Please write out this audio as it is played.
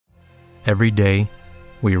Every day,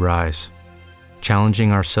 we rise,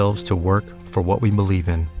 challenging ourselves to work for what we believe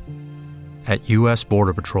in. At U.S.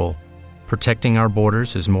 Border Patrol, protecting our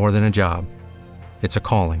borders is more than a job. It's a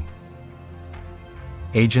calling.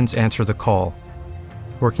 Agents answer the call,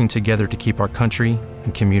 working together to keep our country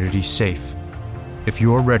and communities safe. If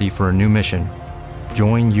you're ready for a new mission,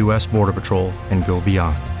 join U.S. Border Patrol and go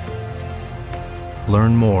beyond.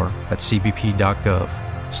 Learn more at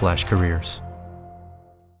cbp.gov/careers.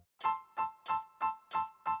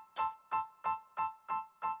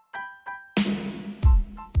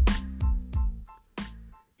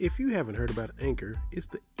 If you haven't heard about Anchor, it's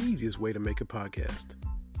the easiest way to make a podcast.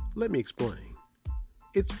 Let me explain.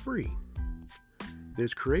 It's free.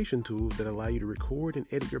 There's creation tools that allow you to record and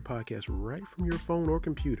edit your podcast right from your phone or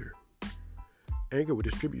computer. Anchor will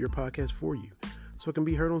distribute your podcast for you, so it can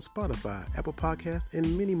be heard on Spotify, Apple Podcasts,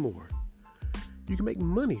 and many more. You can make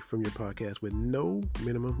money from your podcast with no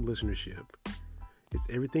minimum listenership. It's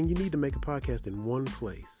everything you need to make a podcast in one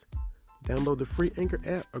place. Download the free Anchor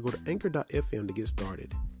app or go to anchor.fm to get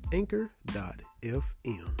started.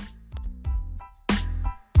 Anchor.fm.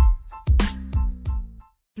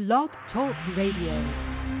 Blog Talk Radio.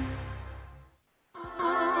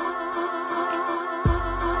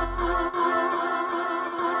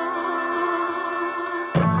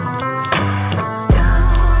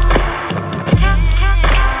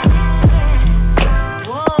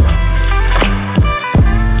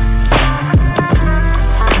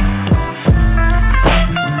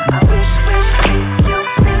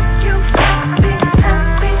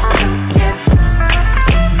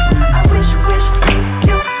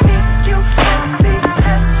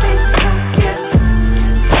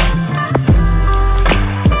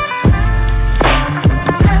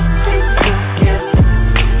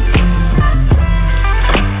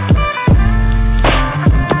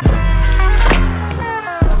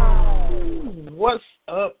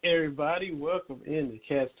 Welcome into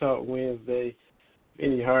Cats Talk Wednesday.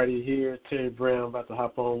 Benny Hardy here. Terry Brown about to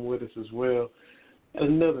hop on with us as well.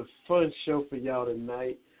 Another fun show for y'all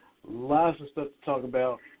tonight. Lots of stuff to talk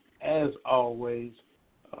about, as always.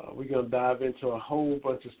 We're going to dive into a whole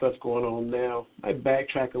bunch of stuff going on now. I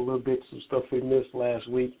backtrack a little bit, some stuff we missed last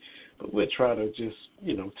week, but we'll try to just,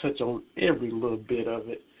 touch on every little bit of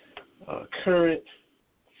it. Current,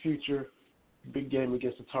 future, big game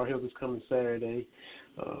against the Tar Heels is coming Saturday.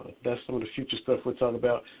 That's some of the future stuff we're talking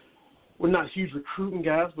about. We're not huge recruiting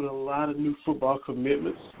guys, but a lot of new football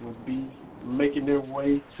commitments will be making their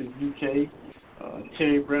way to UK.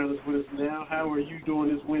 Terry Brown is with us now. How are you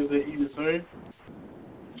doing this Wednesday evening, sir?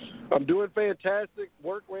 I'm doing fantastic.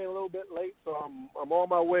 Work ran a little bit late, so I'm on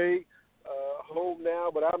my way home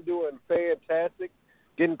now, but I'm doing fantastic.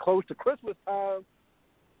 Getting close to Christmas time.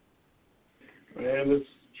 Man, it's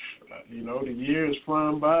the year is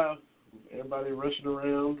flying by. Everybody rushing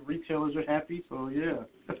around. Retailers are happy, so yeah.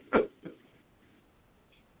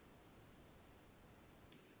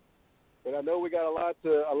 And I know we got a lot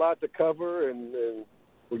to cover, and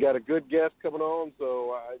we got a good guest coming on.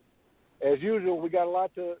 So as usual, we got a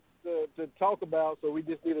lot to talk about. So we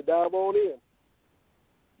just need to dive on in.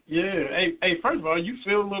 Yeah. Hey. First of all, you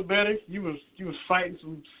feel a little better? You was fighting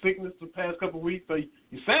some sickness the past couple of weeks, so you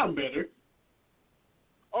sound better.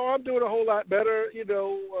 Oh, I'm doing a whole lot better.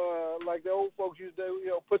 Like the old folks used to,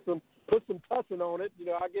 put some tussin on it.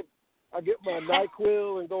 I get my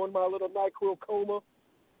NyQuil and go in my little NyQuil coma,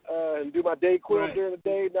 and do my DayQuil during the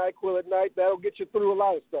day, NyQuil at night. That'll get you through a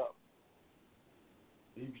lot of stuff.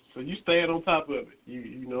 So you staying on top of it.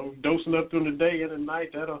 You dosing up during the day and at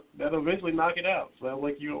night. That'll eventually knock it out. Sounds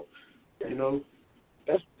like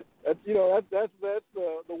That's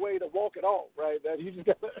the way to walk it off, right? That you just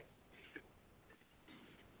gotta.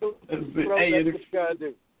 That's what you gotta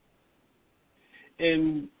do.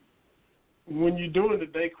 And when you're doing the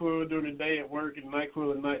DayQuil during the day at work and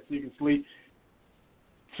NyQuil at night so you can sleep,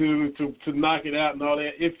 to knock it out and all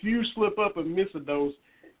that, if you slip up and miss a dose,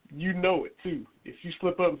 you know it too. If you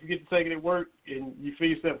slip up and forget to take it at work and you feel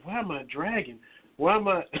yourself, why am I dragging? Why am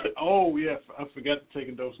I? Oh yeah, I forgot to take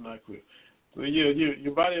a dose of NyQuil. So yeah,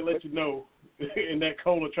 your body will let you know, and that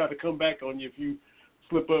cold will try to come back on you if you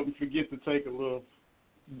slip up and forget to take a little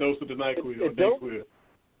dose of the NyQuil or DayQuil.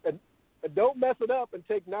 And don't mess it up and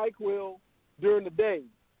take NyQuil during the day,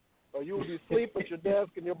 or you will be asleep at your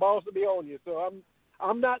desk and your boss will be on you. So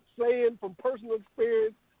I'm not saying from personal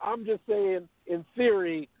experience. I'm just saying in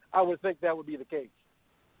theory, I would think that would be the case.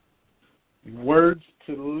 Words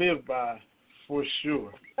to live by, for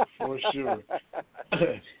sure. For sure.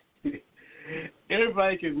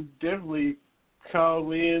 Everybody can definitely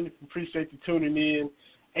call in. Appreciate you tuning in.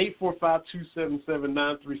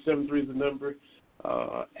 845-277-9373 is the number.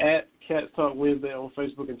 At Cats Talk Wednesday on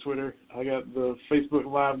Facebook and Twitter. I got the Facebook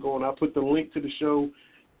Live going. I'll put the link to the show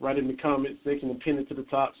right in the comment section and pin it to the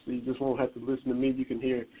top so you just won't have to listen to me. You can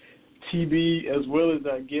hear TB as well as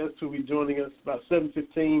our guest who will be joining us about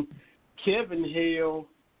 7:15. Kevin Hale,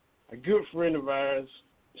 a good friend of ours.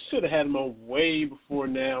 Should have had him on way before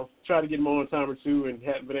now. Tried to get him on a time or two and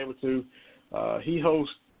hadn't been able to. He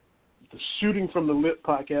hosts the Shooting from the Lip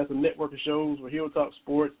podcast, a network of shows where he'll talk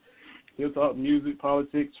sports, he'll talk music,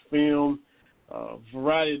 politics, film, a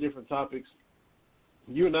variety of different topics.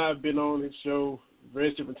 You and I have been on his show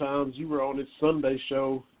various different times. You were on his Sunday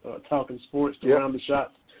show talking sports, Around the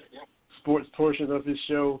Shots, sports portion of his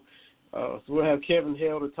show. So we'll have Kevin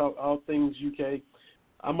Hale to talk all things UK.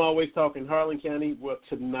 I'm always talking Harlan County. Well,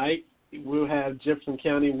 tonight we'll have Jefferson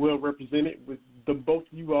County well represented with the both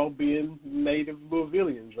of you all being native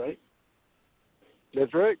Louisvillians, right?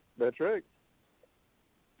 That's right. That's right.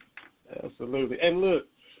 Absolutely. And look,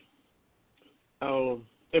 and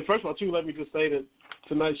first of all, too, let me just say that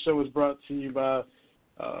tonight's show is brought to you by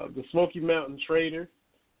the Smoky Mountain Trader.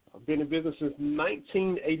 I've been in business since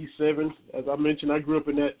 1987. As I mentioned, I grew up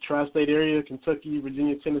in that tri-state area, Kentucky,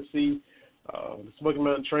 Virginia, Tennessee. The Smoky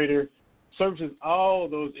Mountain Trader services all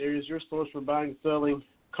those areas, your source for buying and selling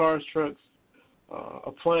cars, trucks,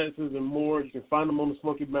 appliances, and more. You can find them on the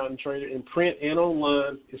Smoky Mountain Trader in print and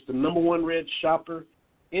online. It's the #1 red shopper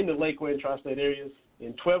in the Lakeway and tri-state areas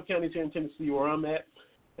in 12 counties here in Tennessee where I'm at,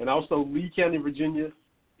 and also Lee County, Virginia,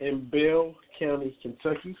 and Bell County,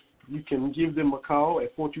 Kentucky. You can give them a call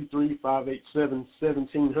at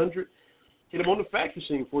 423-587-1700. Hit them on the fax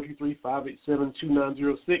machine,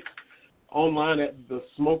 423-587-2906. Online at the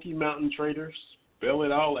Smoky Mountain Trader. Spell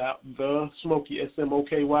it all out, the Smoky,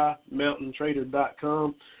 SMOKY,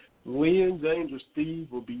 mountaintrader.com. Lynn, James, or Steve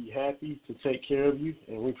will be happy to take care of you,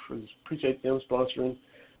 and we appreciate them sponsoring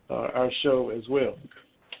our show as well.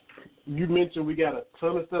 You mentioned we got a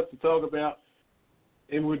ton of stuff to talk about,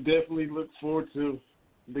 and we definitely look forward to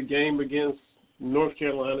the game against North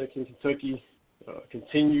Carolina. Can Kentucky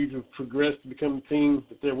continue to progress to become the team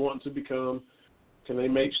that they're wanting to become? Can they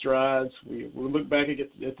make strides? We'll look back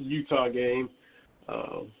at the Utah game.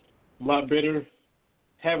 A lot better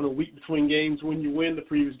having a week between games when you win the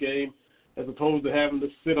previous game as opposed to having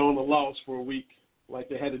to sit on a loss for a week like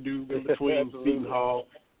they had to do in between Seton Hall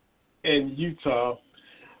and Utah.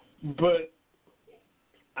 But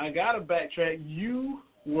I got to backtrack. You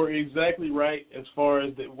were exactly right as far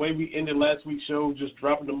as the way we ended last week's show, just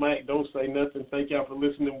dropping the mic, don't say nothing, thank y'all for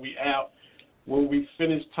listening, we out, when we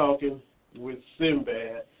finished talking with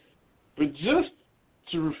Sinbad. But just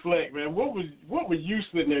to reflect, man, what were you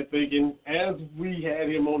sitting there thinking as we had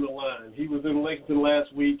him on the line? He was in Lexington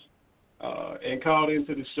last week and called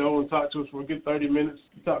into the show and talked to us for a good 30 minutes.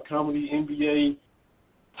 We talked comedy, NBA,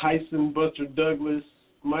 Tyson, Buster Douglas,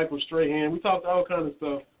 Michael Strahan. We talked all kinds of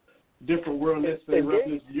stuff, different world necessary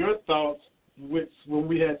reference. Your thoughts when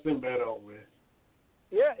we had Sinbad on, man.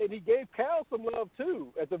 Yeah, and he gave Cal some love,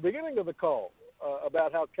 too, at the beginning of the call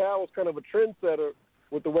about how Cal was kind of a trendsetter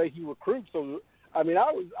with the way he recruits. So, I mean,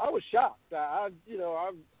 I was shocked.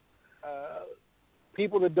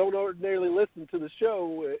 People that don't ordinarily listen to the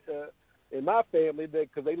show in my family,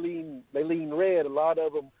 because they lean red. A lot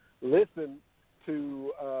of them listen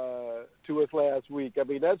to us last week. I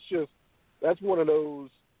mean, that's one of those.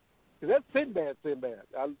 Because that's Sinbad.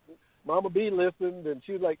 Mama B listened, and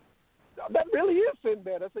she was like, "That really is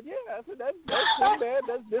Sinbad." I said, "Yeah." I said, "That's Sinbad.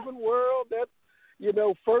 That's Different World. That's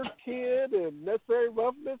First Kid and Necessary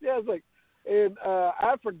Roughness." Yeah, I was like, and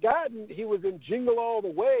I'd forgotten he was in Jingle All the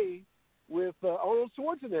Way with Arnold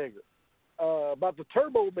Schwarzenegger about the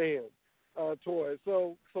Turbo Man toy.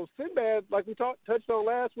 So Sinbad, like we touched on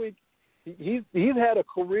last week, he's had a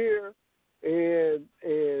career, and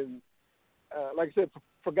like I said,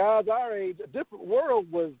 for guys our age, A Different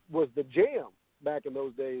World was the jam back in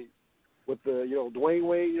those days with the Dwayne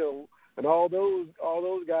Wade, and all those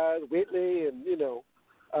guys, Whitley, and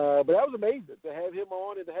but that was amazing to have him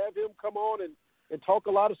on and to have him come on and talk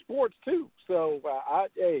a lot of sports too. So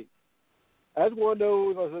that's one of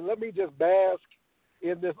those. I said, let me just bask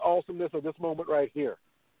in this awesomeness of this moment right here.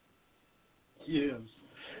 Yes,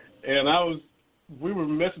 and we were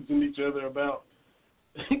messaging each other about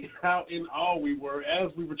how in awe we were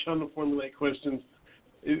as we were trying to formulate questions.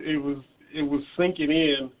 It was sinking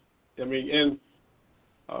in. I mean, and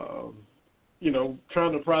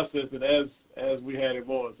trying to process it as we had him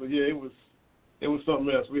on. So yeah, it was something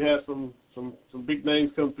else. We had some big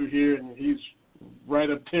names come through here, and he's right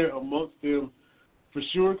up there amongst them for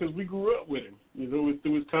sure because we grew up with him.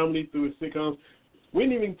 Through his comedy, through his sitcoms. We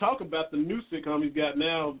didn't even talk about the new sitcom he's got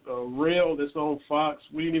now, Rail, that's on Fox.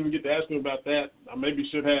 We didn't even get to ask him about that. I maybe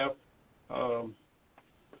should have.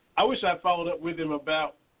 I wish I followed up with him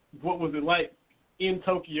about what was it like in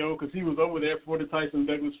Tokyo, because he was over there for the Tyson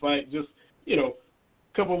Douglas fight. Just, a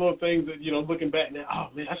couple of little things that, looking back now,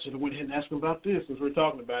 oh, man, I should have went ahead and asked him about this since we're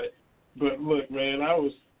talking about it. But, look, man, I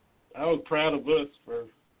was proud of us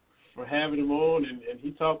for having him on, and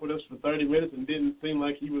he talked with us for 30 minutes and didn't seem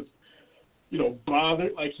like he was,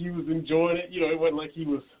 bothered, like he was enjoying it. It wasn't like he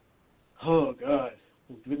was, oh, God,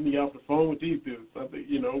 getting me off the phone with these dudes. I think,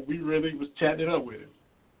 we really was chatting it up with him.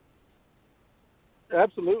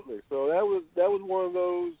 Absolutely. So that was one of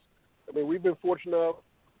those. I mean, we've been fortunate enough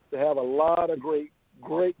to have a lot of great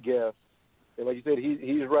guests, and like you said,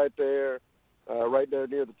 he's right there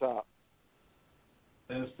near the top.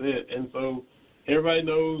 That's it. And so everybody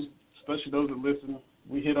knows, especially those that listen,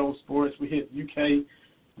 we hit on sports. We hit UK.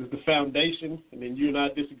 There's the foundation, and then you and I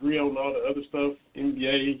disagree on all the other stuff: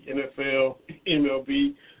 NBA, NFL,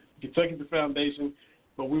 MLB. Kentucky's the foundation.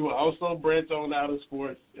 But we will also branch on out of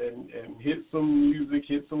sports and hit some music,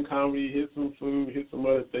 hit some comedy, hit some food, hit some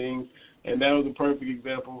other things. And that was a perfect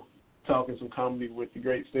example, talking some comedy with the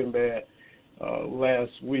great Sinbad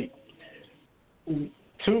last week.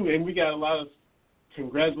 Two, and we got a lot of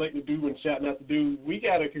congratulating to do and shouting out to do. We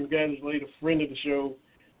got to congratulate a friend of the show,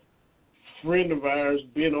 friend of ours,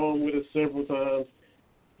 been on with us several times.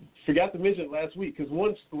 Forgot to mention it last week, because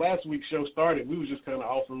once last week's show started, we was just kind of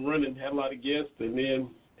off and running, had a lot of guests, and then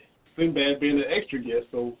Sinbad being an extra guest.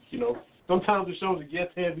 So, sometimes the shows are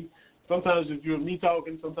guest heavy. Sometimes it's you and me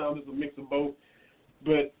talking. Sometimes it's a mix of both.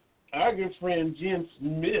 But our good friend Jen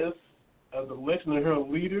Smith of the Lexington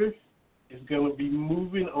Herald Leader is going to be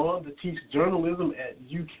moving on to teach journalism at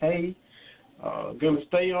UK. Going to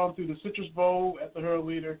stay on through the Citrus Bowl at the Herald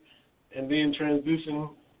Leader, and then transition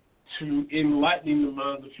to enlightening the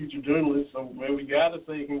minds of future journalists. So, man, we got to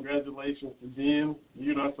say congratulations to Jen.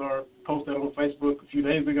 You and I saw her post that on Facebook a few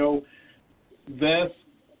days ago. That's,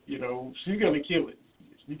 she's going to kill it.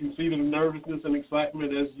 You can see the nervousness and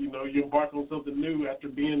excitement as, you embark on something new after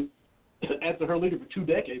being at the Herald Leader for 2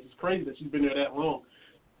 decades. It's crazy that she's been there that long.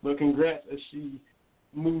 But congrats as she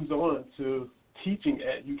moves on to teaching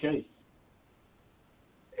at UK.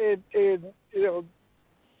 And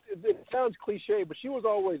it sounds cliche, but she was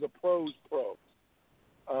always a pro's pro.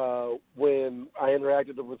 When I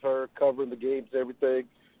interacted with her, covering the games and everything,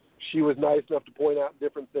 she was nice enough to point out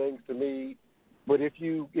different things to me. But if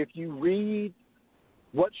you read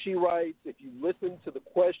what she writes, if you listen to the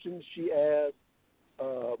questions she asks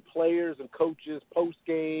players and coaches post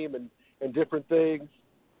game and different things,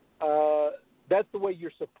 that's the way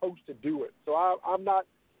you're supposed to do it. So I'm not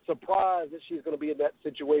surprised that she's going to be in that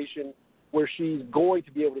situation where she's going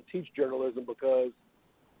to be able to teach journalism, because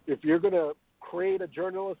if you're going to create a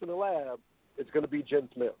journalist in the lab, it's going to be Jen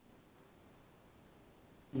Smith.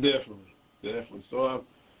 Definitely. So I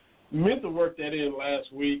meant to work that in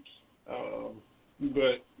last week,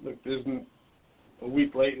 but look, there's a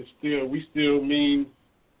week later. We still mean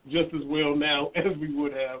just as well now as we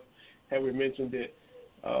would have had we mentioned it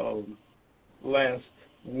last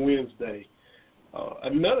Wednesday.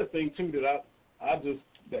 Another thing too that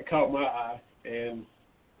that caught my eye, and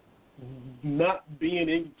not being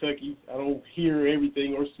in Kentucky, I don't hear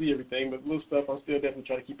everything or see everything, but little stuff I still definitely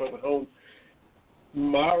try to keep up at home.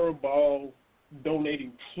 Myra Ball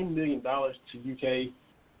donating $10 million to UK.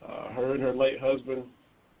 Her and her late husband,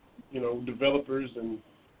 developers, and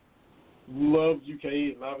loved UK,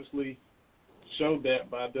 and obviously showed that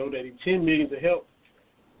by donating $10 million to help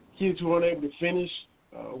kids who aren't able to finish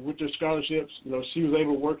with their scholarships. She was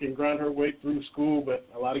able to work and grind her way through school, but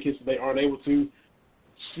a lot of kids today aren't able to.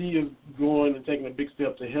 She is going and taking a big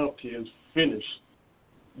step to help kids finish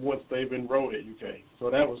once they've enrolled at UK. So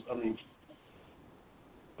that was,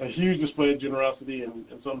 a huge display of generosity and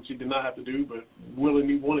something she did not have to do, but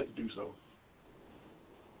willingly wanted to do so.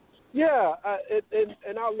 Yeah,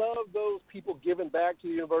 and I love those people giving back to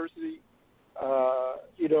the university.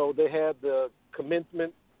 They had the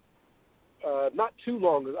commencement not too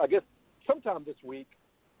long ago, I guess sometime this week,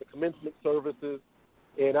 the commencement services,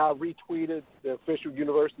 and I retweeted the official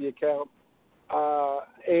university account.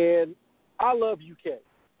 And I love UK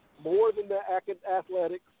more than the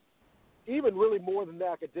athletics, even really more than the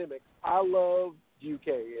academics. I love UK,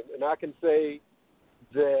 and I can say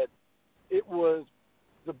that it was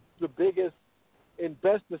the biggest and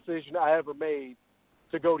best decision I ever made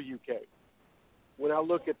to go to UK. When I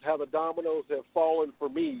look at how the dominoes have fallen for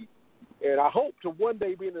me, and I hope to one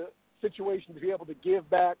day be in a situation to be able to give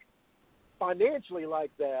back financially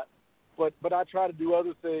like that, but I try to do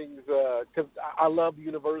other things because I love the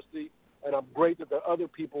university, and I'm grateful that there are other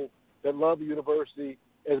people that love the university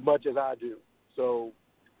as much as I do. So,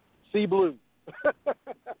 see blue.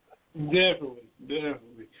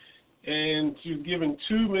 Definitely. And she's given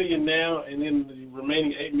 $2 million now, and then the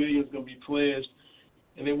remaining $8 million is going to be pledged.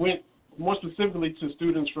 And it went more specifically to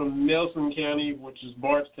students from Nelson County, which is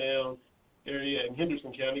Bardstown area, and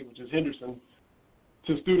Henderson County, which is Henderson,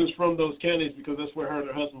 to students from those counties because that's where her and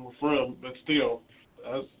her husband were from. But still,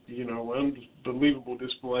 that's, unbelievable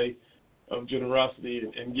display of generosity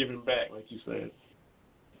and giving back, like you said.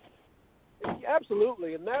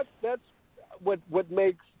 Absolutely, and that's what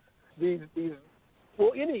makes these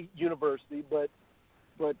any university, but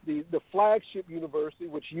the flagship university,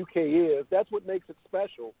 which UK is, that's what makes it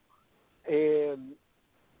special, and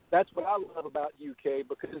that's what I love about UK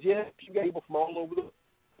because you get people from all over the world,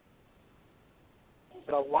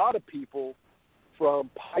 and a lot of people from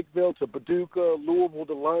Pikeville to Paducah, Louisville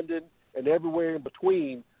to London, and everywhere in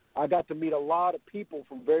between. I got to meet a lot of people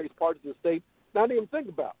from various parts of the state that I didn't even think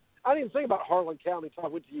about. I didn't even think about Harlan County until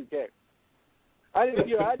I went to UK. I didn't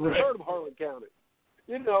heard of Harlan County.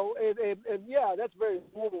 And yeah, that's very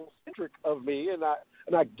Louisville-centric of me, and I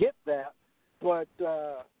get that. But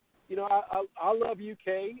I love UK,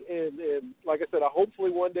 and like I said,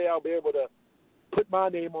 hopefully one day I'll be able to put my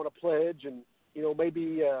name on a pledge, and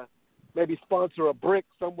maybe sponsor a brick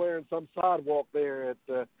somewhere in some sidewalk there at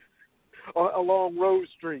along Rose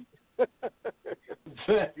Street.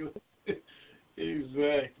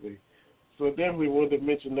 Exactly. So definitely wanted to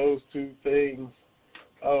mention those two things.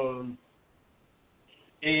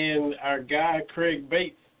 And our guy, Craig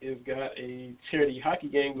Bates, has got a charity hockey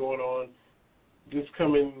game going on this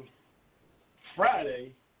coming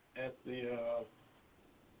Friday at the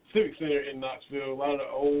Civic Center in Knoxville. A lot of the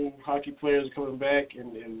old hockey players are coming back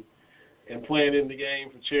and playing in the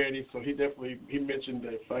game for charity. So he mentioned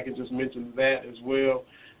that if I could just mention that as well.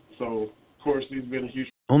 So, of course, he's been a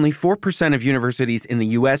huge... Only 4% of universities in the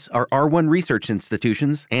U.S. are R1 research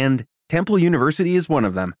institutions, and Temple University is one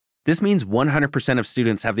of them. This means 100% of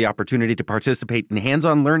students have the opportunity to participate in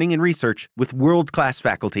hands-on learning and research with world-class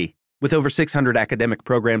faculty. With over 600 academic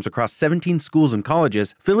programs across 17 schools and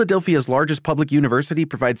colleges, Philadelphia's largest public university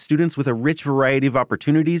provides students with a rich variety of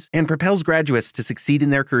opportunities and propels graduates to succeed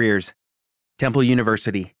in their careers. Temple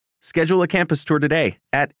University. Schedule a campus tour today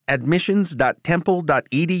at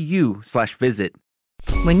admissions.temple.edu/visit.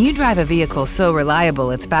 When you drive a vehicle so reliable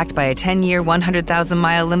it's backed by a 10-year,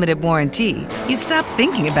 100,000-mile limited warranty, you stop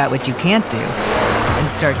thinking about what you can't do and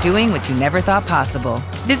start doing what you never thought possible.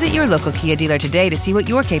 Visit your local Kia dealer today to see what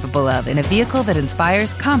you're capable of in a vehicle that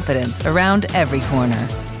inspires confidence around every corner.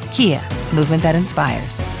 Kia, movement that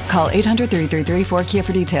inspires. Call 800-333-4KIA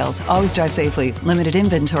for details. Always drive safely. Limited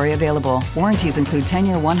inventory available. Warranties include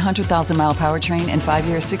 10-year 100,000-mile powertrain and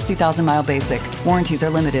 5-year 60,000-mile basic. Warranties are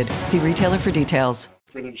limited. See retailer for details.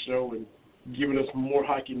 For the show and giving us more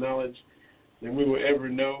hockey knowledge than we will ever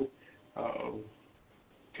know.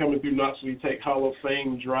 Coming through Knoxville, you take Hall of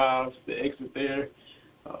Fame Drive, the exit there,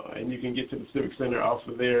 and you can get to the Civic Center off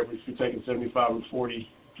of there if you're taking 75 and 40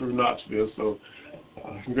 through Knoxville. So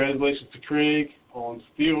congratulations to Craig on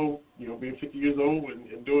still, being 50 years old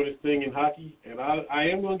and doing his thing in hockey. And I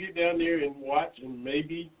am going to get down there and watch and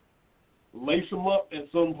maybe lace him up at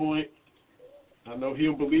some point. I know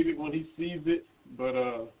he'll believe it when he sees it, but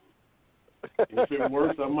if it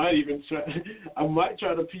works, I might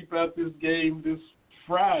try to peep out this game this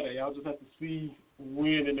Friday. I'll just have to see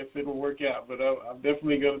when and if it'll work out. But I'm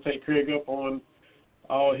definitely going to take Craig up on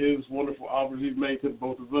all his wonderful offers he's made to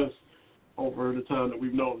both of us over the time that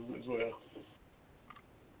we've known him as well.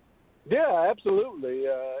 Yeah, absolutely.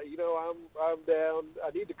 I'm down. I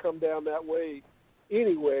need to come down that way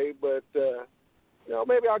anyway, but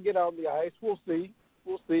maybe I'll get on the ice. We'll see.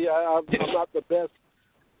 I'm not the best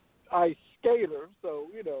ice skater, so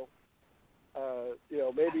maybe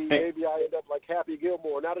I end up like Happy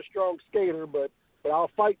Gilmore, not a strong skater, but I'll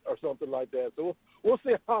fight or something like that. So we'll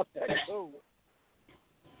see how that goes.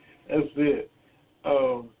 That's it.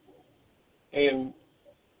 And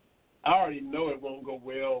I already know it won't go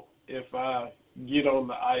well if I get on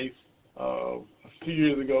the ice. A few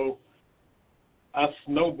years ago, I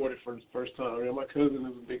snowboarded for the first time. My cousin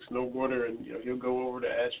is a big snowboarder, and he'll go over to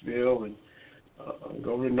Asheville and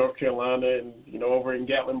go over to North Carolina, and over in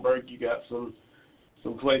Gatlinburg, you got some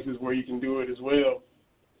places where you can do it as well.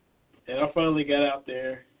 And I finally got out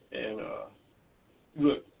there, and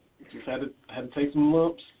look, just had to take some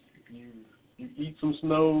lumps. You eat some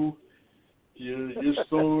snow. You're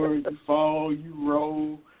sore. You fall. You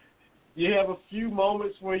roll. You have a few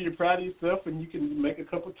moments where you're proud of yourself and you can make a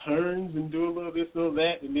couple turns and do a little this, little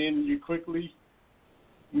that, and then you're quickly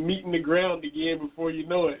meeting the ground again before you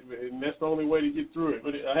know it. And that's the only way to get through it.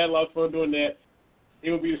 But I had a lot of fun doing that.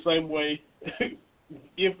 It will be the same way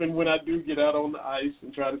if and when I do get out on the ice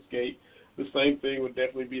and try to skate, the same thing would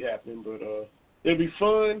definitely be happening. But it'll be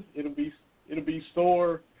fun. It'll be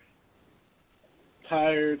sore,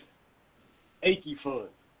 tired, achy fun.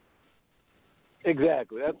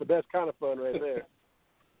 Exactly. That's the best kind of fun right there.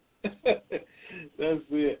 That's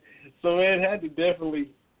it. So man, had to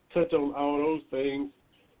definitely touch on all those things.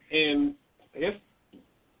 And I guess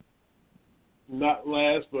not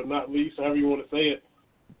last but not least, however you want to say it,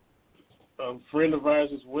 friend of ours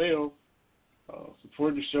as well,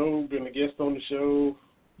 supported the show, been a guest on the show,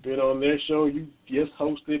 been on their show. You guest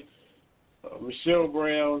hosted Michelle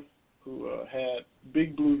Brown, who had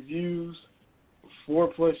Big Blue Views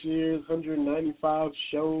for 4+ years, 195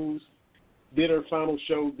 shows, did her final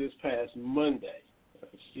show this past Monday.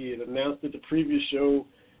 She had announced it the previous show,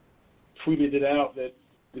 tweeted it out that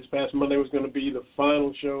this past Monday was going to be the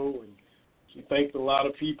final show, and she thanked a lot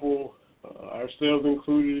of people, ourselves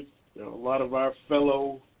included, a lot of our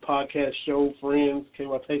fellow podcast show friends,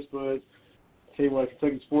 KY Taste Buds, KY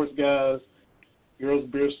Kentucky Sports Guys, Girls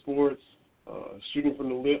Beer Sports, Shooting from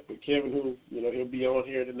the Lip with Kevin, who, he'll be on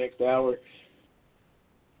here the next hour.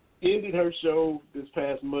 Ended her show this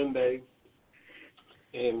past Monday,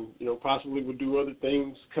 and, possibly we'll do other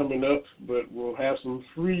things coming up, but we'll have some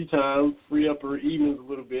free time, free up her evenings a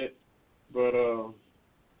little bit. But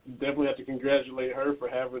definitely have to congratulate her for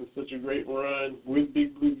having such a great run with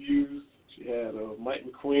Big Blue Views. She had Mike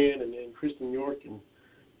McQuinn and then Kristen York and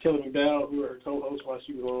Kelly McDowell, who were her co-hosts while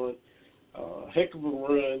she was on. Heck of a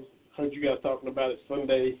run. Heard you guys talking about it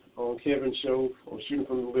Sunday on Kevin's show on Shooting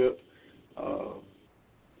from the Lip.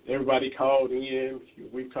 Everybody called in.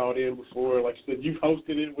 We've called in before. Like I said, you've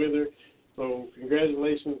hosted it with her. So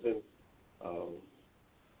congratulations, and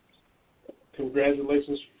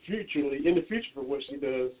congratulations in the future for what she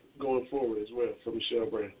does going forward as well for Michelle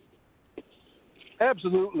Brown.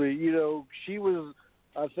 Absolutely. She was,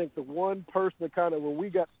 I think, the one person that kind of, when we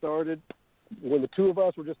got started, when the two of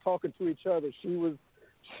us were just talking to each other, she was,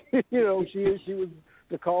 she was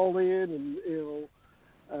to call in,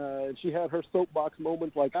 and she had her soapbox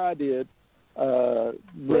moments like I did. But,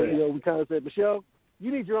 we kind of said, Michelle,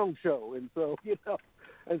 you need your own show. And so,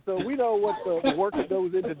 and so we know what the work that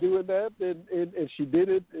goes into doing that, and she did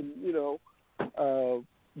it. And,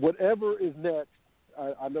 whatever is next,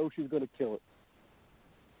 I know she's going to kill it.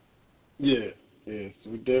 Yeah,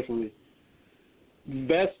 so we definitely,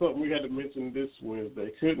 that's something we had to mention this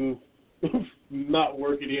Wednesday. Couldn't not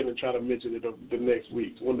work it in and try to mention it the next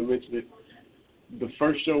week. Wanted to mention it the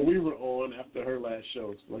first show we were on after her last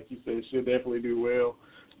show. So like you said, she'll definitely do well.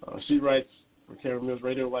 She writes for Cameron Mills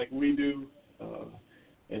Radio like we do,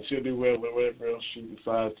 and she'll do well with whatever else she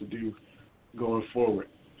decides to do going forward.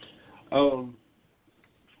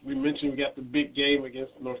 We mentioned we got the big game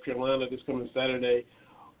against North Carolina this coming Saturday.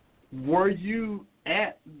 Were you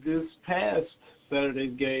at this past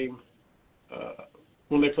Saturday's game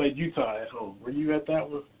when they played Utah at home? Were you at that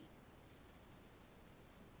one?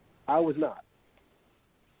 I was not.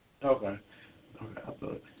 Okay.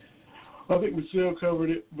 I think Michelle covered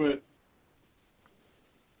it, but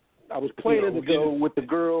I was planning to go with the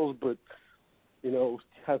girls, but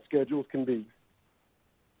how schedules can be.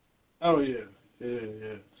 Oh yeah.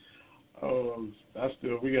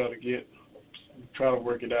 We got to try to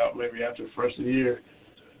work it out maybe after the first of the year,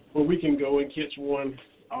 where we can go and catch one,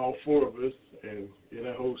 all four of us, and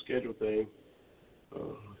that whole schedule thing.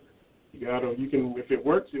 If it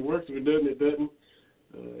works, it works. If it doesn't, it doesn't.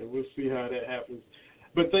 And we'll see how that happens.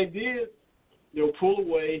 But they did, pull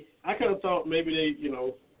away. I kind of thought maybe they,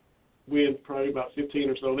 win probably about 15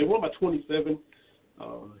 or so. They won by 27.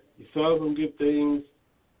 You saw some good things.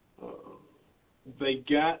 They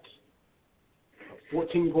got a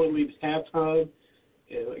 14-point lead at halftime.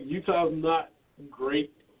 And Utah's not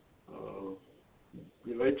great.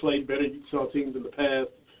 They played better Utah teams in the past.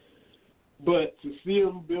 But to see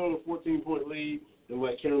them build a 14-point lead, and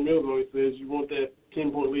like Cameron Mills always says, you want that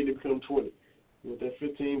 10-point lead to become 20. You want that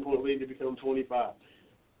 15-point lead to become 25.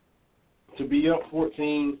 To be up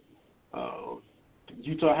 14,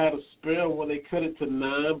 Utah had a spell where they cut it to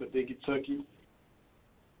 9, but then Kentucky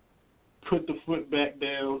put the foot back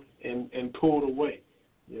down and pulled away.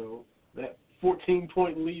 That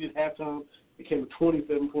 14-point lead at halftime became a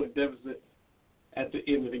 27-point deficit at the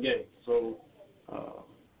end of the game. So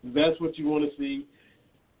that's what you want to see.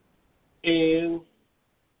 And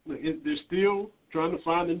they're still trying to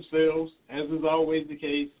find themselves, as is always the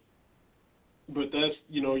case. But that's,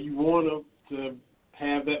 you want to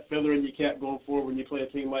have that feather in your cap going forward when you play a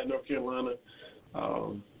team like North Carolina.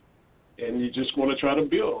 And you just want to try to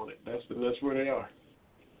build on it. That's where they are.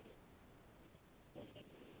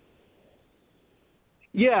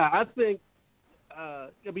 Yeah, I think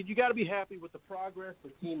you got to be happy with the progress the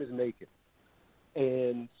team is making.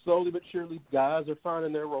 And slowly but surely, guys are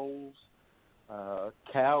finding their roles.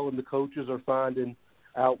 Cal and the coaches are finding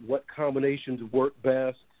out what combinations work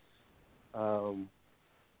best. So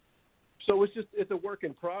it's a work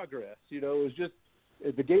in progress. It was just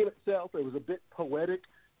the game itself. It was a bit poetic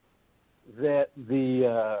that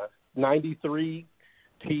the 93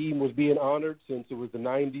 team was being honored, since it was the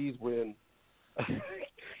 90s when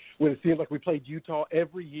it seemed like we played Utah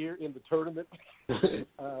every year in the tournament. So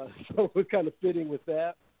it was kind of fitting with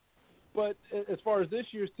that. But as far as this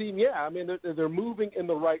year's team, they're moving in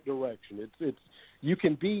the right direction. It's you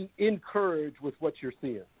can be encouraged with what you're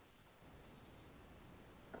seeing.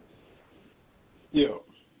 Yeah.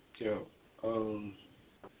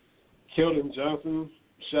 Keldon Johnson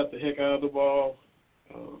shot the heck out of the ball,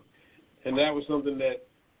 and that was something that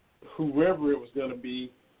whoever it was going to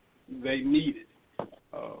be, they needed.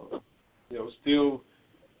 Still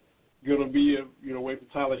going to be a way for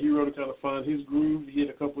Tyler Hero to kind of find his groove. He hit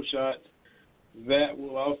a couple shots. That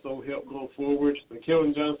will also help going forward. But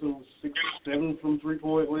Keldon Johnson was 6-7 from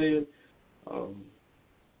three-point land.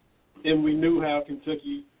 And we knew how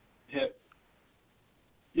Kentucky had,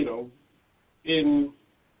 in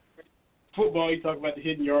football, you talk about the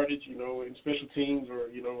hidden yardage, in special teams, or,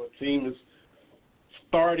 a team is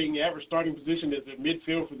average starting position is at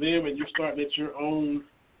midfield for them, and you're starting at your own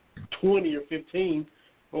 20 or 15,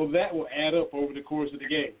 well, that will add up over the course of the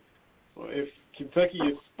game. Well, if Kentucky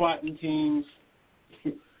is spotting teams,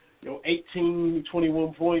 18,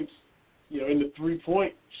 21 points, in the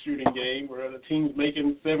three-point shooting game, where the team's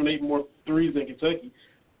making 7, 8 more threes than Kentucky,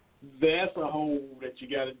 that's a hole that you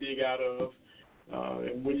got to dig out of.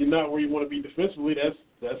 And when you're not where you want to be defensively,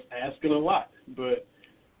 that's asking a lot. But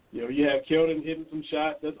you have Keldon hitting some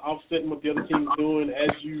shots. That's offsetting what the other team's doing as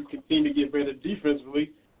you continue to get better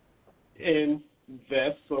defensively. And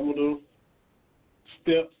that's some of the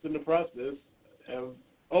steps in the process of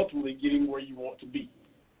ultimately getting where you want to be.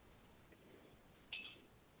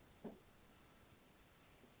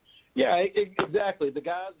 Yeah, exactly. The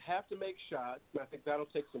guys have to make shots, and I think that'll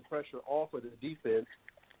take some pressure off of the defense.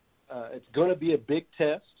 It's going to be a big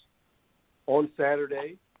test on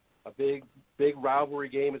Saturday, a big rivalry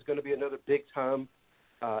game. It's going to be another big-time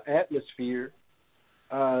atmosphere.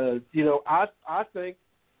 I think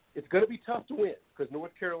it's going to be tough to win because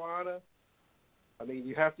North Carolina,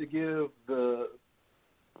 you have to give the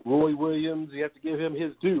Roy Williams, you have to give him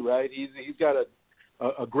his due, right? He's got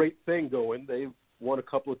a great thing going. They've won a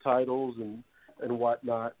couple of titles and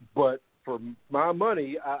whatnot. But for my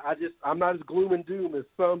money, I'm not as gloom and doom as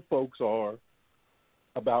some folks are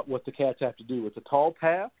about what the Cats have to do. It's a tall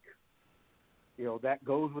task. That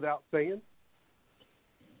goes without saying.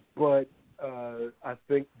 But I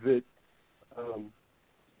think that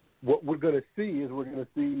what we're going to see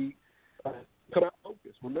come out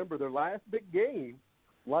focused. Remember, their last big game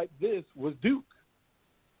like this was Duke.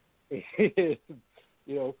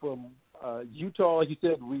 From Utah, like you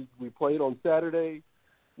said, we played on Saturday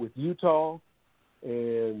with Utah,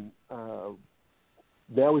 and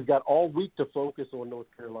now we've got all week to focus on North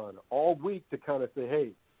Carolina, all week to kind of say,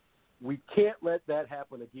 hey, we can't let that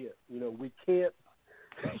happen again. We can't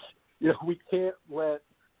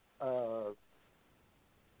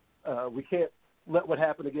let what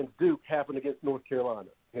happened against Duke happen against North Carolina.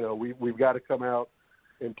 We've got to come out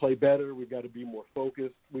and play better. We've got to be more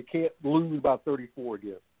focused. We can't lose by 34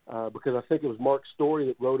 again, because I think it was Mark Story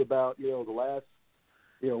that wrote about, the last,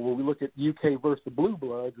 when we look at UK versus the Blue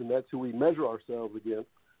Bloods, and that's who we measure ourselves against,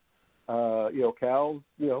 Cal's,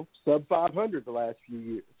 sub 500 the last few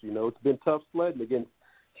years. It's been tough sledding against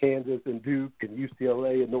Kansas and Duke and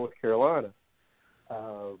UCLA and North Carolina.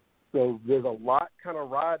 So there's a lot kind of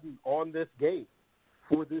riding on this game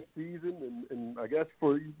for this season, and I guess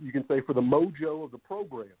you can say for the mojo of the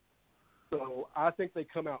program. So I think they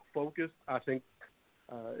come out focused. I think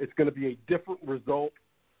it's going to be a different result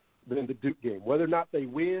than the Duke game. Whether or not they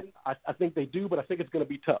win, I think they do, but I think it's going to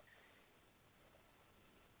be tough.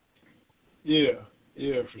 Yeah,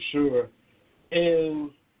 for sure.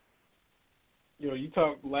 And, you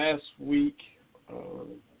talked last week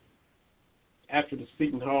after the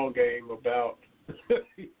Seton Hall game about,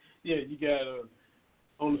 you got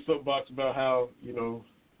on the soapbox about how,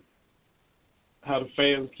 how the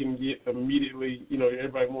fans can get immediately,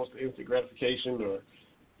 everybody wants the instant gratification or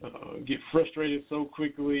get frustrated so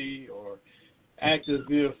quickly or act as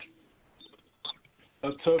if a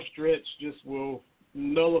tough stretch just will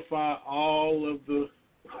nullify all of the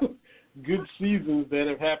good seasons that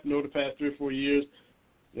have happened over the past 3 or 4 years.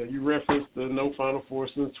 You referenced the no Final Four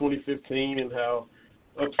since 2015 and how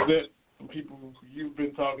upset from people who you've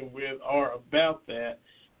been talking with are about that,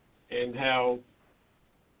 and how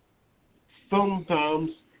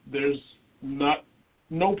sometimes there's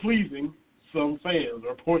no pleasing some fans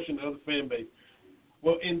or a portion of the fan base.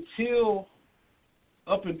 Well,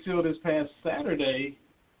 up until this past Saturday,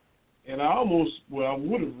 and I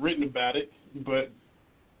would have written about it, but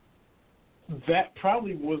that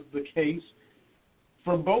probably was the case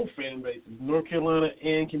for both fan bases, North Carolina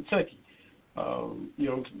and Kentucky.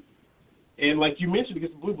 And like you mentioned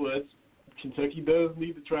against the Blue Bloods, Kentucky does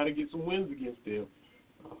need to try to get some wins against them.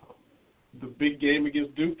 The big game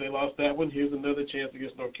against Duke, they lost that one. Here's another chance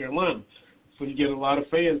against North Carolina. So you get a lot of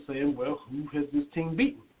fans saying, well, who has this team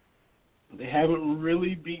beaten? They haven't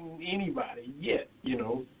really beaten anybody yet.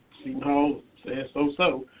 Seton Hall says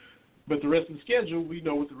so. But the rest of the schedule, we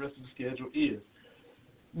know what the rest of the schedule is.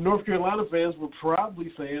 North Carolina fans were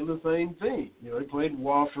probably saying the same thing. They played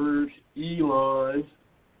Wofford, Elon,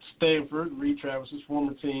 Stanford, Reed Travis's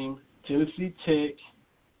former team, Tennessee Tech,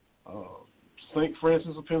 St.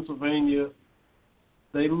 Francis of Pennsylvania.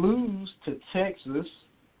 They lose to Texas.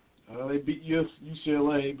 They beat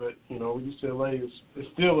UCLA, but, UCLA is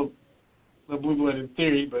still a blue blood in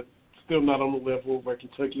theory, but still not on the level where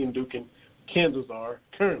Kentucky and Duke and Kansas are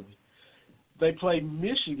currently. They played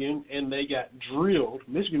Michigan, and they got drilled.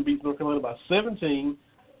 Michigan beat North Carolina by 17,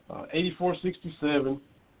 84-67.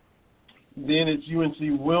 Then it's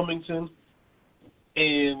UNC Wilmington.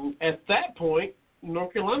 And at that point,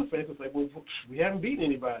 North Carolina fans would say, well, we haven't beaten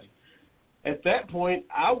anybody. At that point,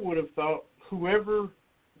 I would have thought whoever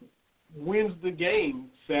wins the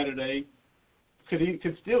game Saturday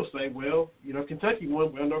could still say, well, Kentucky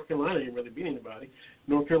won. Well, North Carolina didn't really beat anybody.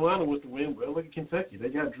 North Carolina was the win. Well, look at Kentucky. They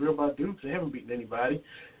got drilled by Duke. They haven't beaten anybody.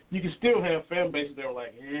 You can still have fan bases that are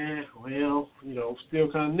like,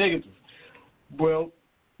 still kind of negative. Well,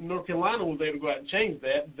 North Carolina was able to go out and change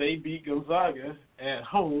that. They beat Gonzaga at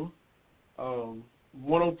home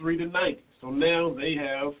 103-90. So now they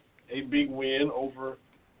have a big win over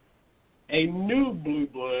a new blue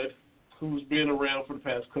blood who's been around for the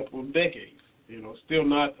past couple of decades. Still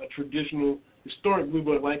not a traditional historic blue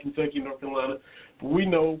blood like Kentucky and North Carolina, but we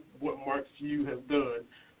know what Mark Few has done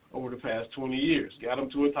over the past 20 years. Got them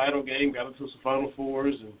to a title game, got them to some Final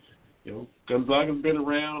Fours, and Gonzaga's been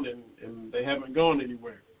around and they haven't gone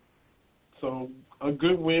anywhere. So a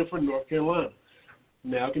good win for North Carolina.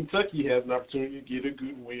 Now Kentucky has an opportunity to get a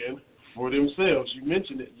good win for themselves. You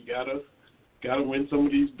mentioned it. You gotta win some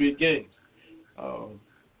of these big games.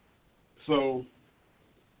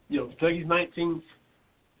 Kentucky's 19th,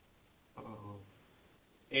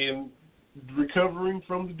 and recovering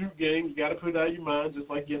from the Duke game, you got to put it out of your mind, just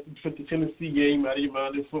like you have to put the Tennessee game out of your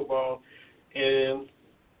mind in football. And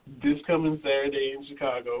this coming Saturday in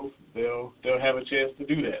Chicago, they'll have a chance to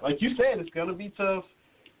do that. Like you said, it's going to be tough.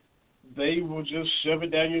 They will just shove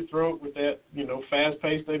it down your throat with that, fast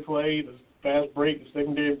pace they play, the fast break, the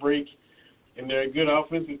secondary break, and they're a good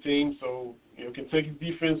offensive team. So, Kentucky's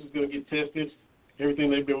defense is going to get tested.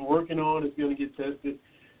 Everything they've been working on is going to get tested.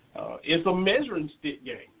 It's a measuring stick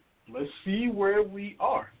game. Let's see where we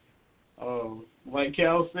are. Like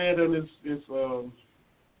Cal said on his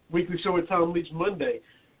weekly show with Tom Leach Monday,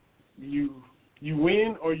 you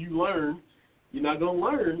win or you learn. You're not going to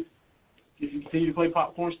learn if you continue to play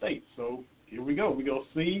Popcorn State. So here we go. We're going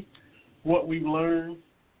to see what we've learned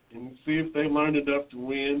and see if they learned enough to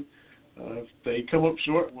win. If they come up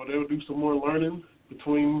short, well, they'll do some more learning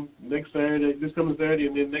between this coming Saturday,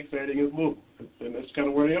 and then next Saturday against Louisville. And that's kind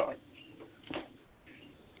of where they are.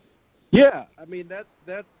 Yeah, I mean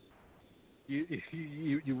that's you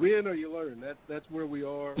win or you learn. That's where we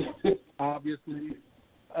are. Obviously,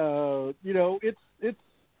 it's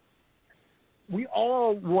we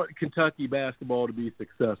all want Kentucky basketball to be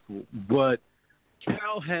successful, but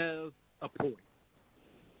Cal has a point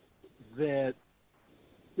that.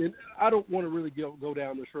 And I don't want to really go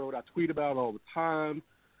down this road. I tweet about it all the time.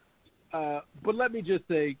 But let me just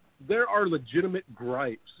say, there are legitimate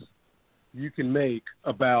gripes you can make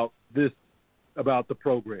about the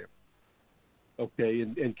program. Okay,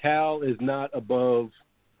 and Cal is not above.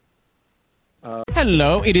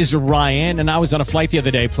 Hello, it is Ryan, and I was on a flight the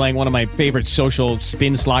other day playing one of my favorite social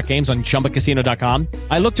spin slot games on ChumbaCasino.com.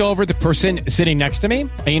 I looked over at the person sitting next to me,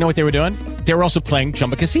 and you know what they were doing? They were also playing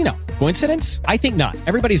Chumba Casino. Coincidence? I think not.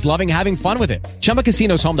 Everybody's loving having fun with it. Chumba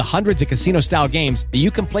Casino is home to hundreds of casino-style games that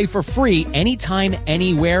you can play for free anytime,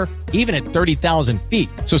 anywhere, even at 30,000 feet.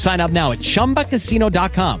 So sign up now at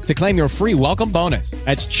ChumbaCasino.com to claim your free welcome bonus.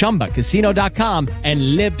 That's ChumbaCasino.com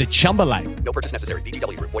and live the Chumba life. No purchase necessary.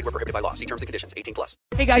 VGW Group. Void where prohibited by law. See terms and conditions. 18+.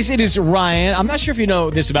 Hey guys, it is Ryan. I'm not sure if you know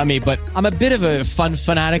this about me, but I'm a bit of a fun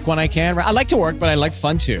fanatic when I can. I like to work, but I like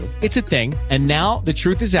fun too. It's a thing. And now the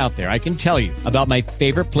truth is out there. I can tell you about my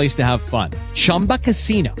favorite place to have fun. Chumba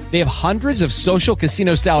Casino. They have hundreds of social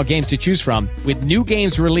casino style games to choose from with new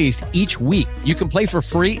games released each week. You can play for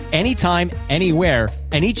free anytime, anywhere,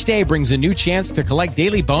 and each day brings a new chance to collect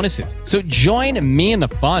daily bonuses. So join me in the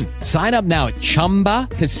fun. Sign up now at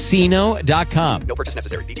ChumbaCasino.com. No purchase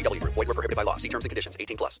necessary. VGW Group. Void where prohibited by law. See terms and conditions.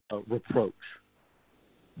 18+. Reproach.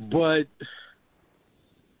 But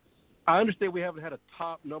I understand we haven't had a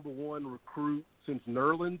top number one recruit since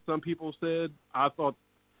Nerlens, some people said. I thought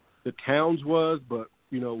the Towns was, but,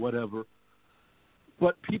 whatever.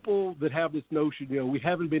 But people that have this notion, we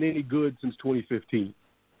haven't been any good since 2015.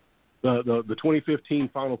 The 2015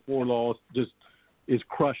 Final Four loss just is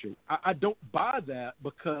crushing. I don't buy that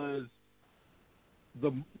because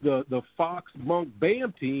the Fox Monk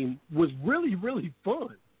Bam team was really, really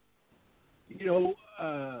fun.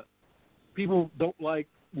 People don't like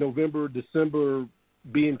November, December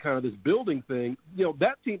being kind of this building thing.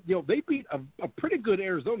 That team, they beat a pretty good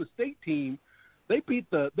Arizona State team. They beat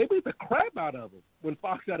the crap out of them when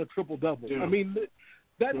Fox had a triple-double. Yeah. I mean,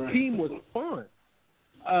 that team was fun.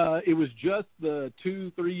 It was just the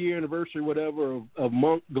 2-3 year anniversary, whatever, of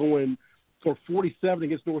Monk going for 47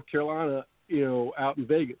 against North Carolina, out in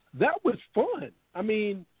Vegas. That was fun. I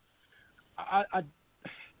mean, I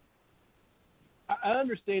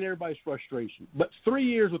understand everybody's frustration, but 3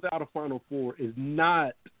 years without a Final Four is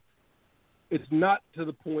not – it's not to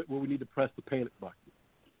the point where we need to press the panic button.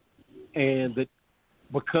 And that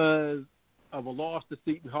because of a loss to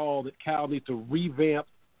Seton Hall, that Cal needs to revamp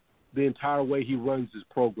the entire way he runs his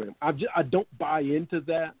program. I don't buy into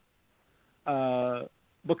that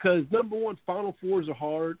because, number one, Final Fours are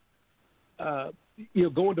hard.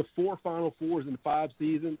 Going to 4 Final Fours in 5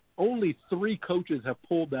 seasons, only 3 coaches have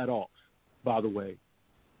pulled that off, by the way.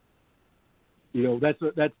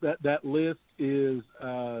 That list is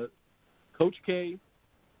Coach K,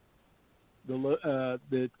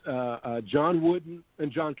 John Wooden,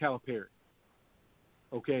 and John Calipari.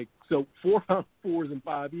 Okay, so 4 Final Fours in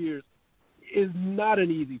 5 years is not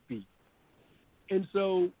an easy feat. And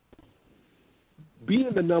so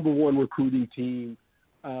being the number one recruiting team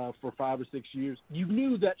for 5 or 6 years, you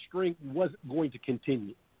knew that strength wasn't going to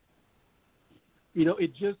continue.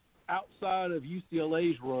 It just outside of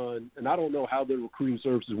UCLA's run, and I don't know how the recruiting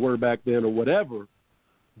services were back then or whatever,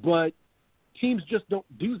 but teams just don't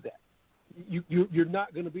do that. You're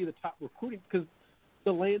not going to be the top recruiting because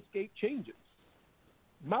the landscape changes.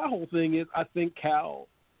 My whole thing is I think Cal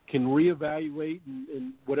can reevaluate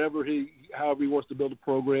and however he wants to build a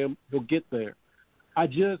program, he'll get there.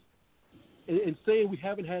 And saying we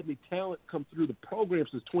haven't had any talent come through the program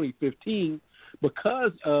since 2015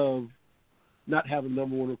 because of not having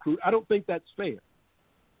number one recruit, I don't think that's fair.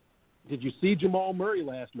 Did you see Jamal Murray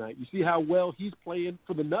last night? You see how well he's playing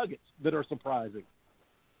for the Nuggets that are surprising.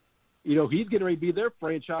 He's getting ready to be their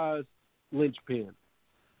franchise linchpin.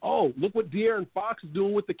 Oh, look what De'Aaron Fox is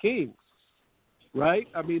doing with the Kings, right?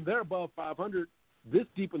 I mean, they're above 500 this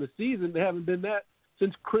deep in the season. They haven't been that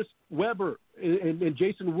since Chris Webber and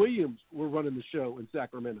Jason Williams were running the show in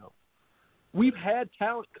Sacramento. We've had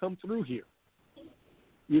talent come through here.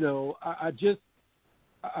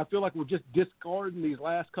 I feel like we're just discarding these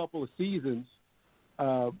last couple of seasons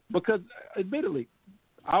because, admittedly,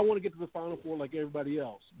 I want to get to the Final Four like everybody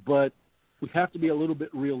else, but we have to be a little bit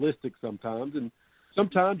realistic sometimes. And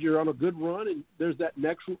sometimes you're on a good run and there's that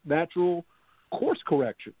natural course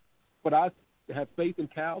correction. But I have faith in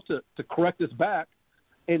Cal to correct us back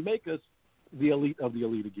and make us the elite of the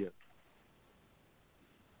elite again.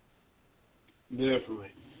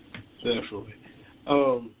 Definitely.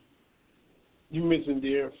 You mentioned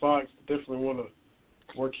De'Aaron Fox. Definitely want to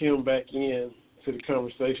work him back in to the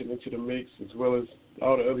conversation, into the mix, as well as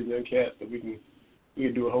all the other young cats that we can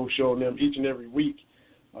do a whole show on them each and every week.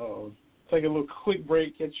 Take a little quick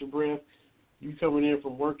break, catch your breath. You coming in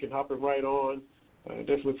from work and hopping right on.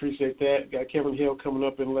 Definitely appreciate that. Got Kevin Hill coming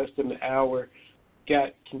up in less than an hour.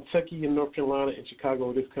 Got Kentucky and North Carolina and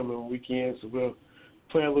Chicago this coming weekend, so we'll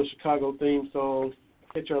play a little Chicago theme song.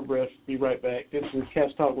 Catch our breath. Be right back. This is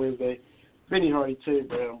Cats Talk Wednesday. Benny Hardy, Terry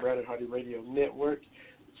Brown, Brad and Hardy Radio Network.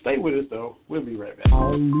 Stay with us, though. We'll be right back.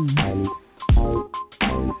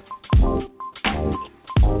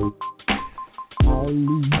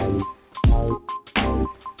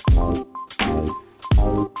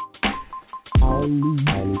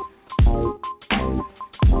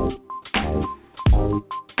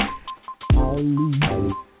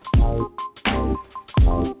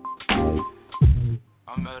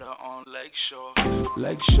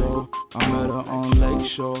 Lakeshore, I met her on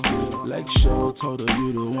Lakeshore, told her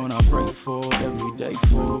you the one I pray for every day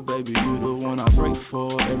for, baby you the one I pray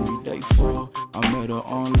for every day for. I met her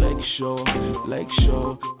on Lakeshore,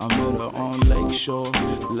 I met her on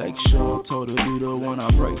Lakeshore, told her you the one I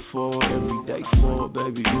pray for every day for,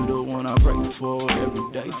 baby you the one I pray for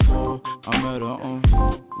every day for. I met her on,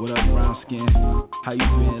 what up brown skin, how you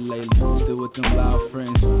been lately, still with them loud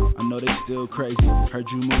friends, I know they still crazy, heard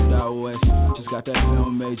you moved out west, just got that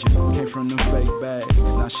film major, came from them fake bags,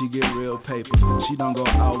 now she get real paper, she don't go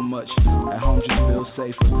out much, at home just feel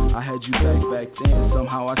safer, I had you back then,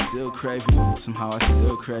 somehow I still crave you,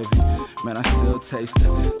 man I still taste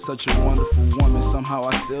it, such a wonderful woman, somehow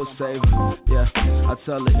I still save her, yeah, I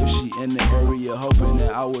tell her if she in the area, hoping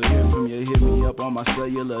that I would hear from you, hit me up on my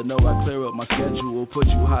cellular, know I clear up my schedule, put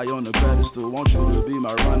you high on the pedestal, want you to be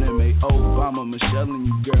my running mate, Obama, Michelle and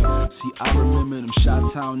you girl, see I remember them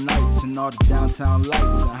Chi-Town nights and all the downtown lights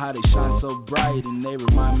and how they shine so bright and they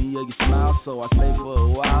remind me of your smile, so I stay for a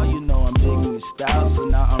while, you know I'm digging your style, so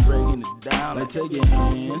now I'm breaking it down, like take your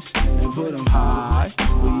hands and put them high,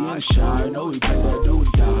 we ain't shy, know we play that do or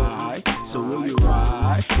die, so will you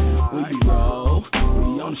ride, will you roll,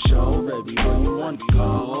 we on the show, baby, where you want to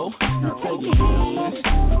go, now take your hands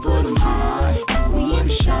and put them high, we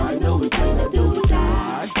ain't shy, know we play that do or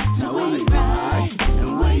die, now will you ride,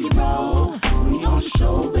 and where you roll, we on the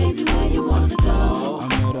show, baby, where you want to go. I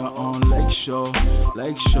met her on Lakeshore,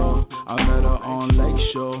 I met her on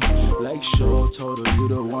Lakeshore, told her you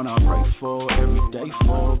the one I pray for every day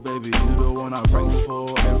for, baby, you the one I pray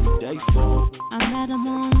for every day for. I met him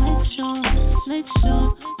on Lakeshore,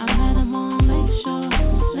 I met him on Lakeshore,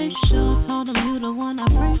 told him you the one I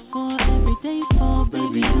pray for every day for,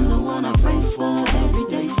 baby, you the one I pray for every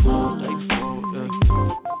day for.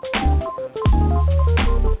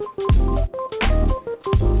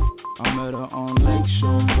 I met her on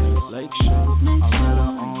Lakeshore, I met her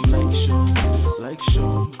on Lakeshore.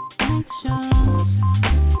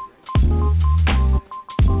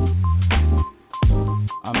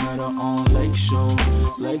 I met her on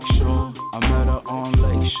Lakeshore, I met her on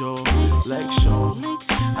Lakeshore.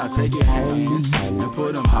 Now take your hands and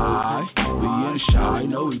put them high. We ain't shy,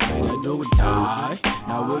 know we play that do or die.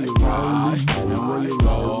 Now will you ride and will you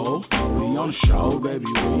roll? We on the show, baby,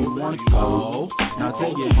 where you wanna go? Now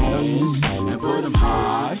take your hands and put them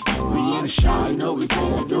high. We ain't shy, know we play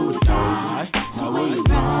that do or die. Now will you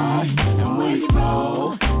ride and will you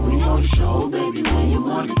roll? We on the show, baby, where you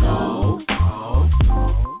wanna go?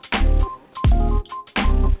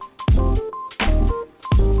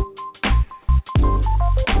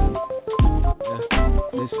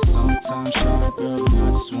 This is summertime shy, girl, and I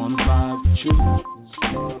just wanna vibe with you.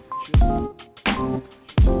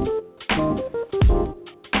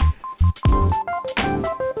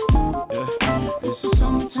 Yeah, this is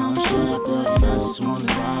summertime shy, girl, and I just wanna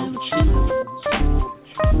vibe with you.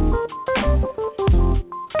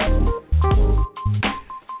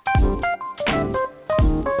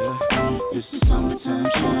 Yeah, this is summertime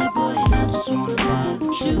shy, girl, and I just wanna vibe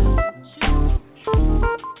with you.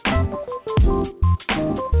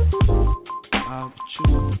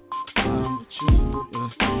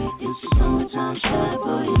 It's summertime shy,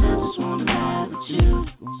 boy, and I just wanna ride with you.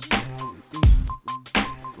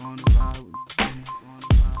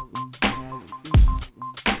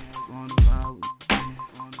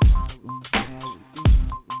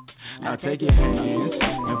 Now take your hands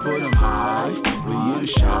and put them high. We ain't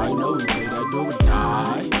shy, know we play that do or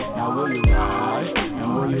die. Now will you ride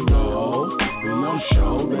and will you roll? We on the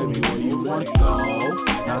show, baby, where you wanna go?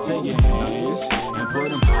 Now take your hands and put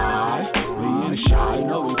them high. We ain't shy,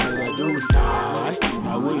 know we play that do or die.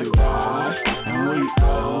 Now will you ride and will you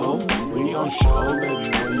go? We on the show, baby,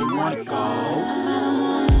 where you wanna go?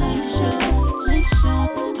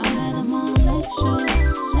 I met him on Lakeshore,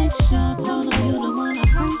 told him you the one I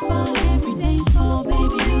pray for every day for,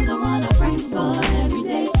 baby, you the one I pray for every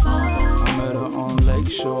day for. I met her on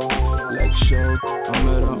Lakeshore, I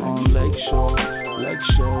met her on Lakeshore,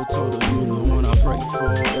 told her you the one I pray for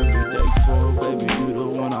every day for, baby, you the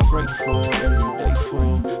one I pray for every day for.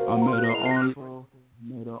 I met her on.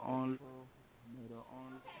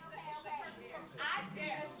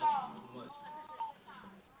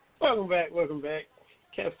 Welcome back.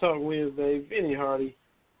 Cats Talk Wednesday. Vinny Hardy,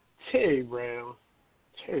 Terry Brown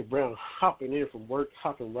hopping in from work,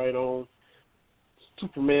 hopping right on.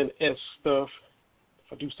 Superman-esque stuff,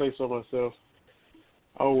 if I do say so myself.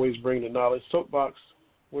 I always bring the knowledge. Soapbox,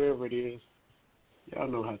 wherever it is. Y'all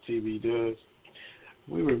know how TV does.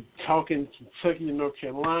 We were talking Kentucky and North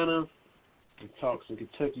Carolina. We talked some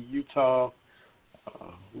Kentucky, Utah.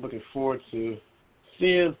 Looking forward to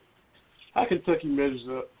seeing how Kentucky measures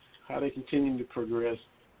up, how they continue to progress,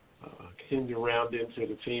 continue to round into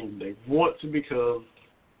the team they want to become,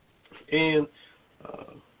 and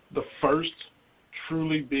the first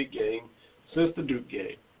truly big game since the Duke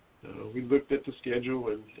game. We looked at the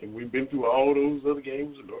schedule, and we've been through all those other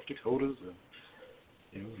games, the North Dakotas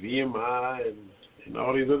and VMI and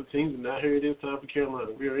all these other teams, and now here it is time for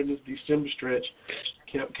Carolina. We are in this December stretch,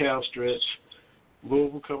 Camp Cal stretch,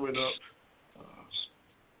 Louisville coming up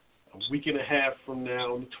a week and a half from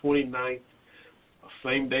now on the 29th,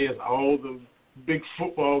 same day as all the big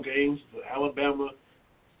football games, the Alabama,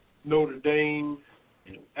 Notre Dame,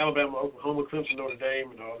 and Alabama, Oklahoma, Clemson, Notre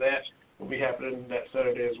Dame, and all that will be happening that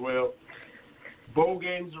Saturday as well. Bowl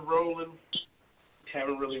games are rolling.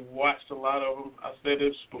 Haven't really watched a lot of them. I said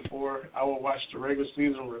this before. I will watch the regular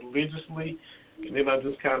season religiously, and then I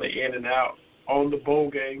just kind of in and out on the bowl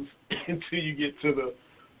games until you get to the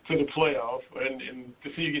playoff, and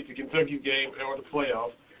until you get to Kentucky's game or the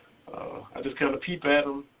playoff. I just kind of peep at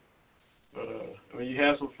them. But I mean, you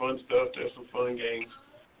have some fun stuff. There's some fun games.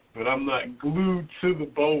 But I'm not glued to the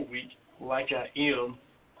bowl week like I am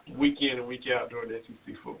week in and week out during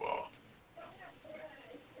SEC football.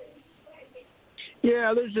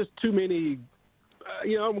 Yeah, there's just too many.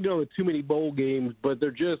 I'm going with too many bowl games, but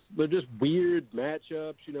they're just weird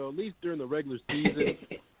matchups. At least during the regular season,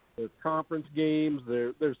 there's conference games.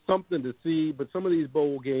 There's something to see, but some of these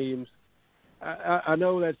bowl games, I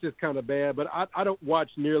know that's just kind of bad, but I don't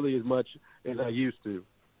watch nearly as much as I used to.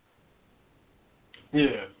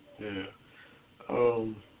 Yeah.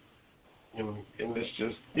 And it's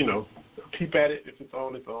just, peep at it. If it's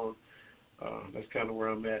on, it's on. That's kind of where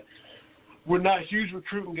I'm at. We're not huge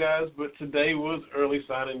recruiting guys, but today was early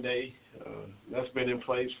signing day. That's been in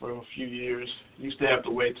place for a few years. Used to have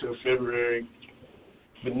to wait till February.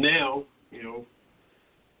 But now,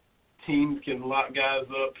 teams can lock guys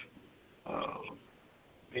up,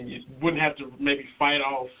 and you wouldn't have to maybe fight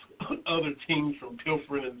off other teams from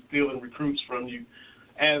pilfering and stealing recruits from you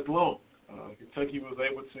as long. Kentucky was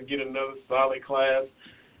able to get another solid class,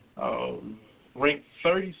 ranked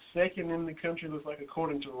 32nd in the country, looks like,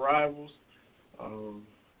 according to Rivals. And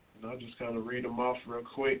I'll just kind of read them off real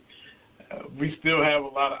quick. We still have a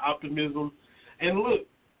lot of optimism. And look,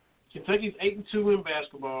 Kentucky's 8-2 in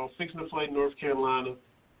basketball, fixing to play North Carolina.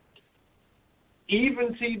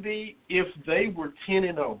 Even TB, if they were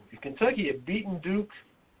 10-0, if Kentucky had beaten Duke,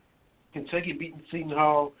 Kentucky beaten Seton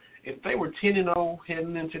Hall, if they were 10-0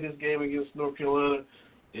 heading into this game against North Carolina,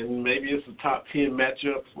 and maybe it's a top 10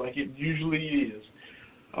 matchup like it usually is,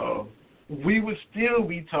 we would still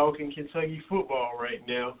be talking Kentucky football right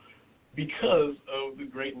now because of the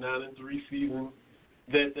great 9-3 season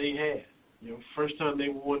that they had. First time they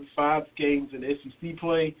won 5 games in SEC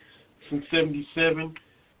play since '77.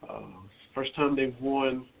 First time they've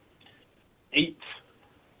won 8+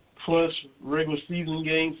 regular season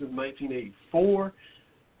games since 1984.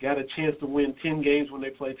 Got a chance to win 10 games when they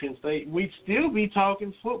played Penn State. We'd still be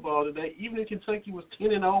talking football today, even if Kentucky was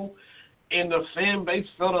 10-0 and the fan base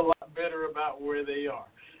felt a lot better about where they are.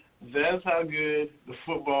 That's how good the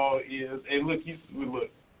football is. And look,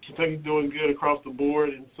 Kentucky's doing good across the board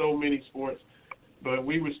in so many sports, but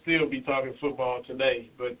we would still be talking football today.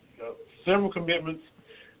 But several commitments.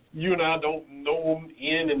 You and I don't know them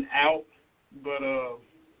in and out, but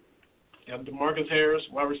DeMarcus Harris,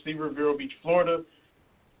 wide receiver, Vero Beach, Florida.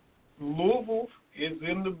 Louisville is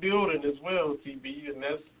in the building as well, TB, and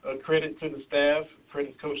that's a credit to the staff,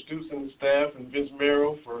 credit to Coach Stoops and the staff and Vince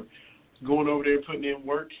Merrill for going over there and putting in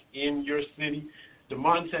work in your city.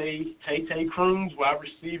 DeMonte Tay Crooms, wide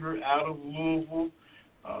receiver out of Louisville.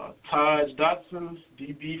 Taj Dotson,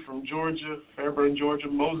 DB from Georgia, Fairburn, Georgia.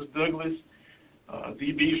 Moses Douglas,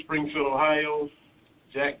 DB, Springfield, Ohio.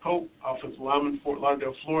 Jack Pope, offensive lineman, Fort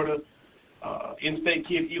Lauderdale, Florida. In-state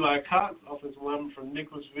kid Eli Cox, offensive lineman from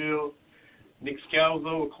Nicholasville. Nick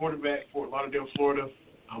Scalzo, a quarterback, Fort Lauderdale, Florida.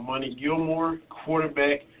 Amani Gilmore,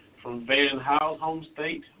 quarterback from Van Howell's home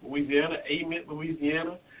state, Louisiana, Amite,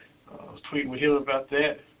 Louisiana. I was tweeting with him about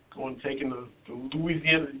that, taking the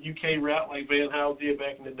Louisiana to UK route like Van Howell did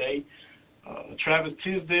back in the day. Travis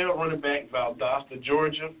Tisdale, running back, Valdosta,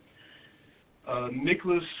 Georgia.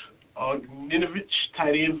 Nicholas Ogninovich,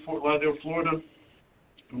 tight end, Fort Lauderdale, Florida.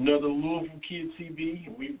 Another Louisville kid,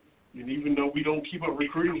 TB. And even though we don't keep up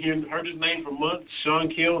recruiting here, heard his name for months,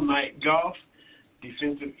 Sean Kell, Knight Goff,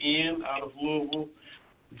 defensive end out of Louisville.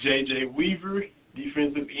 J.J. Weaver,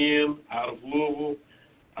 defensive end out of Louisville.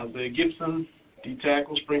 Isaiah Gibson,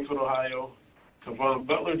 D-tackle, Springfield, Ohio. Kavon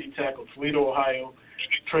Butler, D-tackle, Toledo, Ohio.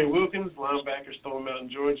 Trey Wilkins, linebacker, Stone Mountain,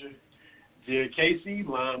 Georgia. Jared Casey,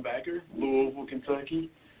 linebacker, Louisville, Kentucky.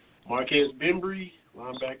 Marquez Bembry,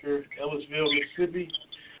 linebacker, Ellisville, Mississippi.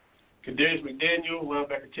 Kadarius McDaniel,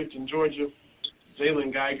 linebacker, Tipton, Georgia.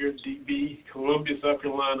 Jalen Geiger, DB, Columbia, South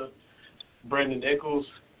Carolina. Brandon Eccles,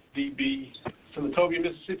 DB, Senatobia,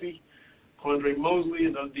 Mississippi. Quandre Mosley,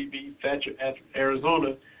 another DB, Thatcher,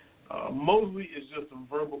 Arizona. Mosley is just a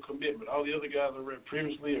verbal commitment. All the other guys I read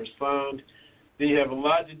previously are signed. Then you have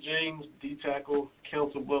Elijah James, D-tackle,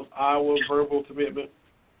 Council Bluffs, Iowa, verbal commitment.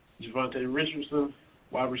 Javante Richardson,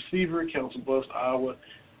 wide receiver, Council Bluffs, Iowa,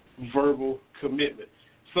 verbal commitment.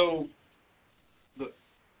 So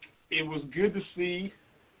it was good to see,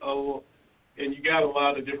 and you got a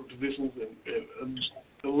lot of different positions and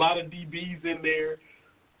a lot of DBs in there,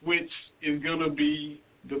 which is going to be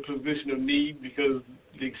the position of need because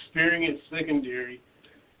the experienced secondary,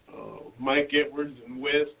 Mike Edwards and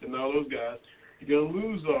West and all those guys, you're going to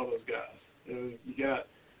lose all those guys. You got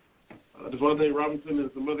Devontae Robinson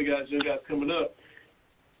and some other guys, young guys coming up.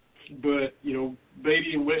 But,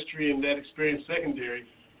 Beatty and Westry and that experienced secondary,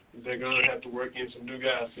 they're going to have to work in some new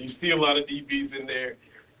guys. So you see a lot of DBs in there,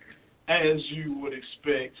 as you would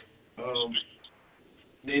expect.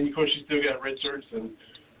 Then, of course, you still got redshirts and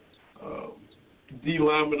D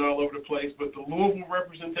linemen all over the place. But the Louisville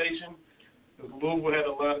representation, Louisville had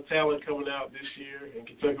a lot of talent coming out this year, and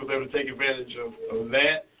Kentucky was able to take advantage of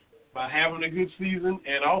that by having a good season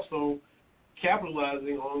and also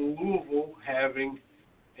capitalizing on Louisville having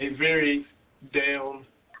a very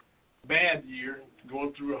bad year,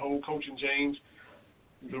 going through a whole coaching change.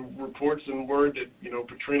 The reports and word that,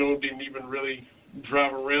 Petrino didn't even really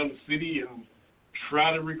drive around the city and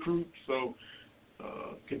try to recruit. So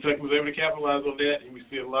Kentucky was able to capitalize on that, and we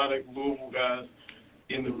see a lot of Louisville guys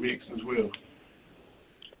in the mix as well.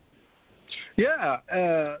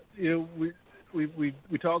 Yeah,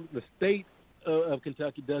 we talked. The state of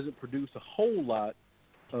Kentucky doesn't produce a whole lot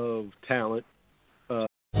of talent.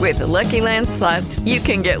 With the Lucky Land Slots, you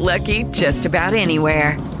can get lucky just about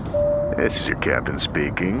anywhere. This is your captain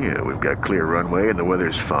speaking. We've got clear runway and the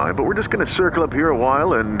weather's fine, but we're just going to circle up here a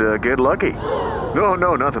while and get lucky.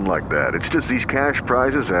 No, nothing like that. It's just these cash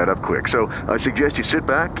prizes add up quick. So I suggest you sit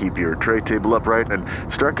back, keep your tray table upright, and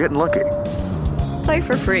start getting lucky. Play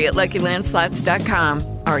for free at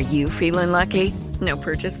LuckyLandSlots.com. Are you feeling lucky? No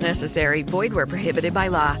purchase necessary. Void where prohibited by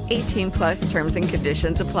law. 18+ terms and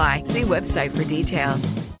conditions apply. See website for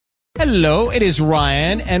details. Hello, it is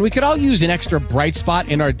Ryan, and we could all use an extra bright spot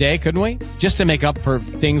in our day, couldn't we? Just to make up for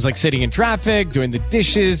things like sitting in traffic, doing the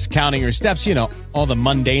dishes, counting your steps, all the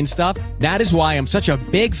mundane stuff. That is why I'm such a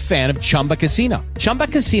big fan of Chumba Casino. Chumba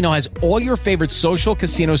Casino has all your favorite social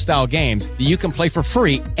casino-style games that you can play for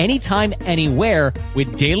free anytime, anywhere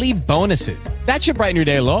with daily bonuses. That should brighten your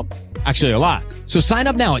day a little. Actually, a lot. So sign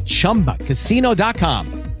up now at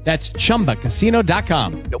ChumbaCasino.com. That's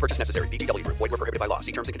ChumbaCasino.com. No purchase necessary. VGW Group. Void where prohibited by law.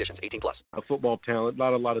 See terms and conditions. 18+. A football talent,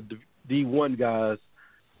 a lot of D1 guys.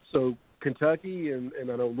 So Kentucky and I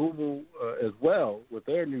know Louisville as well with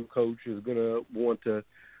their new coach is going to want to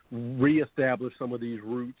reestablish some of these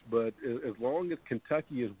roots. But as long as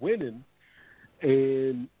Kentucky is winning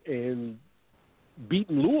and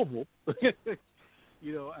beating Louisville, I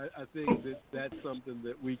think that's something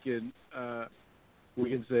that we can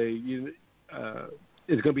say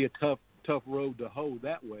it's going to be a tough road to hoe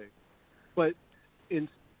that way. But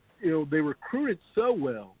they recruited so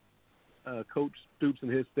well, Coach Stoops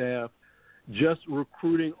and his staff, just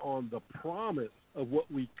recruiting on the promise of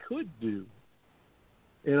what we could do.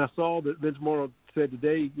 And I saw that Vince Morrow said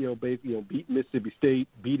today, beating Mississippi State,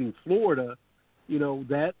 beating Florida,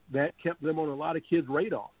 that kept them on a lot of kids'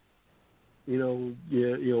 radar. And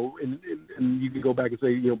you can go back and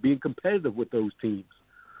say, being competitive with those teams.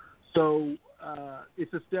 So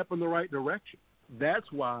it's a step in the right direction.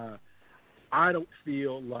 That's why I don't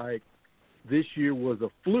feel like this year was a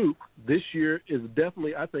fluke. This year is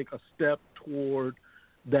definitely, I think, a step toward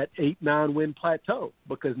that 8-9 win plateau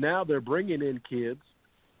because now they're bringing in kids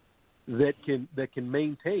that can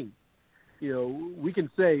maintain. We can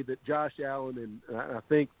say that Josh Allen, and I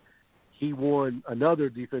think he won another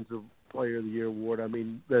Defensive Player of the Year award. I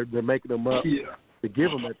mean, they're making them up to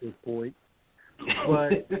give him at this point.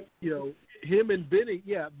 But him and Benny,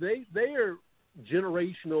 they are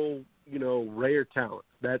generational, rare talent.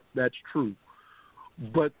 That's true.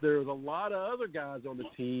 But there's a lot of other guys on the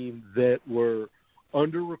team that were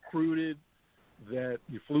under-recruited, that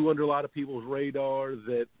you flew under a lot of people's radar,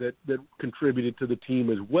 that contributed to the team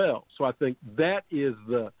as well. So I think that's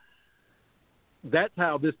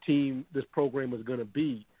how this program is going to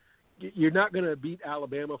be. You're not going to beat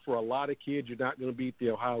Alabama for a lot of kids. You're not going to beat the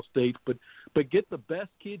Ohio State, but get the best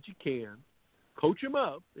kids you can, coach them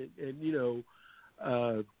up, and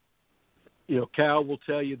Cal will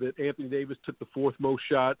tell you that Anthony Davis took the fourth most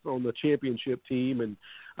shots on the championship team, and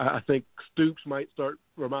I think Stoops might start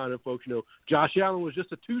reminding folks, Josh Allen was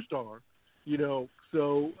just a two-star,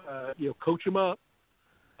 so coach him up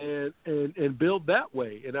and build that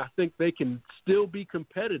way. And I think they can still be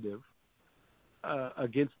competitive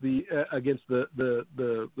against the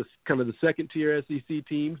kind of the second-tier SEC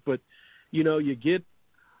teams, but you get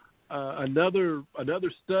another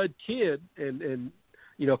stud kid and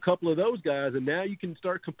a couple of those guys, and now you can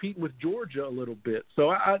start competing with Georgia a little bit. So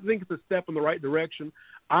I think it's a step in the right direction.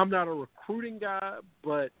 I'm not a recruiting guy,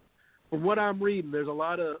 but from what I'm reading, there's a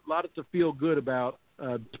lot to feel good about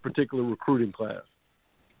this particular recruiting class.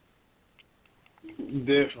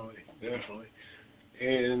 Definitely.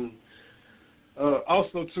 And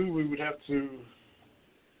also, too, we would have to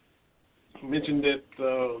mention that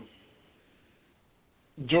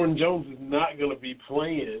Jordan Jones is not going to be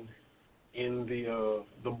playing in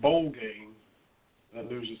the bowl game. That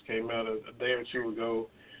news just came out a day or two ago.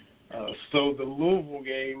 So the Louisville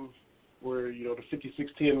game, where the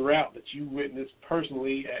 56-10 route that you witnessed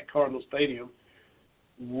personally at Cardinal Stadium,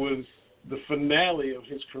 was the finale of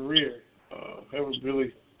his career. I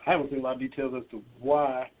haven't seen a lot of details as to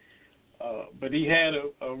why, but he had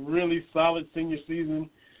a really solid senior season.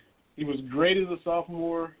 He was great as a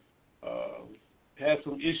sophomore. Had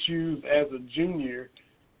some issues as a junior,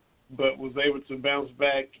 but was able to bounce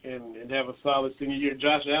back and have a solid senior year.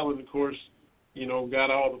 Josh Allen, of course,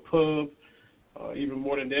 got all the pub, even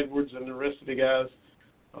more than Edwards and the rest of the guys.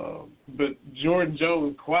 But Jordan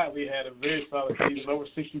Jones quietly had a very solid season, over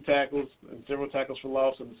 60 tackles and several tackles for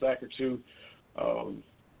loss and a sack or two.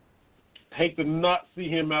 Hate to not see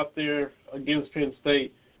him out there against Penn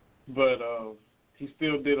State, but he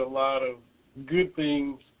still did a lot of good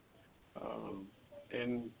things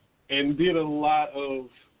and did a lot of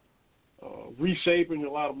reshaping, a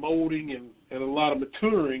lot of molding, and a lot of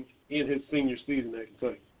maturing in his senior season at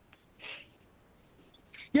Kentucky.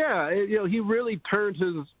 Yeah, he really turned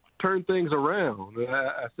things around.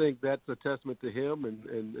 I think that's a testament to him and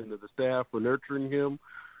to the staff for nurturing him.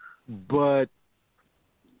 But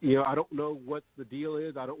I don't know what the deal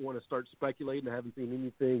is. I don't want to start speculating. I haven't seen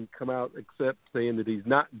anything come out except saying that he's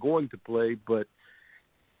not going to play. But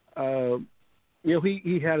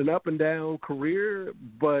he had an up and down career,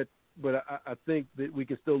 but I think that we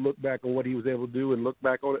can still look back on what he was able to do and look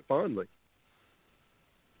back on it fondly.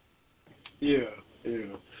 Yeah.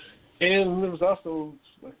 And there was also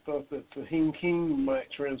thought that Tahim King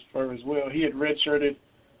might transfer as well. He had redshirted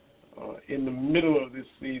in the middle of this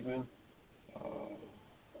season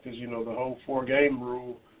because, the whole 4-game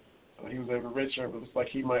rule, he was able to redshirt, but it looks like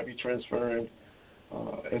he might be transferring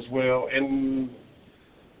as well. And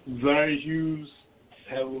Zaire Hughes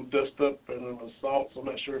had a little dust up and an assault, so I'm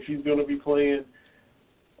not sure if he's going to be playing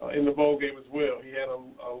in the bowl game as well. He had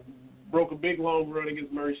broke a big long run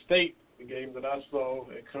against Murray State, the game that I saw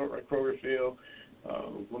at Kroger Field.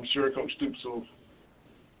 I'm sure Coach Stoops will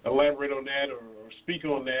elaborate on that or speak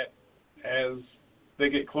on that as they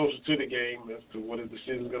get closer to the game as to what his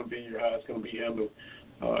decision is going to be or how it's going to be handled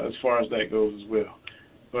as far as that goes as well.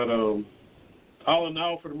 But all in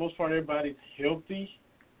all, for the most part, everybody's healthy.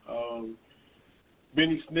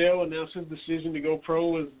 Benny Snell announced his decision to go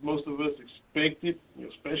pro as most of us expected,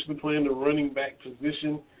 especially playing the running back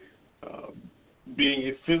position. Being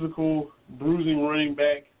a physical, bruising running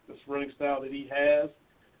back, this running style that he has,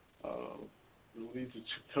 needs to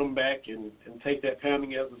come back and take that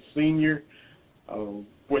pounding as a senior.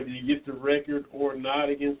 Whether you get the record or not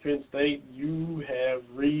against Penn State, you have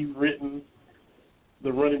rewritten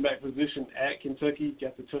the running back position at Kentucky.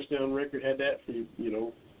 Got the touchdown record, had that for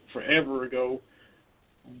forever ago.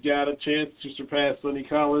 Got a chance to surpass Sonny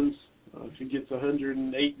Collins if he gets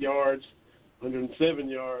 108 yards, 107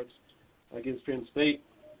 yards against Penn State.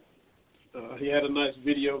 He had a nice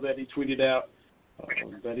video that he tweeted out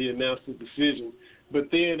that he announced his decision. But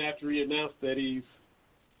then after he announced that he's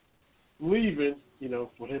leaving,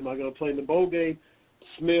 what am I going to play in the bowl game?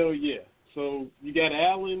 Snell, yeah. So you got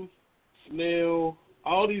Allen, Snell,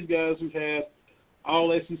 all these guys who've had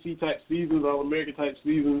all SEC type seasons, all American type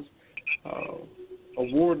seasons,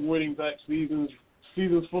 award-winning type seasons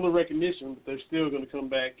full of recognition, but they're still going to come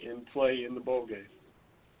back and play in the bowl game.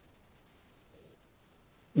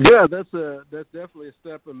 Yeah, that's definitely a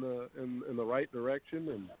step in the right direction,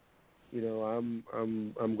 and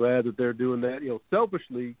I'm glad that they're doing that.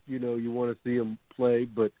 Selfishly, you want to see them play,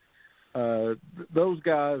 but those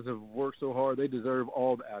guys have worked so hard; they deserve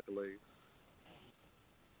all the accolades.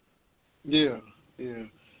 Yeah.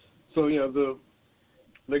 So the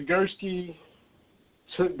Nagurski,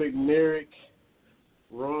 Chuck McNarick,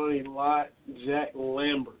 Ronnie Lott, Jack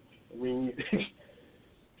Lambert. I mean,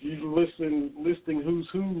 you listing who's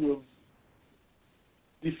who of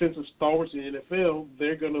defensive stalwarts in the NFL,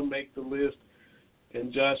 they're going to make the list,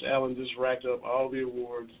 and Josh Allen just racked up all the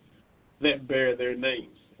awards that bear their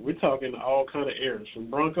names. We're talking all kind of eras, from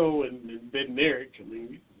Bronco and Bednarik, I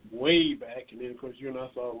mean, way back, and then, of course, you and I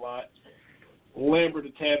saw a lot. Lambert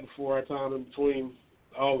a tad before our time in between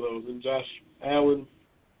all those, and Josh Allen,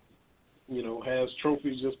 you know, has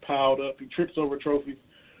trophies just piled up. He trips over trophies,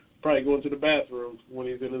 probably going to the bathroom when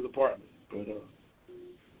he's in his apartment, but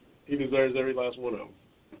he deserves every last one of them.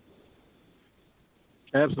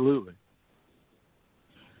 Absolutely.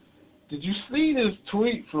 Did you see this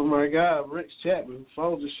tweet from my guy, Rex Chapman, who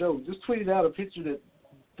follows the show? Just tweeted out a picture that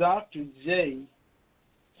Dr. J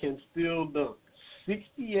can still dunk.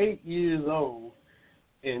 68 years old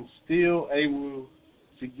and still able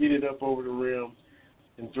to get it up over the rim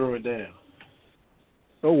and throw it down.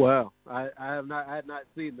 Oh, wow. I had not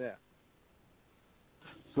seen that.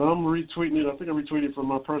 So I'm retweeting it. I think I retweeted from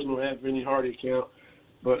my personal @Vinny Hardy account.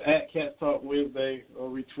 But at Cats Talk Wednesday, I'll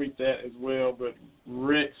retweet that as well. But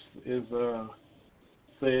Rex is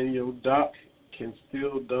saying, you know, Doc can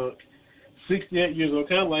still dunk. 68 years old,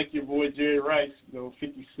 kind of like your boy Jerry Rice, you know,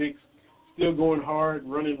 56, still going hard,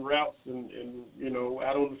 running routes and you know,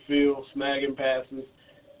 out on the field, snagging passes.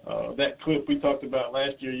 That clip we talked about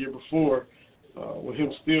last year before, with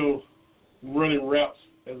him still running routes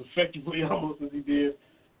as effectively almost as he did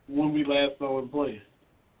when we last saw him playing.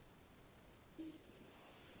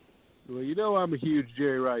 Well, you know I'm a huge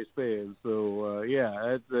Jerry Rice fan, so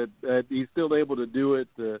yeah, he's still able to do it.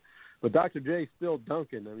 But Dr. J's still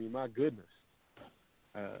dunking. I mean, my goodness.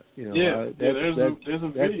 You know, there's a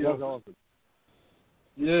video. That's awesome.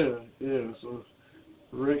 Yeah. So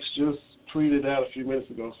Rex just tweeted out a few minutes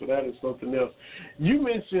ago, so that is something else. You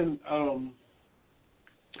mentioned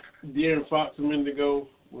De'Aaron Fox a minute ago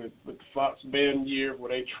with the Fox Band year where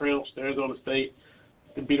they trounced Arizona State.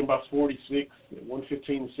 They beat them by 46,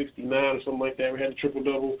 115-69 or something like that. We had a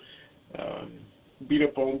triple-double. Beat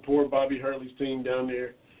up on poor Bobby Hurley's team down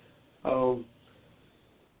there.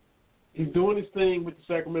 He's doing his thing with the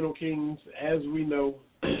Sacramento Kings. As we know,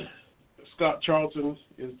 Scott Charlton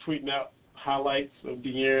is tweeting out highlights of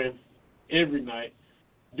De'Aaron every night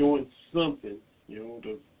doing something, you know,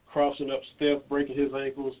 the crossing up Steph, breaking his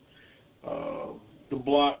ankles, the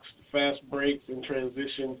blocks, the fast breaks in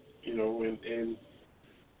transition, you know, and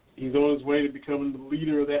he's on his way to becoming the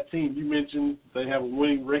leader of that team. You mentioned they have a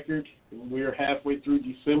winning record, and we're halfway through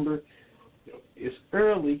December. You know, it's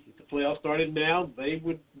early. If the playoffs started now, they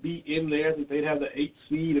would be in there. They'd have the 8th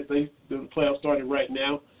seed if the playoffs started right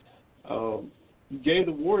now. You gave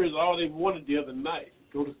the Warriors all they wanted the other night.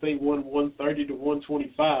 Golden State won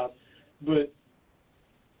 130-125, but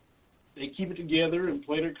they keep it together and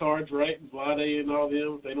play their cards right. Vlade and all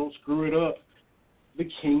them, if they don't screw it up, the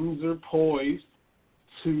Kings are poised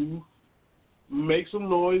to make some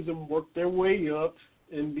noise and work their way up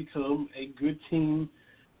and become a good team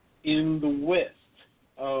in the West.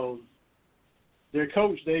 Their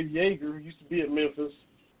coach, Dave Yeager, who used to be at Memphis,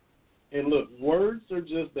 and look, words are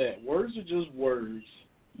just that. Words are just words,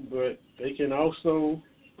 but they can also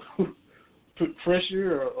put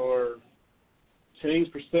pressure or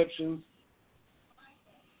change perceptions.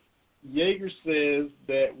 Yeager says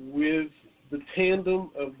that with the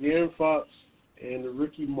tandem of De'Aaron Fox and the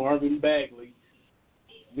rookie Marvin Bagley,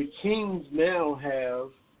 the Kings now have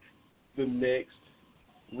the next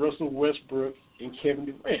Russell Westbrook and Kevin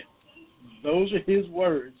Durant. Those are his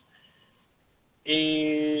words.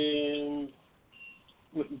 And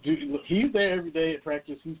look, he's there every day at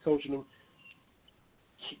practice. He's coaching them.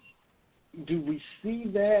 Do we see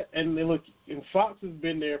that? And then look, and Fox has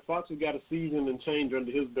been there. Fox has got a season and change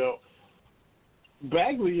under his belt.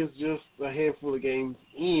 Bagley is just a handful of games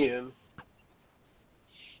in.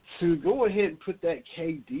 To go ahead and put that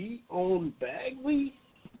KD on Bagley,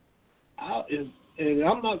 and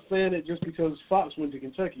I'm not saying it just because Fox went to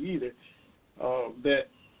Kentucky either, that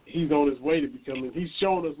he's on his way to becoming. He's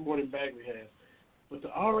shown us more than Bagley has. But to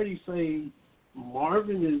already say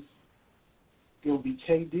Marvin is going to be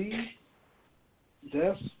KD,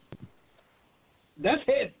 that's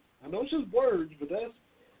heavy. I know it's just words, but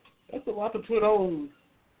that's a lot to put on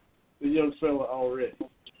the young fella already,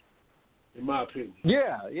 in my opinion.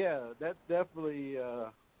 Yeah, that's definitely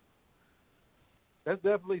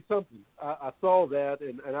something. I saw that,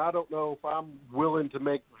 and I don't know if I'm willing to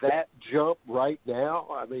make that jump right now.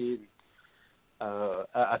 I mean,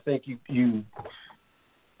 I think you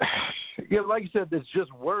like you said, it's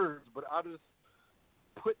just words, but I just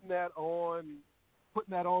putting that on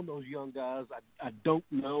those young guys. I don't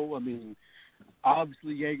know. I mean,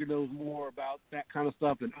 Obviously, Yeager knows more about that kind of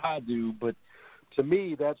stuff than I do, but to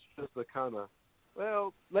me, that's just a kind of,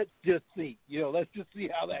 well, let's just see. Let's just see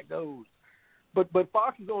how that goes. But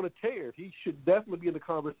Fox is on a tear. He should definitely be in the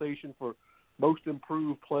conversation for most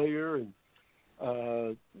improved player. And,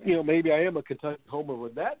 maybe I am a Kentucky homer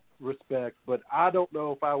in that respect, but I don't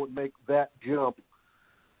know if I would make that jump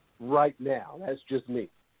right now. That's just me.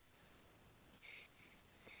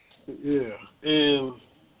 Yeah, and,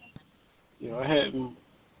 I hadn't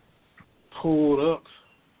pulled up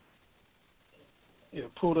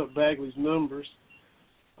Bagley's numbers.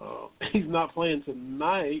 He's not playing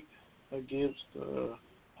tonight against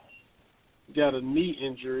got a knee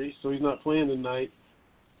injury, so he's not playing tonight.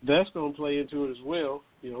 That's going to play into it as well,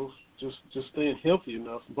 just staying healthy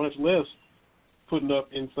enough, much less putting up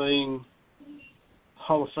insane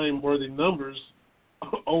Hall of Fame-worthy numbers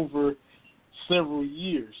over several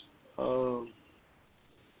years. But,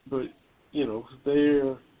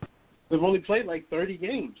 they've only played like 30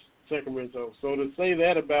 games, Sacramento. So to say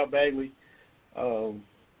that about Bagley, already,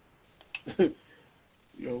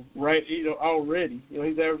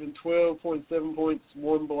 he's averaging 12.7 points,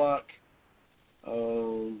 1 block,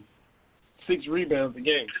 6 rebounds a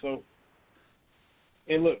game. So,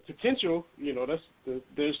 and look, potential, he's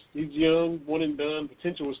young, one and done.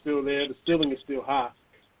 Potential is still there. The ceiling is still high.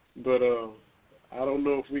 But I don't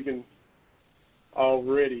know if we can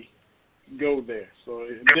already go there. So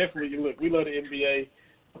definitely, look, we love the NBA,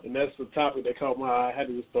 and that's the topic that caught my eye. I had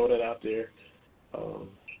to just throw that out there.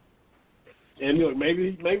 And look,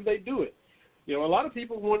 maybe they do it. A lot of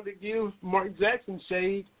people wanted to give Mark Jackson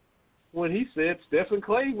shade when he said Steph and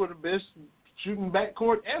Clay were the best shooting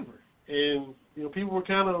backcourt ever. And, people were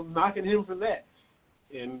kind of knocking him for that.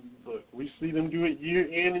 And, look, we see them do it year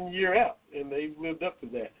in and year out, and they've lived up to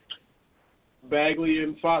that. Bagley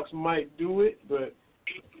and Fox might do it, but,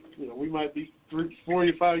 we might be 3, 4,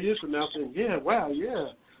 or 5 years from now saying, Yeager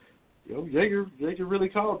really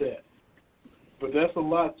called that. But that's a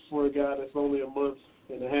lot for a guy that's only a month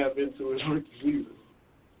and a half into his rookie season.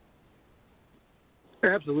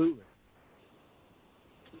 Absolutely.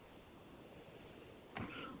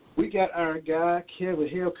 We got our guy, Kevin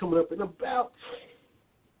Hale, coming up in about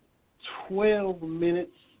 12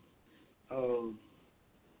 minutes.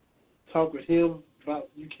 Talk with him about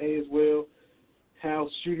UK as well, how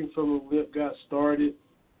shooting from the lip got started.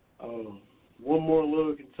 One more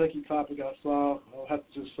little Kentucky topic I saw. I'll have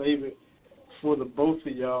to just save it for the both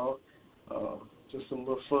of y'all. Just some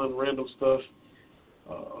little fun, random stuff.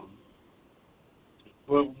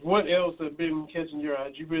 But what else has been catching your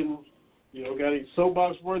eye? You been, got any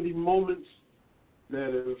soapbox-worthy moments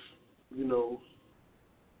that have,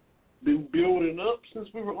 been building up since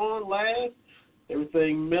we were on last?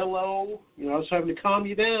 Everything mellow. I was trying to calm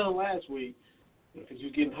you down last week because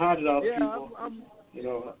you're getting hot at all people.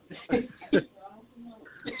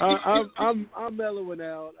 I'm mellowing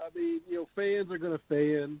out. I mean, fans are going to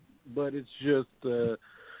fan, but it's just,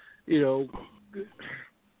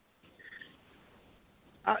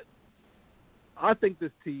 I think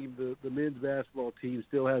this team, the men's basketball team,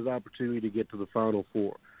 still has opportunity to get to the Final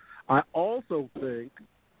Four. I also think,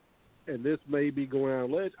 and this may be going out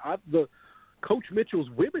on ledge, the Coach Mitchell's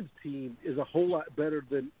women's team is a whole lot better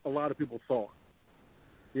than a lot of people thought.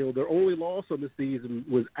 Their only loss on the season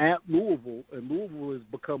was at Louisville, and Louisville has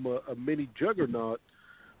become a mini juggernaut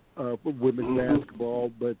for women's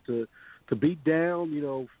basketball. But to be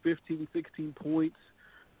down, 15, 16 points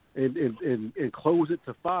and close it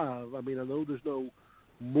to 5, I mean, I know there's no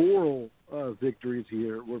moral victories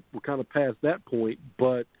here. We're kind of past that point,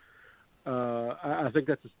 but I think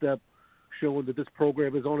that's a step showing that this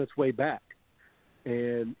program is on its way back.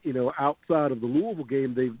 And, outside of the Louisville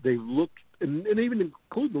game, they've looked, and even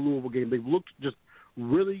including the Louisville game, they've looked just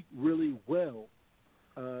really, really well.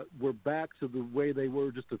 We're back to the way they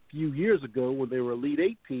were just a few years ago when they were Elite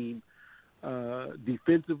Eight team.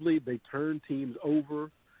 Defensively, they turn teams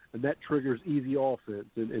over, and that triggers easy offense.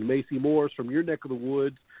 And Macy Morris from your neck of the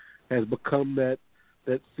woods has become that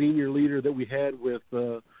senior leader that we had with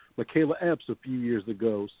Michaela Epps a few years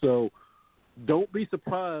ago. So don't be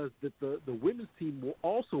surprised that the women's team will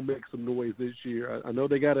also make some noise this year. I know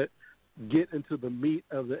they got to get into the meat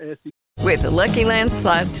of the SEC. With the Lucky Land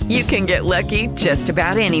Slots, you can get lucky just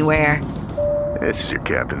about anywhere. This is your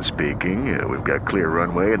captain speaking. We've got clear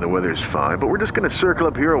runway and the weather's fine, but we're just going to circle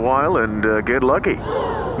up here a while and get lucky.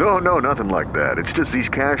 No, nothing like that. It's just these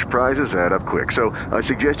cash prizes add up quick. So I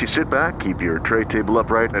suggest you sit back, keep your tray table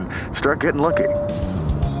upright, and start getting lucky.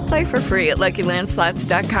 Play for free at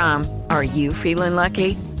LuckyLandSlots.com. Are you feeling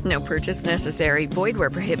lucky? No purchase necessary. Void where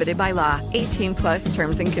prohibited by law. 18+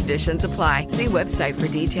 terms and conditions apply. See website for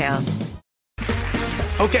details.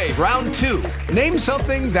 Okay, round 2. Name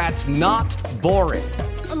something that's not boring.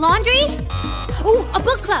 A laundry? Ooh, a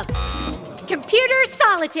book club. Computer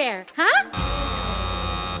solitaire, huh?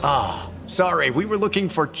 Ah, oh, sorry, we were looking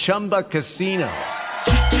for Chumba Casino.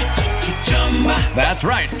 That's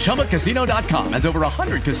right, ChumbaCasino.com has over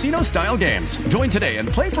 100 casino-style games. Join today and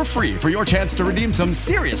play for free for your chance to redeem some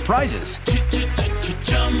serious prizes.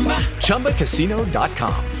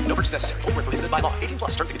 ChumbaCasino.com. No purchase necessary. Void where prohibited by law. 18+.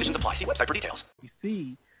 Terms and conditions apply. See website for details. You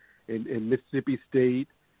see in Mississippi State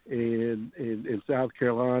and in South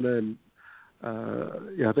Carolina, and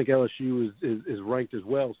I think LSU is ranked as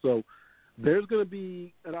well. So there's going to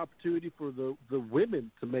be an opportunity for the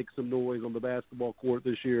women to make some noise on the basketball court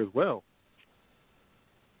this year as well.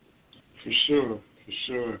 For sure.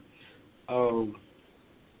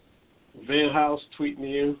 Van House tweeting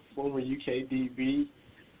in, former UKDB,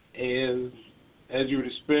 and as you would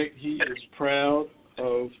expect, he is proud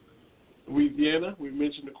of Louisiana. We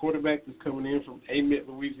mentioned the quarterback that's coming in from Amet,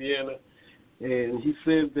 Louisiana, and he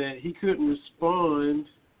said that he couldn't respond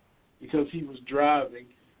because he was driving.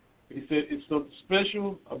 He said it's something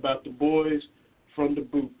special about the boys from the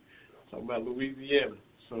boot. Talking about Louisiana.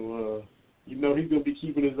 So, he's going to be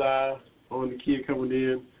keeping his eye on the kid coming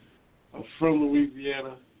in from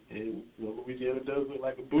Louisiana. And Louisiana does look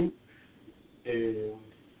like a boot. And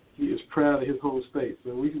he is proud of his home state.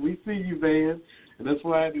 So we see you, Van. And that's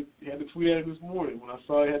why I had to tweet at him this morning when I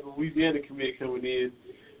saw he had the Louisiana commit coming in.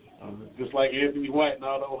 Just like Anthony White and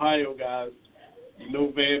all the Ohio guys,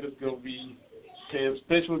 Van is going to be paying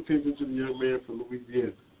special attention to the young man from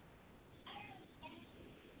Louisiana.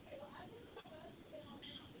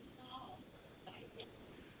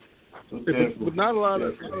 But not a lot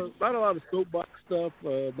of soapbox stuff.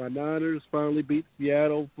 My Niners finally beat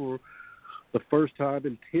Seattle for the first time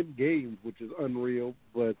in 10 games, which is unreal.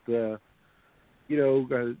 But the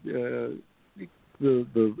NFL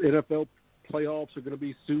playoffs are going to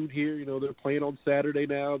be soon here. They're playing on Saturday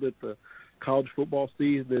now that the college football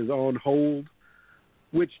season is on hold,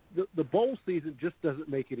 which the bowl season just doesn't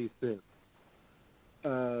make any sense.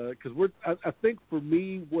 Because I think for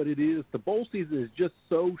me what it is, the bowl season is just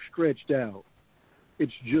so stretched out.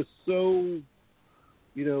 It's just so,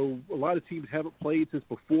 a lot of teams haven't played since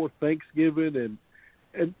before Thanksgiving,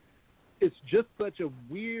 and it's just such a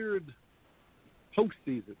weird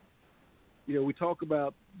postseason. We talk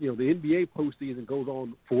about, the NBA postseason goes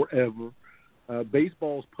on forever.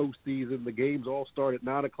 Baseball's postseason, the games all start at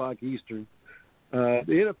 9 o'clock Eastern.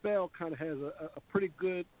 The NFL kind of has a pretty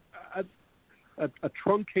good, a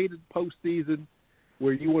truncated postseason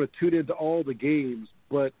where you want to tune into all the games,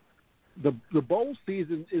 but the bowl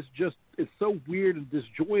season is it's so weird and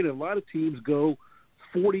disjointed. A lot of teams go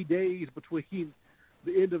 40 days between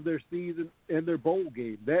the end of their season and their bowl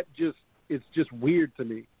game. It's just weird to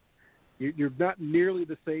me. You're not nearly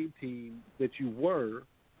the same team that you were,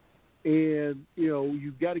 and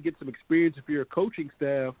you've got to get some experience if you're a coaching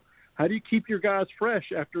staff. How do you keep your guys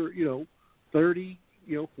fresh after 30?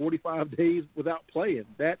 45 days without playing?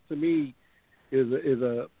 That to me is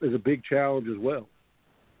a big challenge as well.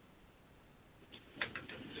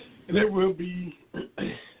 And there will be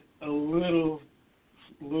a little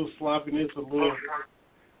sloppiness, a little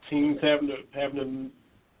teams having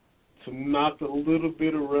to knock a little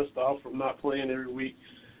bit of rust off from not playing every week.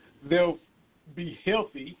 They'll be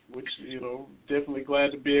healthy, which definitely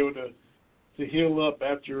glad to be able to heal up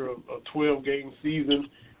after a 12-game season.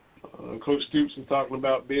 Coach Stoops is talking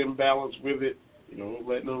about being balanced with it,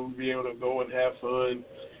 letting them be able to go and have fun.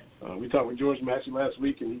 We talked with George Massey last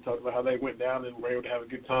week, and he talked about how they went down and were able to have a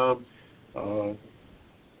good time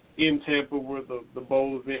in Tampa where the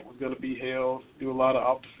bowl event was going to be held, do a lot of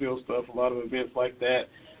off-the-field stuff, a lot of events like that.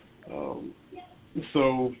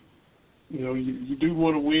 So, you do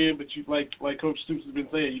want to win, but you like Coach Stoops has been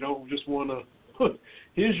saying, you don't just want to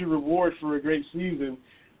here's your reward for a great season.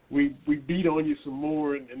 We beat on you some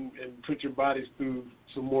more and put your bodies through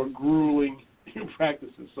some more grueling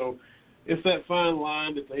practices. So it's that fine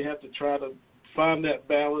line that they have to try to find that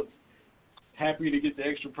balance. Happy to get the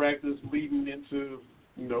extra practice leading into,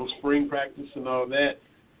 spring practice and all that.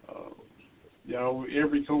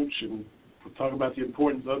 Every coach, and we'll talk about the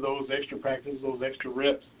importance of those extra practices, those extra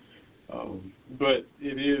reps. But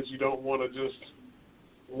it is, you don't want to just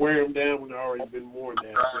wear them down when they've already been worn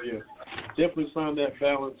down. So, yeah, definitely find that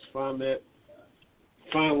balance, find that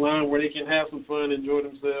fine line where they can have some fun, enjoy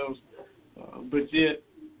themselves, but yet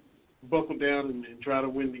buckle down and try to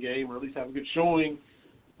win the game or at least have a good showing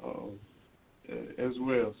as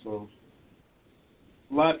well. So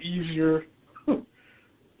a lot easier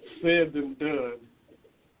said than done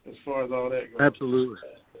as far as all that goes. Absolutely.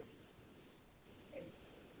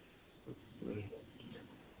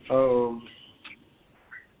 We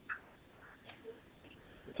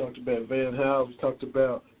talked about Van Hal. We talked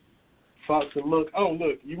about Fox and Monk. Oh,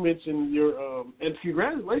 look, you mentioned your and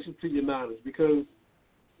congratulations to your Niners because,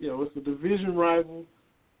 it's a division rival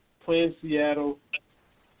playing Seattle,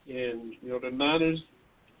 and, the Niners,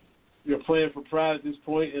 they're playing for pride at this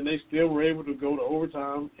point, and they still were able to go to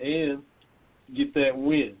overtime and get that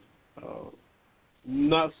win.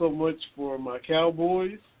 Not so much for my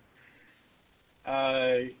Cowboys.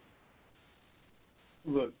 I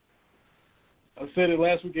said it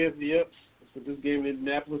last week after the Epps. So this game in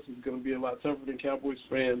Indianapolis is going to be a lot tougher than Cowboys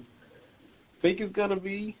fans think it's going to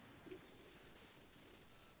be.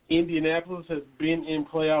 Indianapolis has been in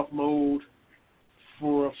playoff mode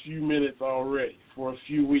for a few minutes already, for a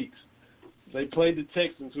few weeks. They played the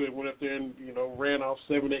Texans, who had went up there and, ran off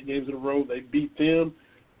 7-8 games in a row. They beat them.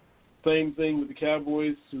 Same thing with the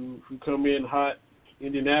Cowboys, who come in hot.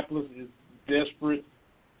 Indianapolis is desperate.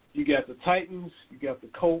 You got the Titans, you got the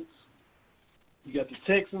Colts, you got the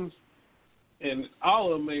Texans, and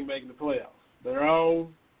all of them ain't making the playoffs. They're all,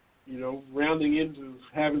 rounding into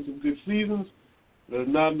having some good seasons. There's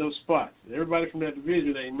not enough spots. Everybody from that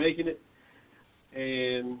division ain't making it.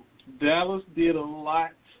 And Dallas did a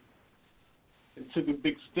lot and took a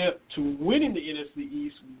big step to winning the NFC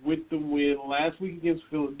East with the win last week against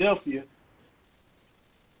Philadelphia.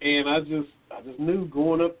 And I just knew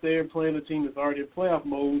going up there and playing a team that's already in playoff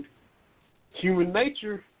mode, human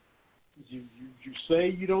nature, you say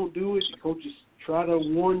you don't do it, your coaches try to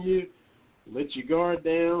warn you, let your guard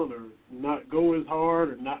down or not go as hard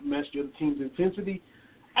or not match the other team's intensity.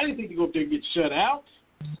 I didn't think to go up there and get shut out,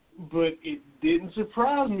 but it didn't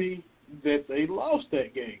surprise me that they lost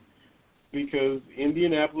that game because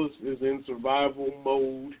Indianapolis is in survival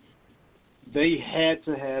mode. They had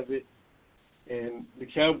to have it. And the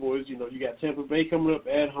Cowboys, you got Tampa Bay coming up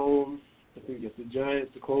at home. I think you got the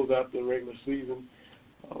Giants to close out the regular season.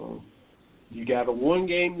 You got a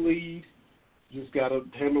one-game lead. You just got to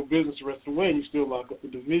handle business the rest of the way, and you still lock up the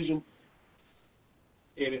division.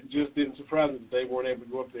 And it just didn't surprise me that they weren't able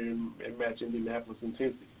to go up there and match Indianapolis'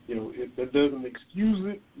 intensity. That doesn't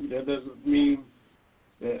excuse it. That doesn't mean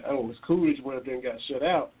that, it's cool that you went up there and got shut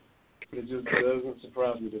out. But it just doesn't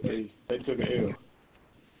surprise me that they took a L.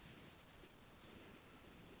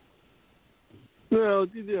 Well,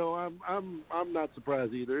 I'm not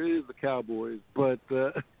surprised either. It is the Cowboys, but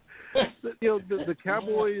the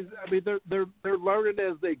Cowboys. I mean, they're learning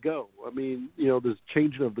as they go. I mean, there's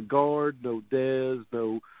changing of the guard. No Dez,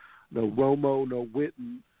 no Romo, no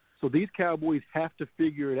Witten. So these Cowboys have to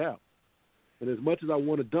figure it out. And as much as I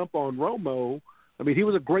want to dump on Romo, I mean, he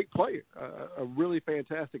was a great player, a really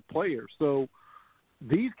fantastic player. So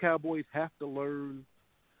these Cowboys have to learn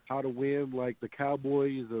how to win like the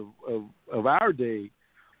Cowboys of our day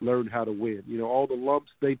learned how to win. All the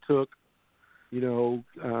lumps they took, from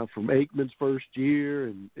Aikman's first year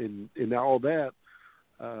and all that.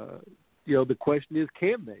 The question is,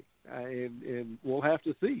 can they? And we'll have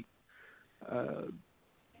to see.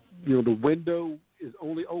 The window is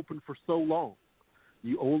only open for so long.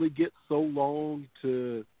 You only get so long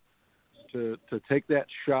to take that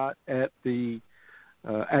shot at the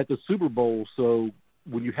Super Bowl. So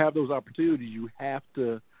when you have those opportunities, you have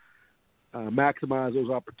to maximize those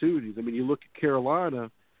opportunities. I mean, you look at Carolina,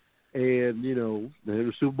 and they had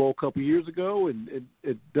a Super Bowl a couple years ago, and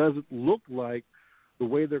it doesn't look like the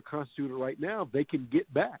way they're constituted right now they can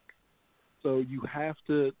get back. So you have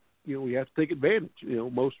to, you have to take advantage.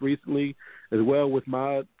 Most recently as well with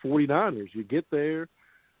my 49ers, you get there,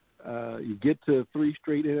 you get to 3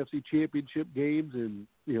 straight NFC Championship games, and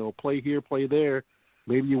play here, play there.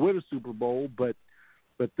 Maybe you win a Super Bowl, but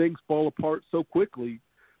things fall apart so quickly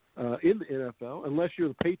in the NFL, unless you're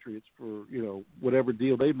the Patriots for, whatever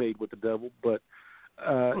deal they made with the devil. But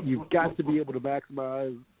you've got to be able to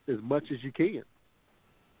maximize as much as you can.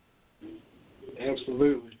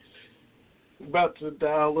 Absolutely. About to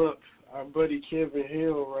dial up our buddy Kevin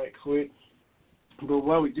Hill right quick. But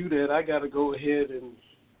while we do that, I got to go ahead and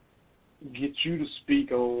get you to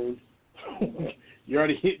speak on. You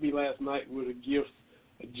already hit me last night with a GIF,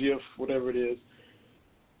 whatever it is.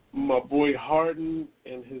 My boy Harden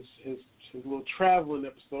and his little traveling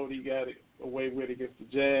episode he got it away with against the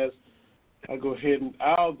Jazz. I'll go ahead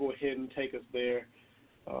and take us there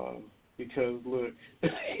because look,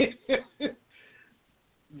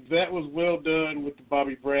 that was well done with the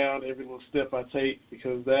Bobby Brown every little step I take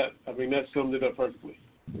because that summed it up perfectly.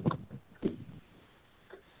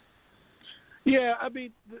 Yeah, I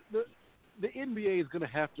mean the NBA is going to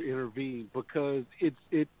have to intervene because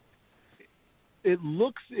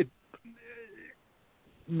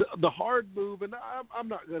the hard move, and I'm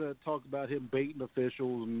not going to talk about him baiting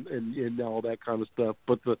officials and all that kind of stuff,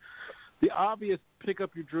 but the obvious pick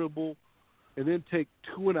up your dribble and then take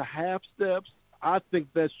 2.5 steps, I think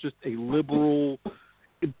that's just a liberal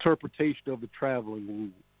interpretation of the traveling rule.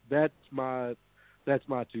 That's my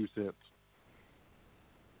 2 cents.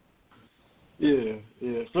 Yeah.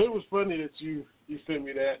 So it was funny that you sent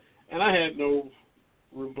me that, and I had no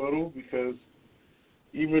rebuttal because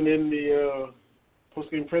even in the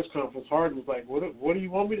post-game press conference, Harden was like, "What do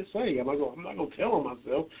you want me to say? I'm not going to tell him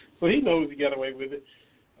myself." So he knows he got away with it,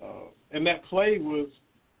 and that play was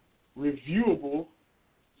reviewable.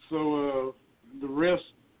 So the refs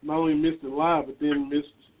not only missed it live, but then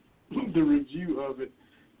missed the review of it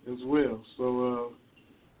as well. So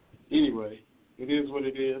anyway, it is what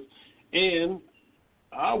it is. And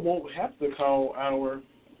I won't have to call our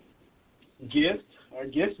guest. Our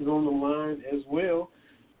guest is on the line as well.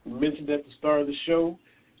 We mentioned at the start of the show,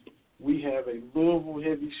 we have a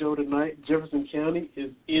Louisville-heavy show tonight. Jefferson County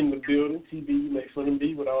is in the building. TB, you make fun of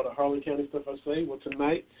me with all the Harlan County stuff I say. Well,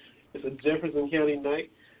 tonight it's a Jefferson County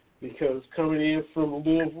night because coming in from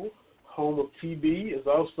Louisville, home of TB, is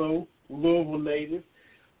also Louisville native,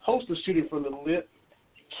 host of Shooting from the Lip,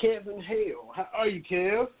 Kevin Hale. How are you,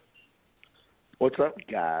 Kev? What's up,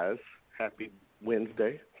 guys? Happy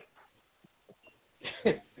Wednesday.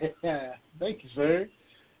 Thank you, sir.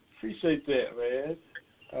 Appreciate that,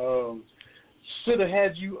 man. Should have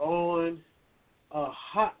had you on a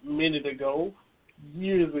hot minute ago,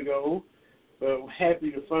 years ago, but I'm happy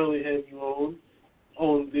to finally have you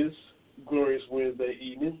on this glorious Wednesday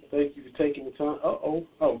evening. Thank you for taking the time.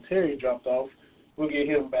 Oh, Terry dropped off. We'll get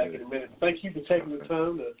him back in a minute. Thank you for taking the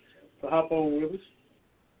time to hop on with us.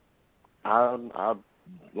 I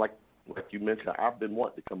like you mentioned, I've been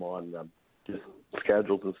wanting to come on. Just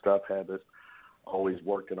schedules and stuff haven't always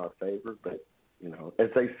worked in our favor, but as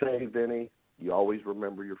they say, Vinny, you always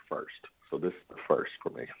remember your first. So this is the first for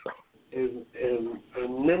me. So, and a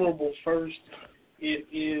memorable first it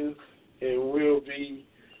is and will be.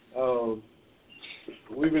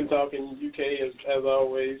 We've been talking UK as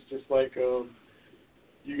always, just like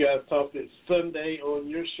you guys talked it Sunday on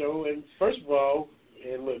your show. And first of all,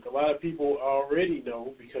 and look, a lot of people already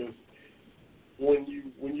know because when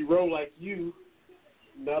you roll like you,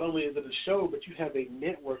 not only is it a show, but you have a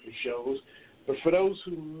network of shows. But for those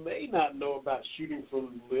who may not know about Shooting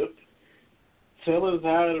from the Lip, tell us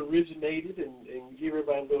how it originated and give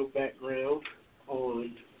everybody a little background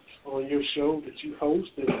on your show that you host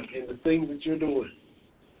and the things that you're doing.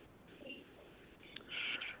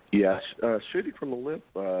 Yes, Shooting from the Lip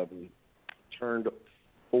turned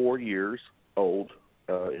 4 years old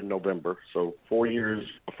in November, so 4 years,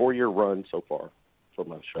 a 4-year run so far for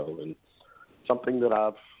my show, and something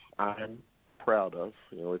that I'm proud of.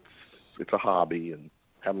 It's a hobby and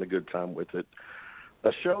having a good time with it.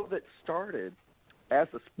 A show that started as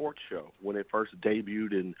a sports show when it first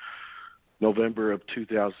debuted in November of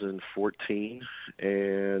 2014,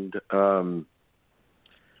 and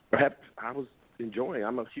perhaps I was enjoying.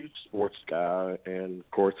 I'm a huge sports guy, and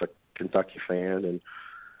of course a Kentucky fan,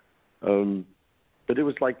 and but it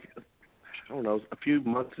was like, I don't know, a few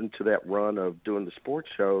months into that run of doing the sports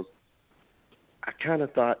shows, I kind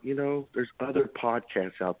of thought, there's other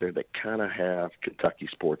podcasts out there that kind of have Kentucky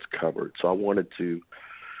sports covered. So I wanted to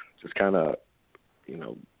just kind of,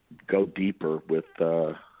 go deeper with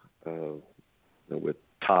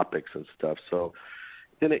topics and stuff. So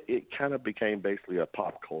then it kind of became basically a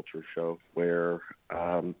pop culture show where,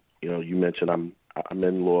 you mentioned I'm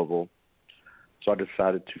in Louisville, so I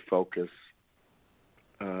decided to focus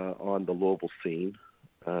on the Louisville scene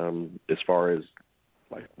as far as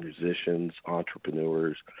like musicians,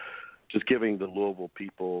 entrepreneurs, just giving the Louisville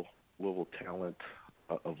people, Louisville talent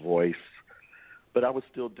a voice. But I would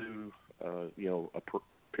still do, a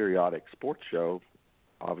periodic sports show,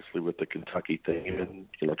 obviously with the Kentucky thing,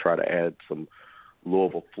 and, try to add some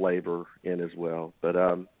Louisville flavor in as well. But,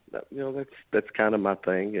 that's kind of my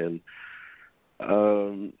thing. And,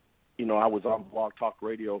 I was on Blog Talk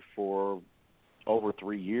Radio for over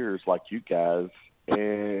 3 years like you guys,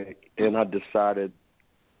 and I decided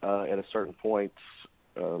at a certain point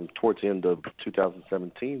towards the end of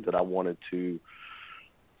 2017 that I wanted to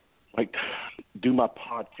do my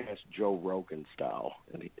podcast Joe Rogan style,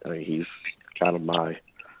 and he's kind of my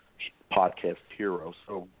podcast hero.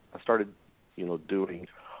 So I started, doing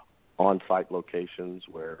on-site locations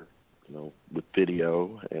where, with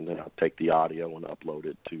video, and then I'll take the audio and upload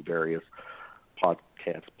it to various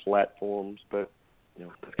podcast platforms. But,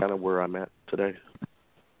 that's kind of where I'm at today.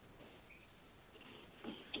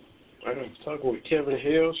 I'm talking with Kevin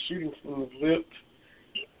Hale, Shooting from the Lip.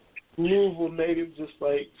 Louisville native, just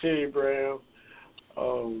like Terry Brown.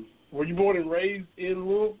 Were you born and raised in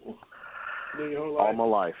Louisville? Your whole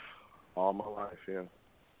life? All my life, yeah.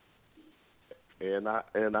 And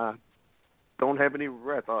I don't have any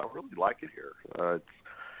regrets. I really like it here.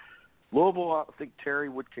 Louisville, I think Terry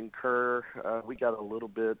would concur. We got a little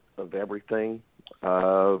bit of everything.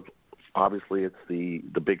 Obviously, it's the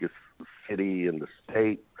biggest city in the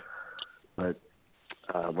state, but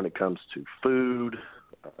when it comes to food,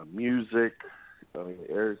 music, I mean,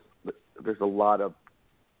 there's a lot of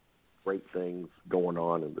great things going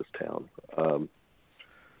on in this town.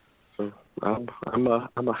 So I'm a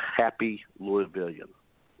happy Louisvillian.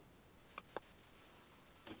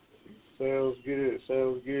 Sounds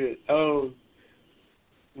good.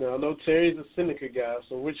 Now I know Terry's a Seneca guy,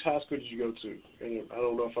 so which high school did you go to? And I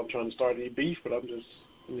don't know if I'm trying to start any beef, but let me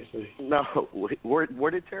see. No,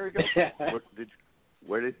 where did Terry go?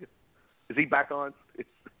 Is he back on?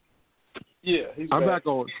 Yeah, he's I'm back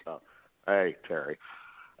on. Oh, hey, Terry.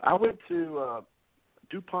 I went to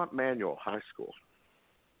DuPont Manual High School.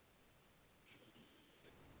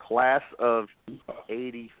 Class of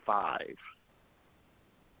 85.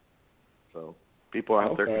 So people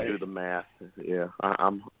out there can do the math. Yeah,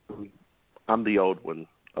 I'm the old one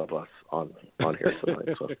of us on here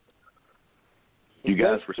tonight. So you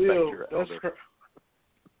guys respect your elder.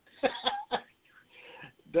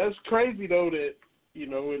 That's crazy though that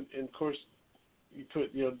and of course you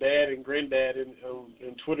put dad and granddad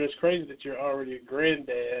in Twitter. It's crazy that you're already a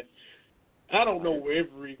granddad. I don't know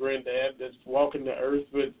every granddad that's walking the earth,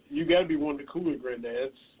 but you got to be one of the cooler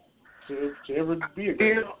granddads to ever be a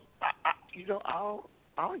granddad. I'll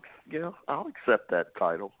accept that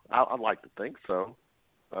title. I'd like to think so.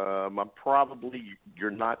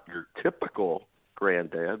 You're not your typical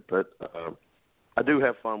granddad, but I do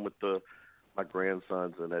have fun with my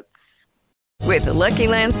grandsons, and it's. With the Lucky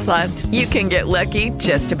Land Slots, you can get lucky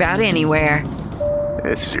just about anywhere.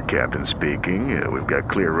 This is your captain speaking. We've got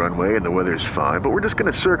clear runway and the weather's fine, but we're just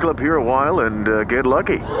going to circle up here a while and get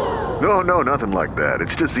lucky. No, nothing like that.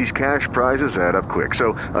 It's just these cash prizes add up quick.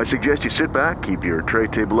 So I suggest you sit back, keep your tray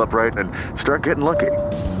table upright, and start getting lucky.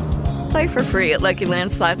 Play for free at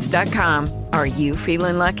LuckyLandSlots.com. Are you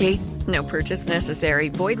feeling lucky? No purchase necessary.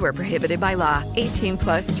 Void where prohibited by law.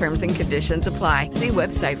 18+ terms and conditions apply. See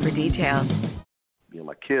website for details.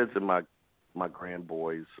 My kids and my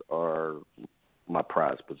grandboys are my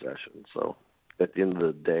prized possession. So at the end of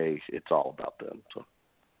the day, it's all about them.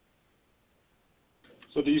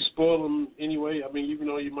 So do you spoil them anyway? I mean, even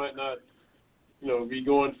though you might not, be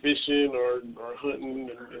going fishing or hunting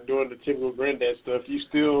and doing the typical granddad stuff, you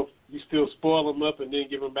still spoil them up and then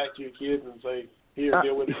give them back to your kids and say, here,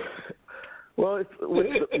 deal with it. Well,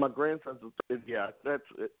 my grandsons,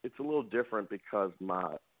 it's a little different because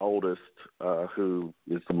my oldest, who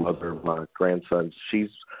is the mother of my grandsons, she's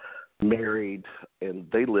married, and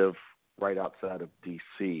they live right outside of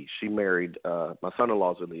D.C. She married, my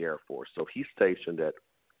son-in-law's in the Air Force, so he's stationed at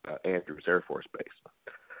Andrews Air Force Base.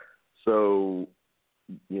 So,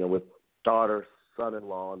 with daughter,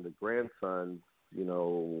 son-in-law, and the grandsons,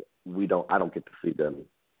 I don't get to see them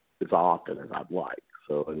as often as I'd like.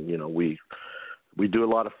 So, and, we do a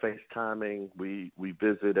lot of FaceTiming. We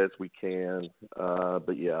visit as we can.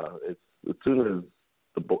 But yeah, it's as soon as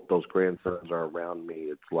those grandsons are around me,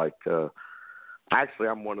 it's like, actually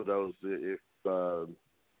I'm one of those, if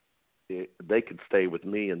they could stay with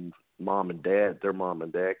me and their mom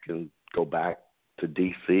and dad can go back to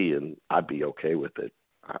DC and I'd be okay with it.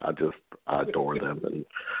 I adore them. And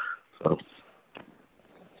so.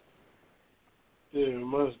 Yeah,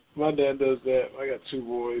 my dad does that. I got two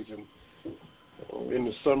boys, and in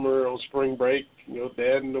the summer on spring break,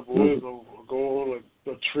 dad and the boys will go on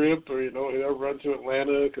a trip, or they'll run to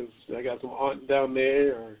Atlanta because I got some aunt down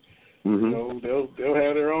there, or they'll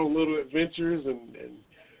have their own little adventures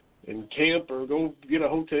and camp or go get a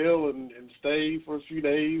hotel and stay for a few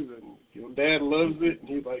days. And dad loves it, and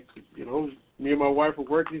he's like, me and my wife are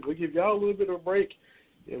working. We give y'all a little bit of a break.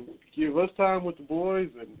 And give us time with the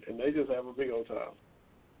boys, and they just have a big old time.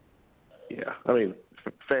 Yeah, I mean,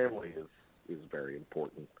 family is very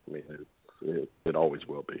important. I mean, it always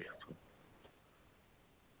will be.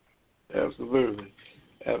 Absolutely.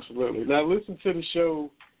 Now, listen to the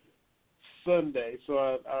show Sunday, so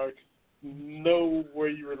I know where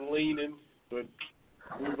you were leaning, but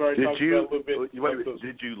we've already talked about a little bit.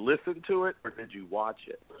 Did you listen to it, or did you watch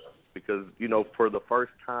it? Because, for the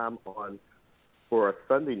first time for a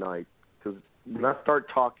Sunday night, because when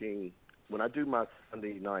I do my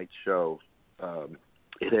Sunday night show,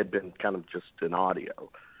 it had been kind of just an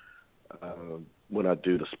audio when I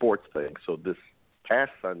do the sports thing. So this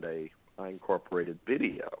past Sunday, I incorporated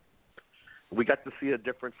video. we got to see a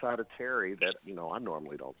different side of Terry that, I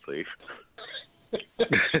normally don't see.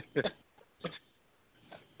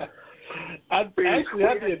 I did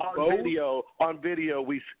on video.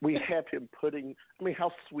 We have him putting. I mean,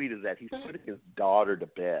 how sweet is that? He's putting his daughter to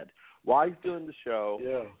bed while he's doing the show.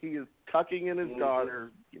 Yeah. He is tucking in his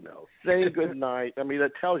daughter. Saying good night. I mean,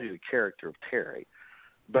 that tells you the character of Terry.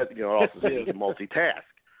 But also he can multitask.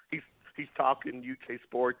 He's talking UK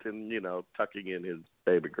sports and tucking in his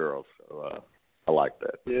baby girl. So I like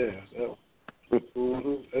that. Yeah.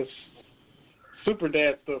 That's super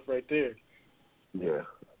dad stuff right there. Yeah.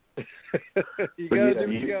 You gotta do what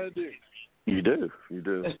you gotta do. You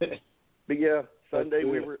do. But yeah, Sunday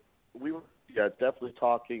we were definitely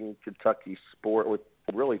talking Kentucky sport.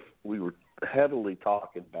 We were heavily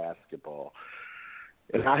talking basketball,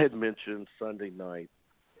 and I had mentioned Sunday night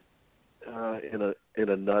in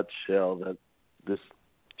a nutshell that this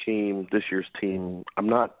year's team,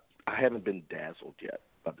 I haven't been dazzled yet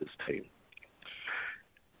by this team,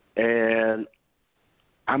 and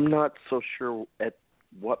I'm not so sure at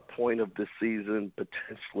what point of this season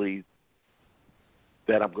potentially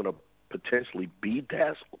that I'm going to potentially be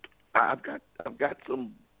dazzled. I've got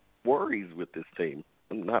some worries with this team.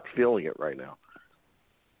 I'm not feeling it right now.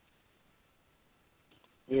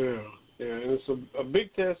 Yeah, and it's a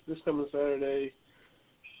big test this coming Saturday.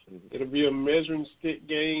 It'll be a measuring stick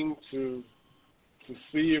game to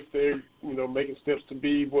see if they're making steps to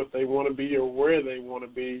be what they want to be or where they want to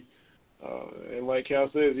be. And like Cal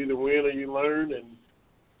says, either win or you learn, and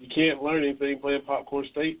you can't learn anything playing Popcorn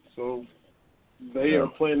State. So they are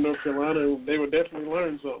playing North Carolina, and they will definitely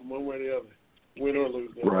learn something one way or the other, win or lose.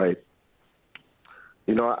 Right.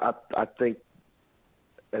 I think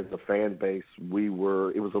as a fan base, it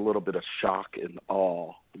was a little bit of shock and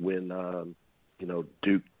awe when,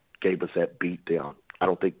 Duke gave us that beat down. I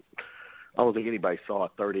don't think anybody saw a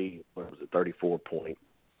 34-point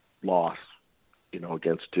loss,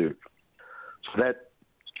 against Duke. So that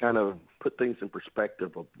kind of put things in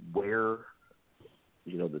perspective of where,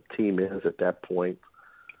 the team is at that point.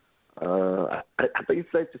 I think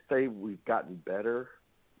it's safe to say we've gotten better,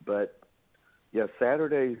 but yeah,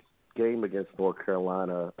 Saturday's game against North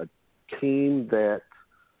Carolina, a team that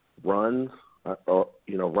runs a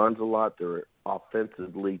lot. They're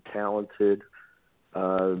offensively talented.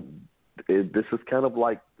 This is kind of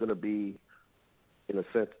like going to be, in a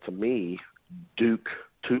sense, to me, Duke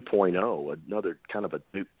 2.0, another kind of a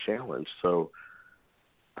Duke challenge. So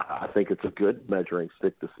I think it's a good measuring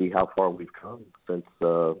stick to see how far we've come since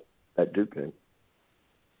that Duke game.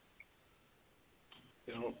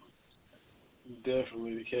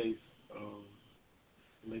 Definitely the case.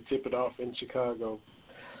 And they tip it off in Chicago.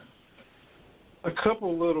 A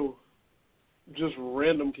couple little just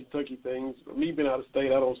random Kentucky things. Me being out of state,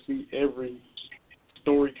 I don't see every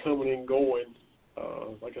story coming and going,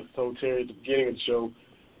 like I told Terry at the beginning of the show.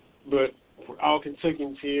 But we're all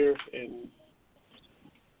Kentuckians here, and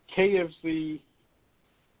KFC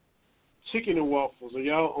chicken and waffles, are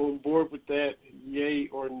y'all on board with that, yay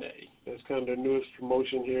or nay? That's kind of their newest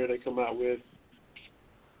promotion here they come out with.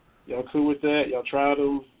 Y'all cool with that? Y'all tried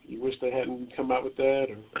them? You wish they hadn't come out with that?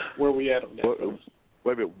 Or where are we at on that?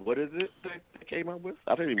 Wait a minute, what is it that they came out with?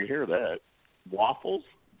 I didn't even hear that. Waffles?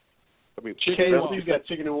 I mean, KFC's got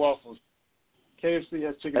chicken and waffles. KFC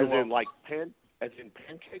has chicken and waffles. As in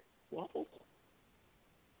pancake waffles?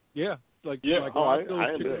 Yeah. Like chicken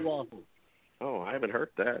waffles. Oh, I haven't heard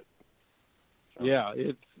that. Yeah,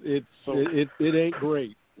 it ain't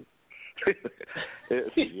great.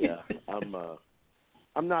 Yeah,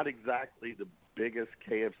 I'm not exactly the biggest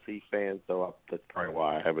KFC fan, so that's probably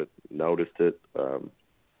why I haven't noticed it.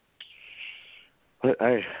 But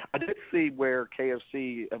I did see where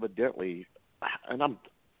KFC evidently, and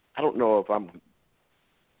I don't know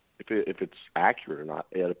if it's accurate or not.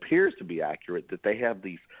 It appears to be accurate that they have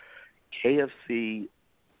these KFC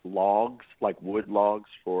logs, like wood logs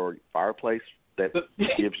for fireplace that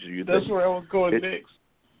gives you. That's where I was going next.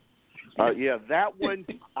 Yeah, that one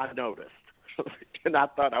I noticed, and I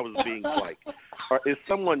thought I was being like, is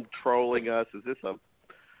someone trolling us? Is this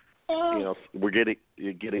we're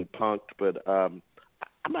getting punked? But I'm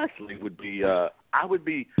actually would be I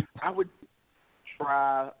would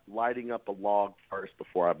try lighting up a log first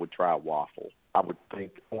before I would try a waffle. I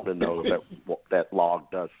want to know that log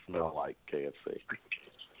does smell like KFC.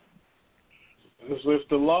 So if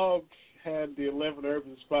the log had the 11 herbs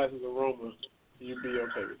and spices aroma, you'd be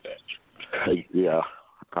okay with that? Yeah,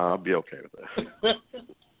 I'll be okay with that.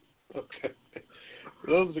 Okay.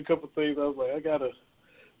 Those are a couple things I was like, I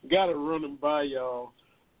gotta run them by y'all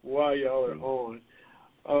while y'all are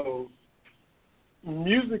on.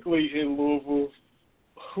 Musically in Louisville,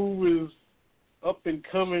 who is up and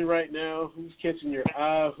coming right now? Who's catching your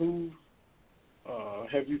eye? Who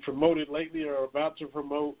have you promoted lately or about to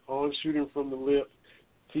promote on Shooting from the Lip?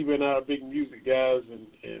 T-B and I are big music guys,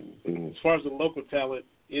 and as far as the local talent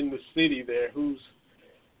in the city there, who's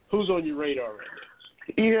on your radar right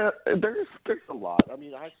now? Yeah, there's a lot. I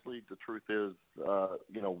mean, actually, the truth is,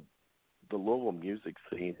 you know, the Louisville music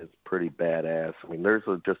scene is pretty badass. I mean, there's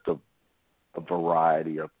just a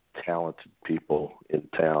variety of talented people in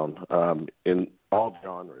town in all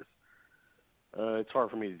genres. It's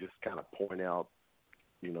hard for me to just kind of point out,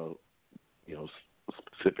 you know,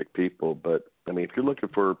 specific people, but I mean, if you're looking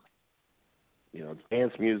for, you know,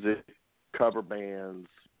 dance music, cover bands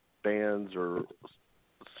or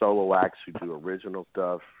solo acts who do original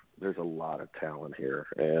stuff, there's a lot of talent here.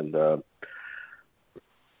 And I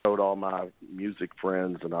told all my music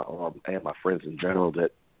friends and my friends in general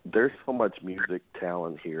that there's so much music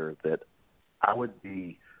talent here that I would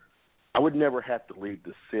never have to leave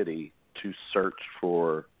the city to search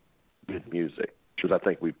for good music, because I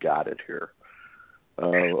think we've got it here.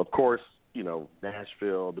 Of course, you know,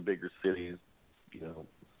 Nashville, the bigger cities, you know,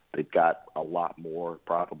 they've got a lot more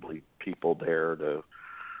probably people there to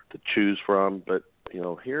choose from. But, you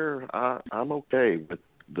know, here I'm okay with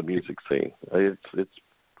the music scene. It's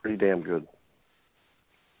pretty damn good.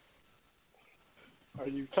 Are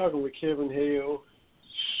you talking with Kevin Hale,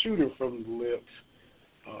 Shooting from the Lip?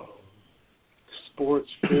 Sports,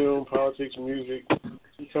 film, politics, music.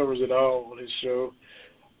 He covers it all on his show.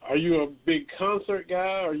 Are you a big concert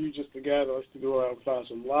guy, or are you just a guy that likes to go out and find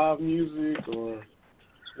some live music, or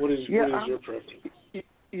what is your preference?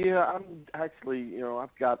 Yeah, I'm actually, you know,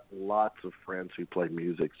 I've got lots of friends who play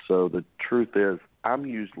music, so the truth is I'm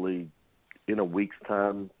usually, in a week's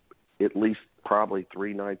time, at least probably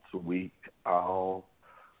 3 nights a week, I'll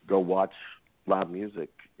go watch live music.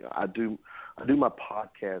 I do my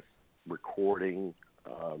podcast recording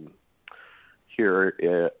here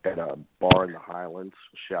at a bar in the Highlands.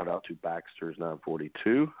 Shout out to Baxter's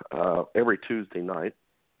 942 every Tuesday night,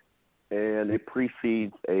 and it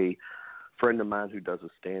precedes a friend of mine who does a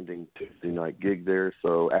standing Tuesday night gig there.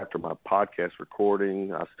 So after my podcast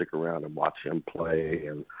recording, I stick around and watch him play.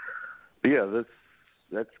 And yeah,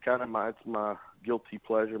 that's kind of my guilty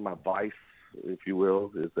pleasure, my vice, if you will,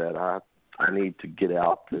 is that I need to get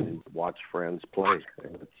out and watch friends play.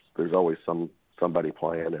 And there's always somebody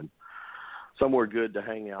playing and somewhere good to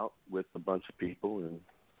hang out with a bunch of people, and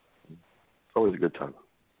it's always a good time.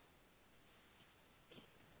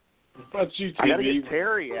 What about you, T.B.? I got to get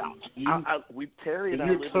Terry out. Terry and I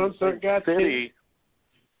live in the city.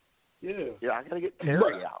 Yeah, I got to get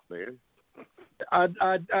Terry out, man. I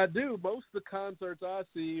do. Most of the concerts I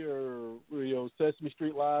see are, you know, Sesame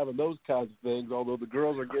Street Live and those kinds of things. Although the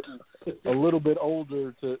girls are getting a little bit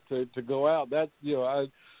older to go out. That's, you know,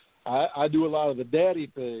 I do a lot of the daddy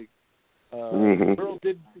thing. The girls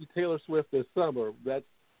didn't see Taylor Swift this summer. That's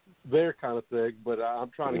their kind of thing. But I'm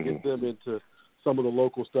trying to get them into some of the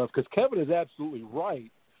local stuff, because Kevin is absolutely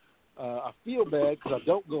right. I feel bad because I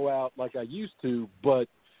don't go out like I used to, but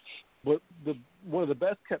one of the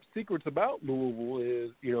best kept secrets about Louisville is,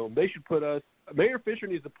 you know, they should put us. Mayor Fisher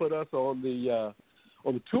needs to put us on the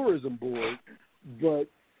tourism board, but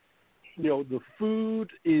you know, the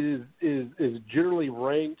food is generally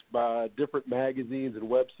ranked by different magazines and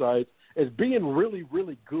websites as being really,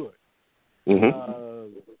 really good. The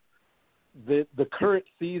current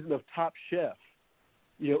season of Top Chef,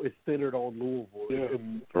 you know, is centered on Louisville. Yeah.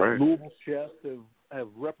 And right. Louisville chefs have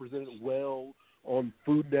represented well on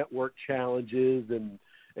Food Network challenges and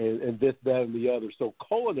this, that, and the other. So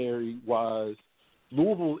culinary-wise,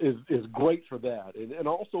 Louisville is great for that, and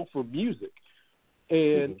also for music.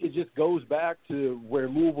 And it just goes back to where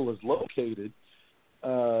Louisville is located.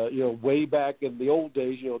 You know, way back in the old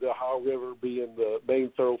days, you know, the Ohio River being the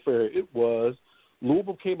main thoroughfare it was,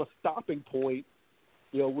 Louisville became a stopping point,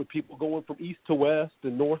 you know, with people going from east to west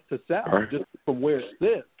and north to south, just from where it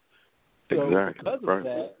sits. So because of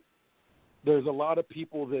that, there's a lot of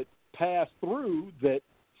people that pass through that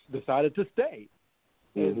decided to stay.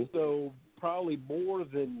 And so probably more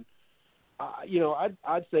than, you know,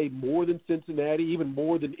 I'd say more than Cincinnati, even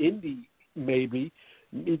more than Indy, maybe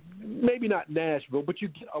not Nashville, but you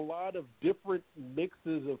get a lot of different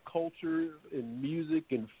mixes of culture and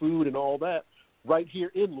music and food and all that right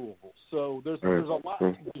here in Louisville. So there's a lot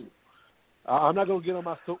to do. I'm not going to get on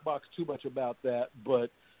my soapbox too much about that, but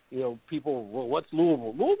you know, people, well, what's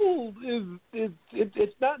Louisville? Louisville is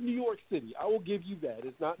it's not New York City. I will give you that.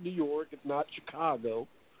 It's not New York. It's not Chicago,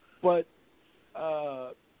 but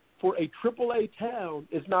for a AAA town,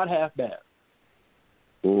 it's not half bad.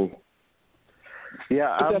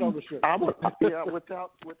 Yeah, Put that on the shirt.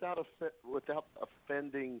 Without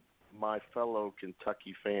offending my fellow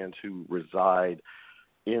Kentucky fans who reside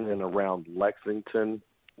in and around Lexington.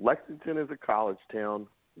 Lexington is a college town.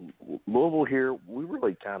 Louisville here, we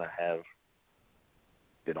really kind of have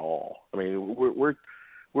it all. I mean,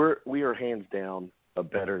 we are hands down a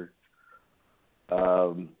better,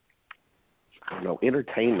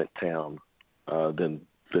 entertainment town than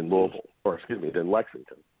Louisville, than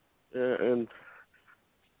Lexington. And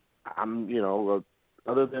I'm,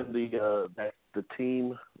 other than the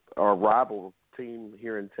team, our rival team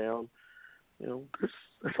here in town,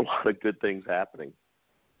 there's a lot of good things happening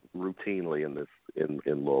routinely in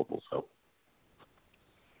Louisville. So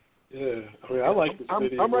yeah, I mean, I like the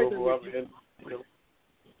city. I'm right Louisville.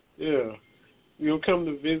 Come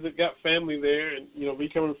to visit, got family there, and me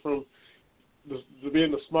coming from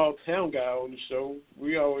being a small town guy on the show,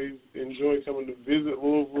 we always enjoy coming to visit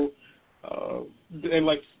Louisville. And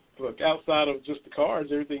look, outside of just the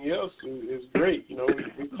Cards, everything else is great.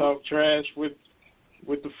 We talk trash with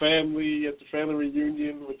the family at the family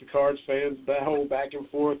reunion with the Cards fans, that whole back and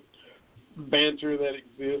forth banter that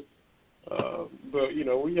exists. But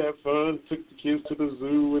we have fun. Took the kids to the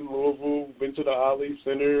zoo in Louisville, been to the Ollie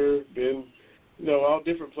Center, been all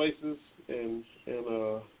different places, and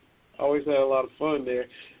always had a lot of fun there.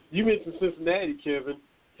 You mentioned Cincinnati, Kevin,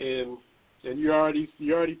 and you already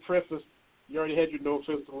prefaced. You already had your no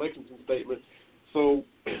offense to Lexington statement. So,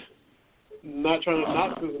 not trying to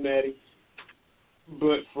knock Cincinnati,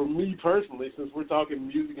 but for me personally, since we're talking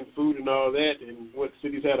music and food and all that and what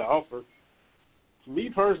cities had to offer, for me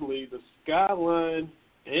personally, the Skyline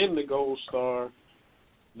and the Gold Star,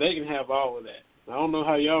 they can have all of that. I don't know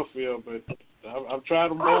how y'all feel, but I've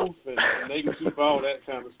tried them both, and they can keep all that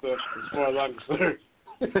kind of stuff as far as I'm concerned.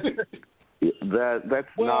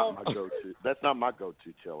 That's not my go-to. That's not my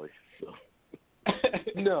go-to, Chili. So.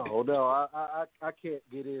 No, I can't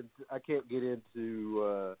get into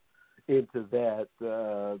that.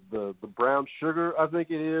 The brown sugar, I think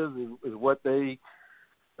it is what they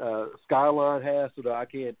Skyline has. So I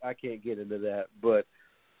can't get into that. But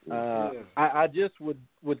I just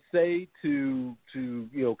would say to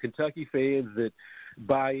Kentucky fans that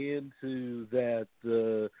buy into that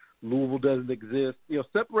Louisville doesn't exist.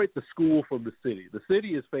 Separate the school from the city. The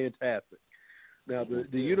city is fantastic. Now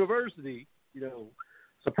the university.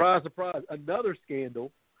 Surprise, surprise, another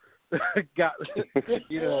scandal got,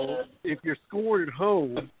 if you're scored at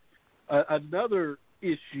home, another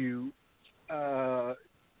issue was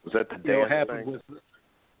that the dance happened thing?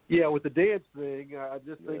 With the dance thing. I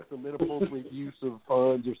just think some inappropriate use of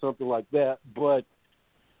funds or something like that. But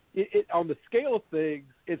it on the scale of things,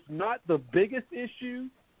 it's not the biggest issue,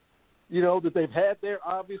 that they've had there,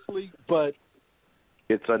 obviously, but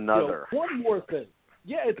it's another. One more thing.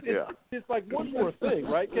 Yeah, it's like one more thing,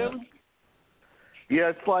 right, Kevin? Yeah,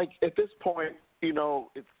 it's like at this point,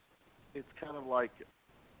 it's kind of like,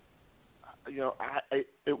 I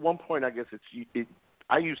at one point I guess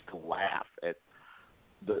I used to laugh at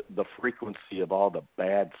the frequency of all the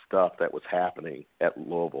bad stuff that was happening at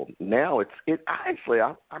Louisville. Now it's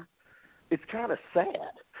kind of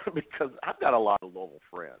sad because I've got a lot of Louisville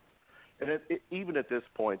friends, and even at this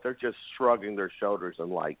point they're just shrugging their shoulders and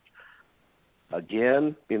like.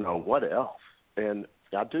 Again, what else? And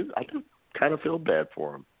I do kind of feel bad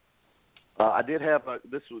for him. I did have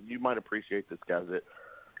you might appreciate this, guys.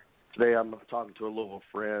 Today I'm talking to a Louisville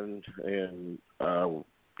friend, and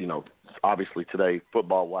obviously today,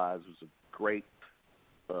 football-wise, was a great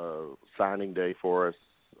signing day for us.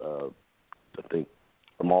 I think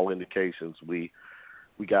from all indications, we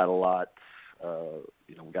got a lot.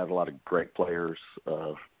 We got a lot of great players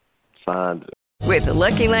signed. With the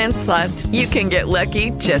Lucky Land Slots, you can get lucky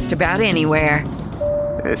just about anywhere.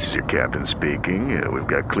 This is your captain speaking. We've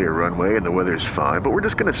got clear runway and the weather's fine, but we're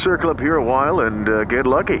just going to circle up here a while and get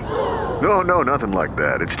lucky. No, nothing like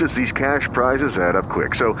that. It's just these cash prizes add up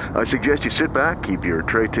quick. So I suggest you sit back, keep your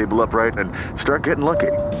tray table upright, and start getting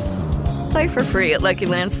lucky. Play for free at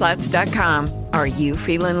LuckyLandSlots.com. Are you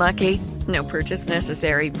feeling lucky? No purchase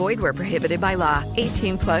necessary. Void where prohibited by law.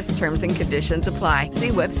 18+ terms and conditions apply. See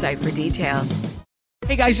website for details.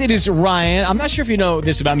 Hey guys, it is Ryan. I'm not sure if you know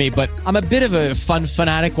this about me, but I'm a bit of a fun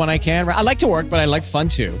fanatic when I can. I like to work, but I like fun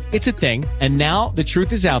too. It's a thing. And now the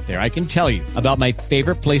truth is out there. I can tell you about my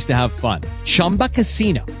favorite place to have fun. Chumba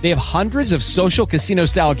Casino. They have hundreds of social casino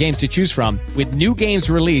style games to choose from with new games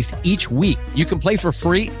released each week. You can play for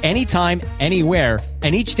free anytime, anywhere.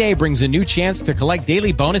 And each day brings a new chance to collect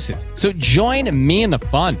daily bonuses. So join me in the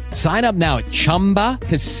fun. Sign up now at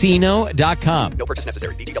ChumbaCasino.com. No purchase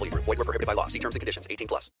necessary. VGW Group. Void where prohibited by law. See terms and conditions.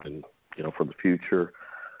 18+. And, for the future,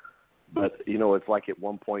 But, you know, it's like at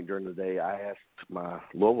one point during the day, I asked my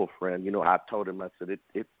Louisville friend, you know, I told him, I said,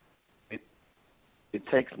 it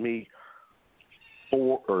takes me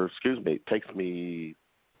four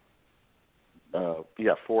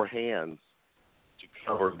hands to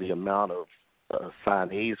cover the amount of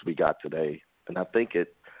signees we got today. And I think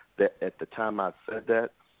that at the time I said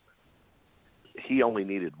that, he only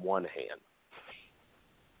needed one hand.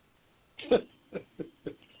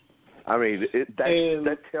 I mean,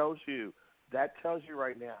 that tells you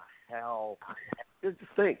right now how. Just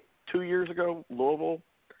think, 2 years ago, Louisville,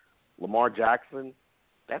 Lamar Jackson,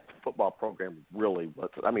 that football program really was.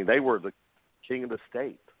 I mean, they were the king of the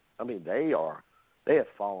state. I mean, they have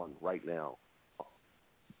fallen right now,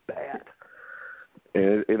 bad,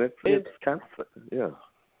 and it's kind of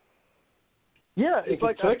Yeah, it's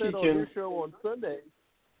like I Kentucky said on your show on Sunday.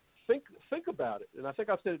 Think about it, and I think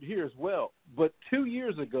I've said it here as well. But 2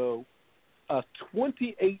 years ago, a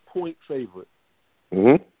 28-point favorite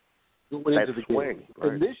going into the game,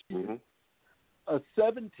 right. and this year, a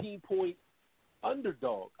 17-point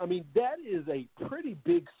underdog. I mean, that is a pretty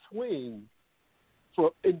big swing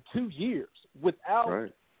in 2 years without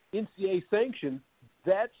NCAA sanction.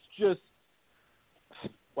 That's just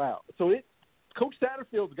wow. So Coach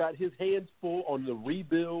Satterfield's got his hands full on the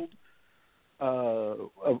rebuild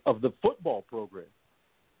of the football program.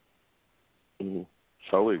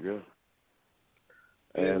 Totally good.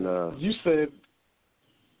 And you said,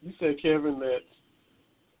 Kevin, that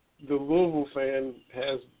the Louisville fan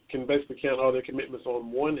can basically count all their commitments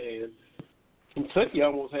on one hand. Kentucky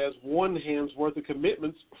almost has one hand's worth of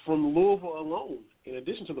commitments from Louisville alone, in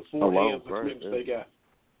addition to the four hands of commitments they got.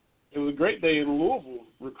 It was a great day in Louisville,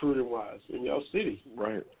 recruiting-wise, in your city,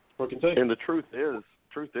 for Kentucky. And the truth is,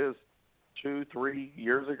 2-3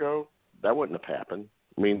 years ago, that wouldn't have happened.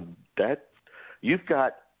 I mean, you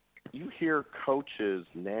hear coaches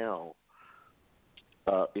now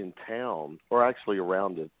in town, or actually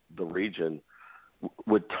around the region,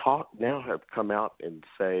 have come out and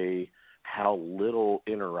say how little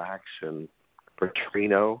interaction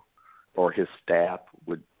Petrino or his staff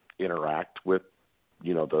would interact with,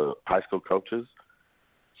 you know, the high school coaches.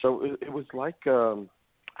 So it was like, I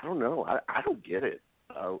don't know. I don't get it.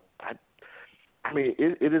 I mean,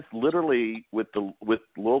 it is literally with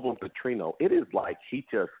Louisville Petrino, it is like he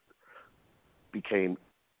just became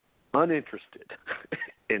uninterested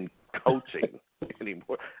in coaching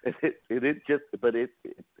anymore.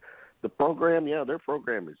 The program, their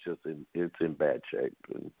program is just it's in bad shape.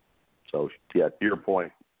 And so, to your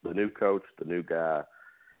point, the new coach, the new guy,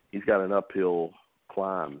 he's got an uphill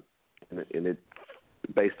climb, and it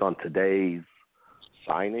based on today's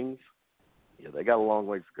signings, they got a long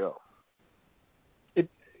ways to go.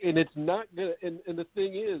 And it's not gonna. And the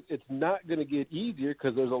thing is, it's not gonna get easier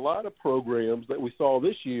because there's a lot of programs that we saw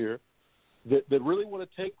this year that really want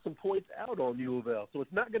to take some points out on U of L. So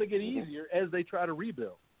it's not gonna get easier as they try to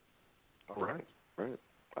rebuild. Right.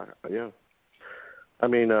 Yeah. I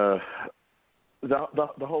mean, the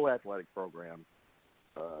whole athletic program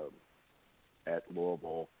at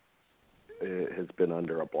Louisville has been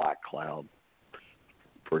under a black cloud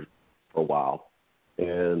for a while,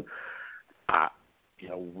 and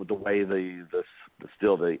with the way the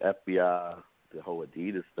FBI, the whole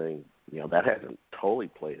Adidas thing, that hasn't totally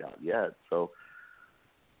played out yet. So,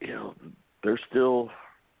 there's still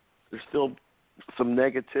some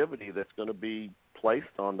negativity that's going to be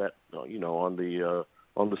placed on that, on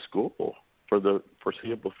the school for the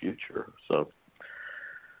foreseeable future. So,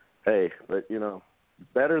 hey, but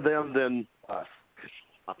better them than us.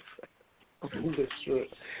 That's true.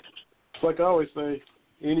 It's like I always say,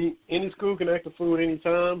 any school can act a fool at any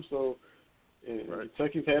time. So,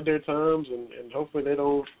 Kentucky's had their times, and hopefully they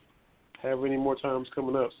don't have any more times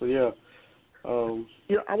coming up. So, yeah.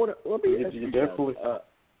 Let me ask you definitely.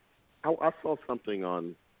 I saw something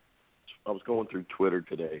I was going through Twitter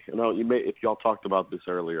today, and if y'all talked about this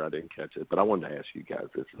earlier, I didn't catch it, but I wanted to ask you guys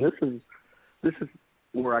this. This is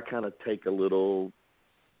where I kind of take a little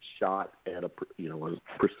shot at a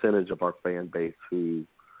percentage of our fan base who,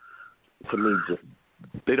 to me, just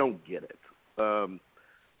they don't get it.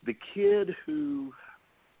 The kid who's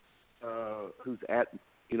at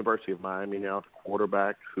University of Miami now, the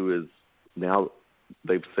quarterback who is now,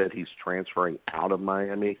 they've said he's transferring out of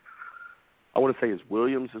Miami. I want to say it's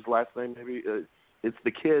Williams, his last name maybe. It's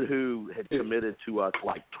the kid who had committed to us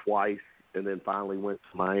like twice and then finally went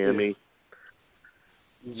to Miami.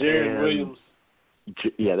 Jared Williams.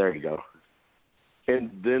 Yeah, there you go.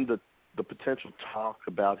 And then the potential talk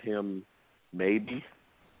about him maybe,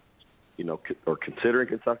 or considering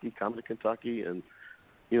Kentucky, coming to Kentucky, and,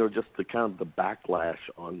 just the kind of the backlash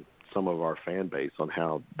on some of our fan base on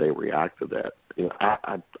how they react to that. You know,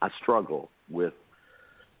 I struggle with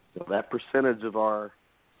that percentage of our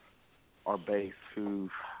base who,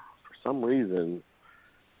 for some reason,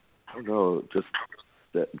 I don't know, just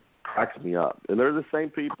that cracks me up. And they're the same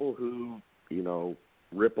people who, you know,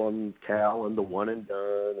 rip on Cal and the one and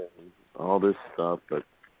done and all this stuff. But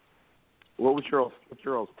what's your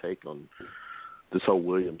all's take on this whole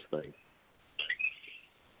Williams thing?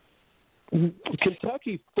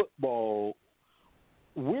 Kentucky football,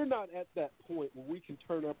 we're not at that point where we can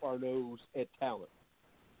turn up our nose at talent.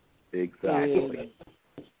 Exactly.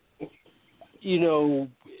 And, you know,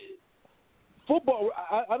 football,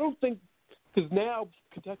 I don't think, because now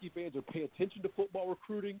Kentucky fans are paying attention to football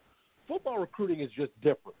recruiting. Football recruiting is just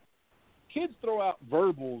different. Kids throw out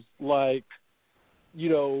verbals like, you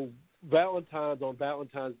know, Valentine's on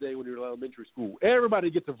Valentine's Day when you're in elementary school. Everybody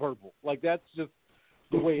gets a verbal. Like, that's just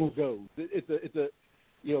the way it goes. It's a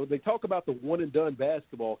you know, they talk about the one and done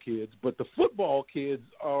basketball kids, but the football kids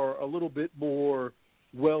are a little bit more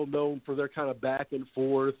well known for their kind of back and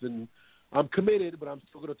forth and I'm committed, but I'm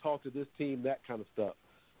still going to talk to this team, that kind of stuff.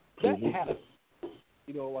 That happens.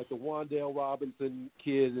 You know, like the Wandale Robinson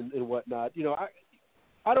kid and whatnot. You know,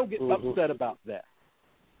 I don't get upset about that.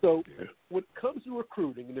 So when it comes to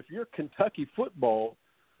recruiting, and if you're Kentucky football,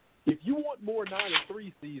 if you want more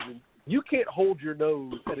 9-3 seasons, you can't hold your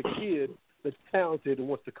nose at a kid that's talented and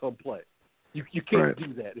wants to come play. You can't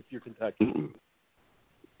do that if you're Kentucky.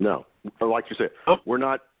 No, like you said, we're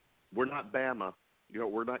not Bama. You know,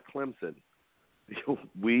 we're not Clemson.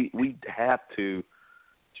 We have to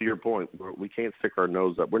your point, we can't stick our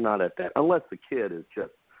nose up. We're not at that unless the kid is just,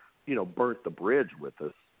 you know, burnt the bridge with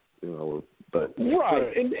us. You know, but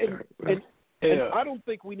right, and I don't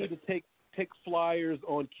think we need to take flyers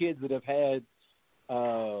on kids that have had,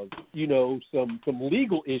 you know, some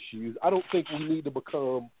legal issues. I don't think we need to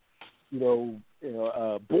become, you know,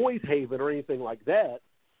 Boys Haven or anything like that.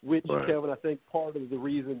 Which, Kevin, I think part of the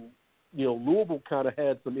reason, you know, Louisville kind of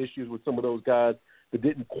had some issues with some of those guys that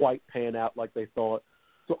didn't quite pan out like they thought.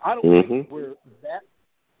 So I don't think we're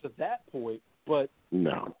to that point. But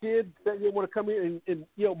no, kids that want to come in and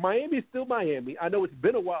you know, Miami is still Miami. I know it's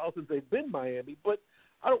been a while since they've been Miami, but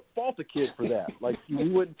I don't fault a kid for that. Like,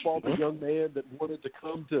 you wouldn't fault a young man that wanted to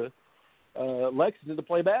come to Lexington to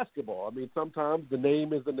play basketball. I mean, sometimes the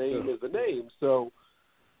name is the name is the name. So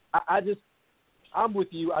I'm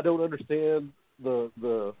with you. I don't understand I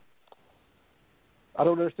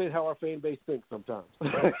don't understand how our fan base thinks sometimes.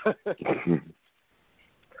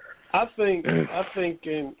 I think,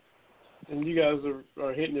 and you guys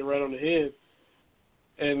are hitting it right on the head.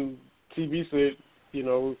 And TV said, you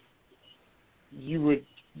know, you would,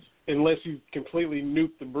 unless you completely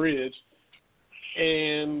nuke the bridge,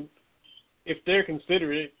 and if they're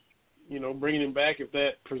considerate, you know, bringing him back if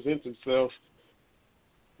that presents itself,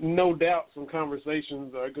 no doubt some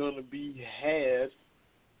conversations are going to be had,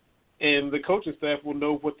 and the coaching staff will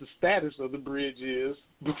know what the status of the bridge is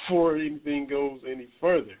before anything goes any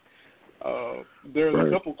further. There's a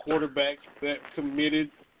couple quarterbacks that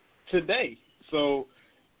committed today, so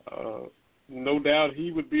no doubt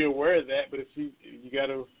he would be aware of that. But if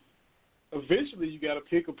eventually you got to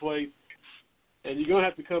pick a place, and you're gonna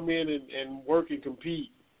have to come in and work and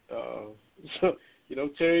compete. So you know,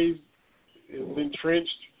 Terry's is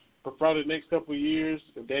entrenched for probably the next couple of years.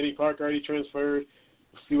 And Danny Park already transferred.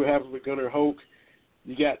 We'll see what happens with Gunnar Hoke.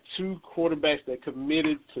 You got two quarterbacks that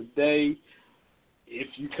committed today. If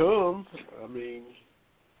you come, I mean,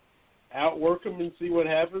 outwork him and see what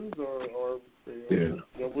happens, or you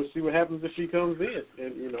know, we'll see what happens if he comes in,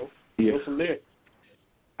 and you know, go from there.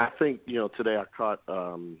 I think, you know, today I caught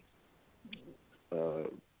one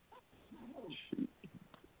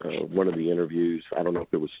of the interviews. I don't know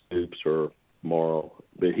if it was Stoops or Morrow,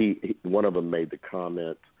 but he one of them made the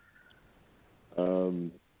comment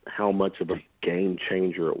how much of a game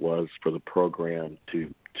changer it was for the program to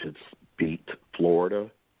beat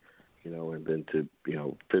Florida, you know, and then to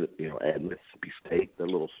add Mississippi State, the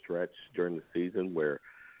little stretch during the season where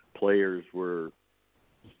players were,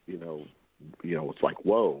 you know, it's like,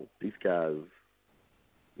 whoa, these guys,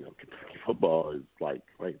 you know, Kentucky football is like,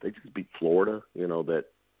 wait, they just beat Florida, you know, that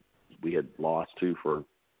we had lost to for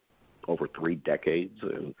over 3 decades,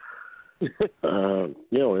 and you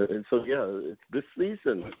know, and so it's this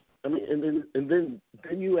season. I mean, and then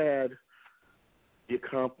you add the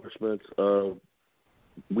accomplishments of,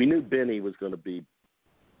 we knew Benny was going to be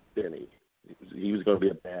Benny. He was going to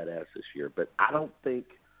be a badass this year, but I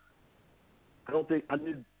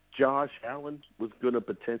knew Josh Allen was going to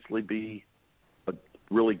potentially be a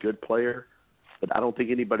really good player. But I don't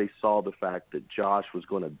think anybody saw the fact that Josh was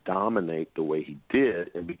going to dominate the way he did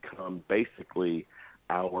and become basically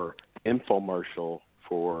our infomercial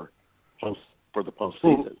for the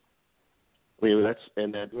postseason. I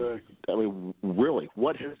mean, really,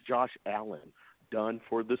 what has Josh Allen done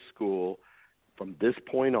for the school from this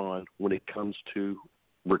point on when it comes to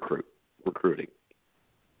recruiting?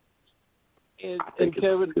 And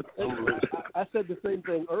Kevin, I said the same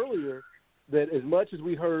thing earlier, that as much as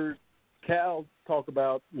we heard Cal talk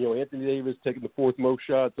about, Anthony Davis taking the fourth most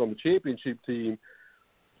shots on the championship team,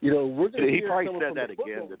 we're going to He probably said that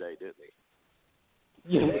again today, didn't he?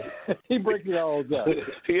 Yeah, he breaks it all up.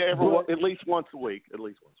 Yeah, at least once a week.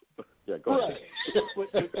 Yeah, go ahead. But,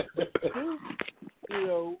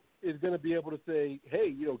 is going to be able to say,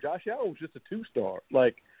 hey, Josh Allen was just a 2-star.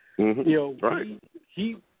 Like, right.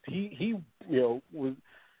 he was,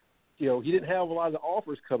 he didn't have a lot of the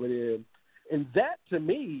offers coming in. And that, to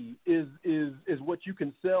me, is what you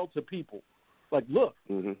can sell to people. Like, look,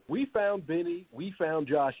 we found Benny, we found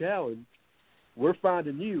Josh Allen, we're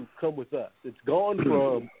finding you, come with us. It's gone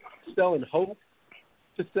from selling hope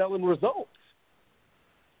to selling results.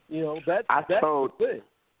 That's the thing.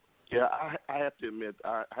 Yeah, I have to admit,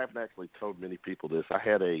 I haven't actually told many people this. I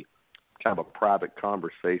had a kind of a private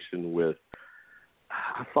conversation with,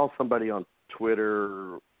 I saw somebody on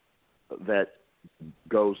Twitter that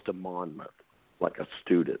goes to Monmouth, like a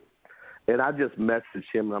student. And I just messaged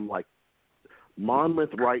him, and I'm like,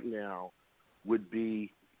 Monmouth right now would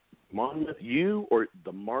be, Monmouth, you or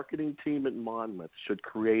the marketing team at Monmouth should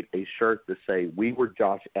create a shirt to say, we were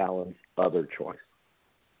Josh Allen's other choice.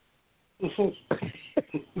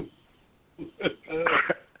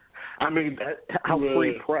 I mean, how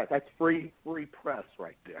free press. That's free press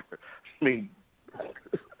right there. I mean,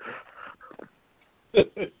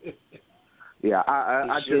 yeah,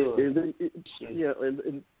 I just,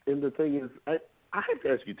 and the thing is, I have to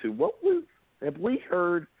ask you too, have we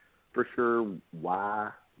heard for sure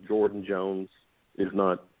why Jordan Jones is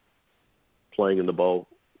not playing in the bowl?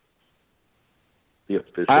 The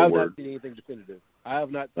official I have word. not seen anything definitive. I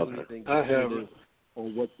have not seen anything definitive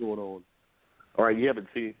on what's going on. All right, you haven't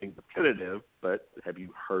seen anything definitive, but have you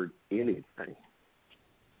heard anything?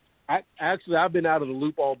 I've been out of the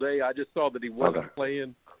loop all day. I just saw that he wasn't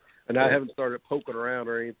playing, and I haven't started poking around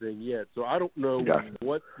or anything yet. So I don't know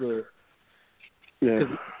what the –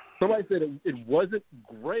 somebody said it wasn't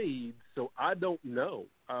grades, so I don't know.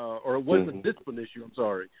 Or it wasn't a discipline issue, I'm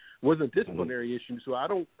sorry. It wasn't a disciplinary issue, so I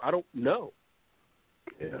don't know.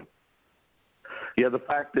 Yeah. Yeah, the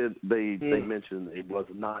fact that they mentioned it was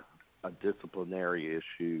not a disciplinary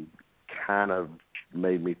issue kind of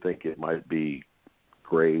made me think it might be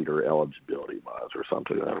grade or eligibility wise or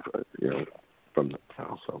something, from the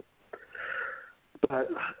house. So, but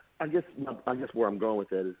I guess where I'm going with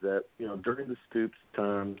that is that during the Stoops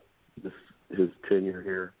time, his tenure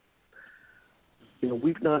here,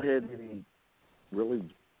 we've not had any really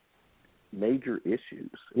major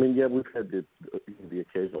issues. I mean, yeah, we've had the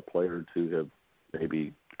occasional player or two have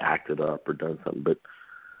maybe acted up or done something, but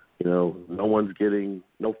no one's getting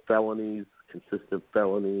no felonies, consistent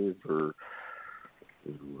felonies, or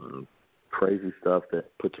crazy stuff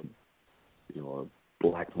that puts a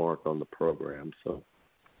black mark on the program. So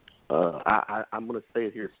I'm going to say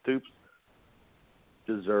it here: Stoops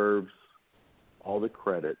deserves all the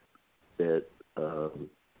credit that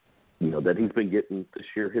that he's been getting this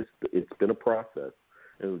year. It's been a process.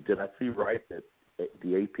 And did I see right that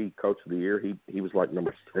the AP Coach of the Year he was like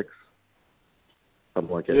number 6?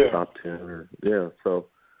 Something like that, top 10 or so.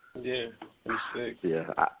 Yeah, he's 6.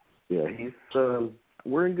 He's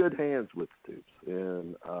we're in good hands with Stoops,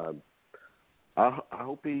 and I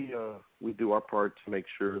hope we do our part to make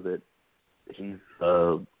sure that he's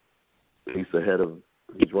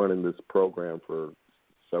running this program for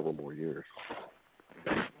several more years.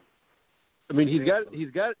 I mean, he's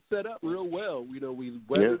got it set up real well. We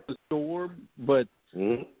weathered the storm, but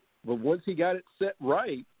once he got it set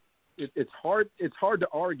right, it's hard to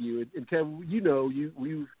argue. And Kevin,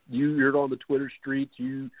 you're on the Twitter streets.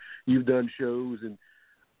 You've done shows, and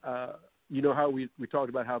you know how we talked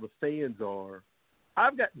about how the fans are.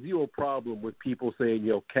 I've got zero problem with people saying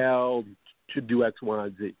Cal should do X, Y,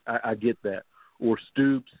 and Z. I get that. Or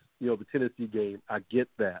Stoops, the Tennessee game. I get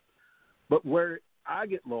that. But where I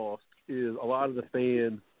get lost is a lot of the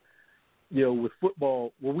fans, with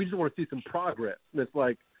football, well, we just want to see some progress. And it's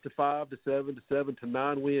like to 5 to 7 to 7 to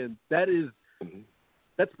 9 wins.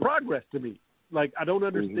 That's progress to me. Like, I don't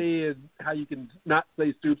understand how you can not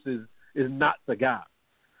say Stoops is not the guy.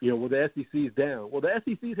 The SEC's down. Well, the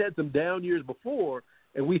SEC's had some down years before,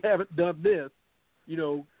 and we haven't done this.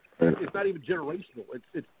 It's not even generational.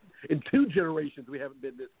 in 2 generations we haven't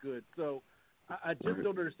been this good. So I just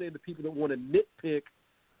don't understand the people that want to nitpick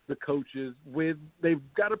the coaches when they've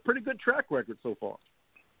got a pretty good track record so far.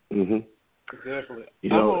 Mm-hmm. Definitely.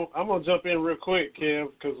 I'm gonna jump in real quick,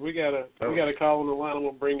 Kev, because we got a call on the line. I'm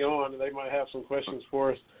gonna bring on, and they might have some questions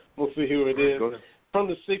for us. We'll see who it is. From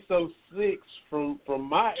the 606 from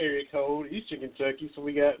my area code, Eastern Kentucky. So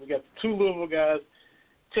we got the 2 Louisville guys,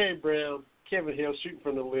 Terry Brown, Kevin Hill, shooting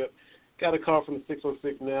from the lip. Got a call from the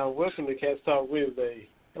 606 now. Welcome to Cats Talk Wednesday.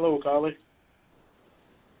 Hello, caller.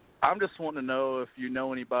 I'm just wanting to know if you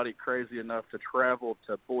know anybody crazy enough to travel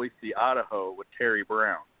to Boise, Idaho with Terry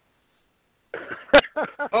Brown.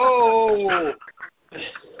 Oh,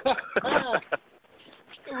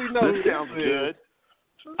 we know this sounds good.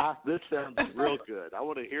 This sounds real good. I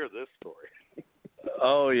want to hear this story.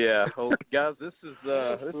 Oh yeah, well, guys, this is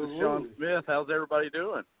Sean Smith. How's everybody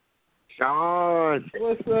doing? Sean,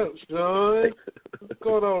 what's up, Sean? What's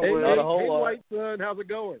going on, hey, man? Hey, white son, how's it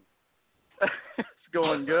going? It's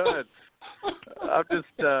going good.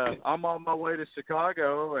 I'm on my way to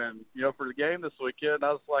Chicago, and for the game this weekend,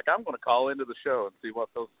 I was like, I'm going to call into the show and see what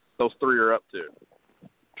those 3 are up to.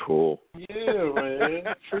 Cool. Yeah, man.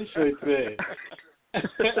 Appreciate that.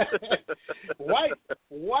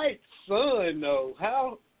 White son, though.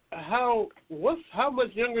 How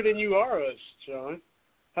much younger than you are us, Sean?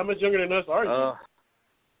 How much younger than us are you?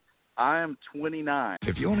 I am 29.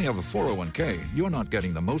 If you only have a 401k, you're not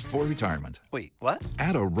getting the most for retirement. Wait, what?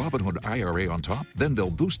 Add a Robinhood IRA on top, then they'll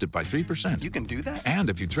boost it by 3%. You can do that? And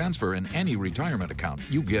if you transfer in any retirement account,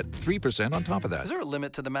 you get 3% on top of that. Is there a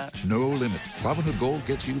limit to the match? No limit. Robinhood Gold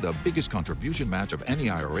gets you the biggest contribution match of any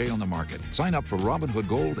IRA on the market. Sign up for Robinhood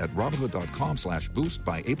Gold at Robinhood.com/boost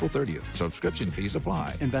by April 30th. Subscription fees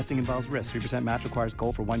apply. Investing involves risk. 3% match requires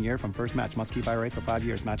gold for 1 year from first match. Must keep IRA for 5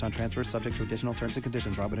 years. Match on transfers subject to additional terms and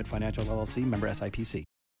conditions. Robinhood Financial LLC, member SIPC.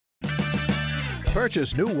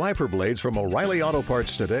 Purchase new wiper blades from O'Reilly Auto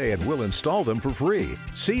Parts today and we'll install them for free.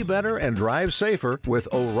 See better and drive safer with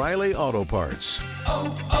O'Reilly Auto Parts.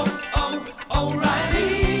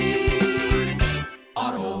 O'Reilly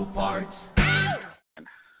Auto Parts.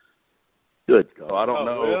 Good. So I don't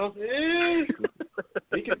know.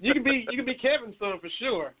 Well, you can be Kevin's son for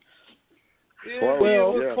sure. Yeah,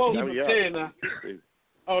 well, close to 10 now.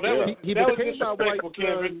 Oh, that was disrespectful,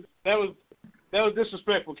 Kevin. That was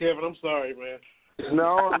disrespectful, Kevin. I'm sorry, man.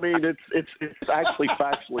 No, I mean it's actually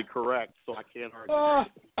factually correct, so I can't argue.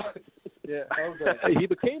 Yeah, okay. He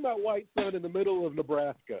became my white son in the middle of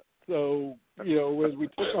Nebraska. So as we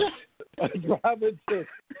took driving to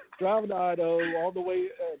Idaho, all the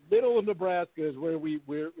way middle of Nebraska is where we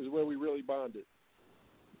really bonded.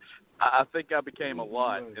 I think I became a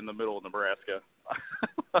lot in the middle of Nebraska.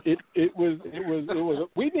 It was.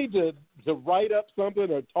 We need to write up something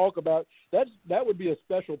or talk about that. That would be a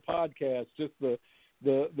special podcast. Just the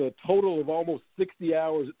total of almost 60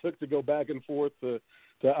 hours it took to go back and forth to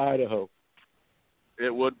Idaho.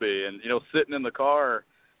 It would be, and sitting in the car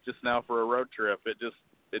just now for a road trip, it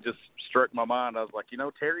just struck my mind. I was like,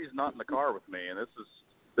 Terry's not in the car with me, and this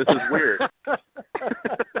is weird.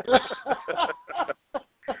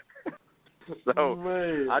 So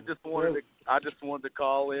man. I just wanted to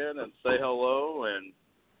call in and say hello and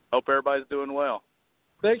hope everybody's doing well.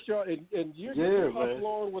 Thanks, Sean. And you're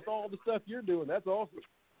along with all the stuff you're doing. That's awesome.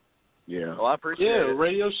 Yeah. Well, I appreciate it. Yeah,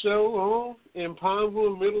 radio show on in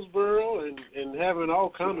Pineville, Middlesboro, and having all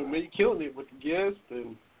kinds of me killing it with the guests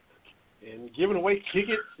and giving away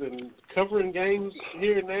tickets and covering games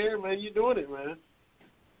here and there. Man, you're doing it, man.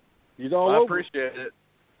 I appreciate it.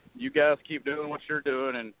 You guys keep doing what you're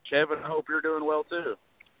doing, and Kevin, I hope you're doing well too.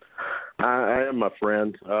 I am, my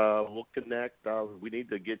friend. We'll connect. We need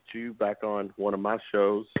to get you back on one of my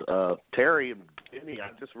shows. Terry and Benny,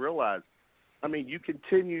 I just realized, you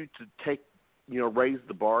continue to raise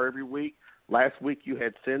the bar every week. Last week you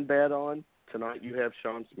had Sinbad on. Tonight you have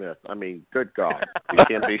Sean Smith. Good God. You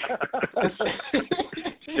can't be.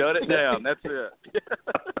 Shut it down. That's it.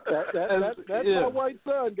 That's my white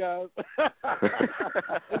son, guys.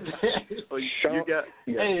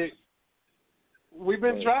 Hey, we've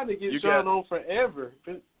been trying to get Sean on forever.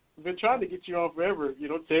 Been trying to get you on forever.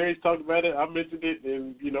 Terry's talked about it. I mentioned it,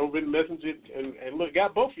 and been messaging and look,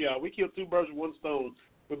 got both of y'all. We killed 2 birds with 1 stone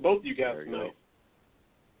with both of you guys tonight.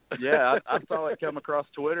 Yeah, I saw it come across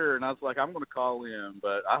Twitter, and I was like, I'm going to call in.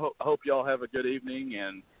 But I hope y'all have a good evening,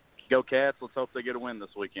 and go Cats. Let's hope they get a win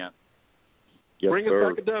this weekend. Yes, Bring us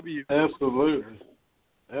back a W. Absolutely.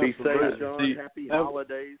 Be safe, Sean. Happy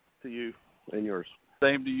holidays to you and yours.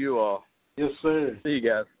 Same to you all. Yes, sir. See you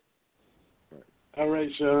guys. All right,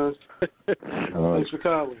 Sean. Thanks for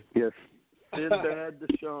calling. Yes. Sinbad to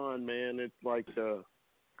Sean, man. It's like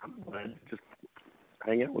I'm glad to just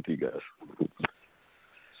hang out with you guys.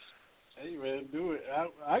 Hey, man, do it.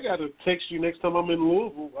 I got to text you next time I'm in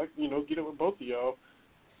Louisville. Get up with both of y'all.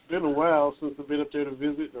 It's been a while since I've been up there to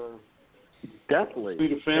visit or definitely see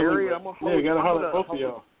the family. Terry, got to holler at both of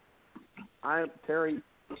y'all. Terry,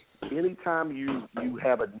 anytime you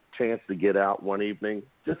have a chance to get out one evening,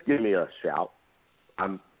 just give me a shout.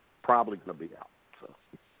 I'm probably going to be out. So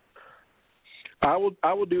I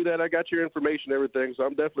will do that. I got your information and everything, so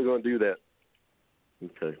I'm definitely going to do that.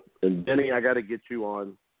 Okay. And Benny, I got to get you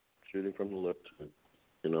on Shooting from the Lip.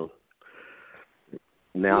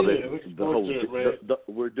 Now that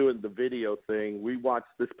we're doing the video thing, we watched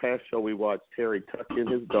this past show. We watched Terry tuck in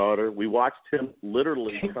his daughter. We watched him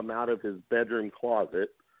literally come out of his bedroom closet,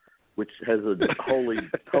 which has a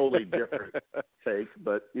totally different take.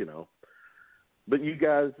 But but you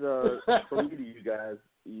guys, from me to you guys,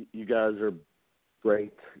 you guys are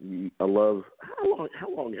great. I love. How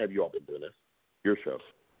long have you all been doing this? Your show.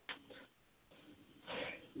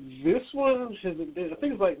 This one has been, I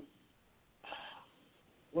think it's like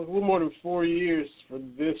a little more than 4 years for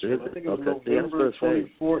this one. I think it was November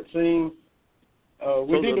 2014.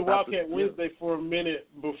 We did the Wildcat Wednesday for a minute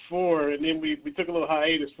before, and then we took a little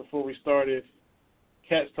hiatus before we started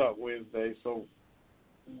Cats Talk Wednesday. So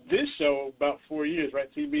this show, about 4 years, right,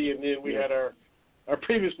 TB? And then we had our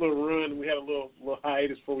previous little run. We had a little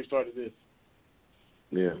hiatus before we started this.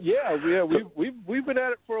 Yeah. We've been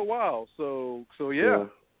at it for a while. So yeah.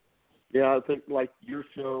 Yeah, I think like your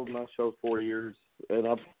show, my show, 4 years, and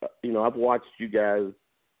I've watched you guys,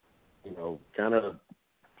 kind of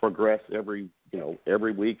progress every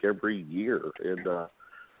week, every year, and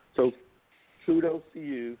so kudos to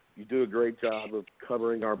you. You do a great job of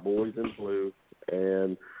covering our boys in blue,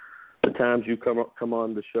 and the times you come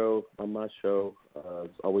on the show, on my show,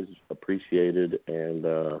 it's always appreciated, and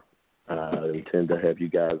I intend to have you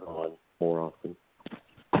guys on more often.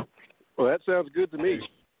 Well, that sounds good to me.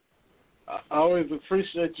 I always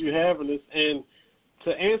appreciate you having us. And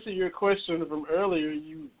to answer your question from earlier,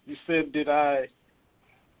 you said, did I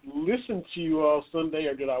listen to you all Sunday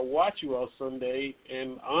or did I watch you all Sunday?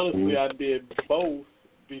 And honestly, I did both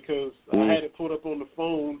because I had it put up on the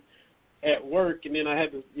phone at work, and then I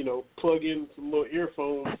had to, plug in some little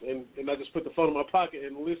earphones, and I just put the phone in my pocket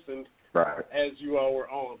and listened as you all were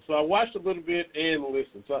on. So I watched a little bit and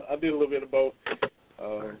listened. So I did a little bit of both.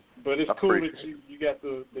 But it's cool that you got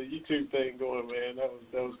the YouTube thing going, man.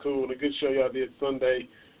 That was cool, and a good show y'all did Sunday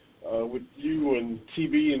with you and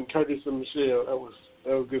TB and Curtis and Michelle. That was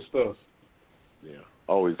good stuff. Yeah,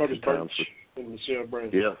 always Curtis good times. and Michelle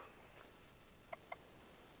Brand. Yeah.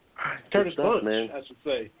 Curtis stuff, Bunch, man. I should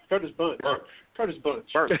say. Curtis Bunch. Curtis Bunch.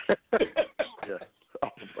 Yeah.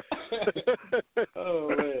 Oh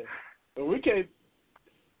man, well, we can't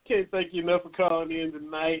thank you enough for calling in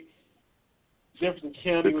tonight. Jefferson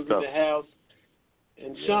County was in the house,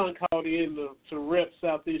 and Sean called in to rep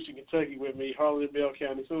Southeastern Kentucky with me, Harlan and Bell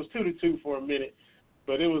County. So it was 2-2 for a minute,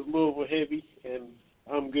 but it was Louisville heavy, and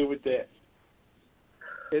I'm good with that.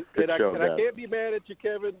 And I can't be mad at you,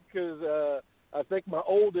 Kevin, because I think my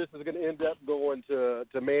oldest is going to end up going to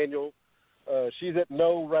Manual. She's at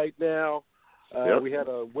No right now. We had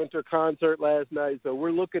a winter concert last night, so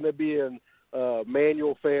we're looking to be in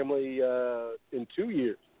Manual family in 2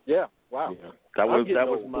 years. Yeah, wow. Yeah. That was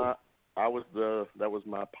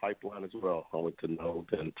my pipeline as well. I went to No,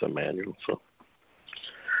 then to Manual.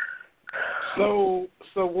 So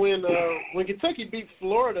when Kentucky beat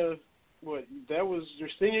Florida, that was your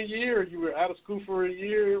senior year, or you were out of school for a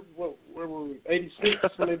year? Where were we?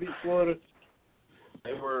 86 when they beat Florida.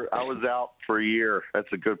 I was out for a year.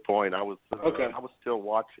 That's a good point. I was still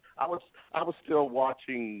watching. I was still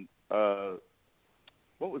watching.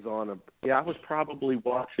 What was on? I was probably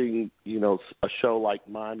watching. A show like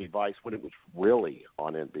Miami Vice when it was really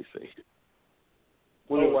on NBC.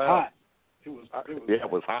 When it was hot. It was hot.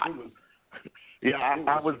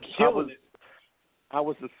 I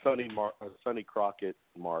was the Sonny Crockett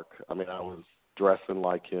mark. I mean, I was dressing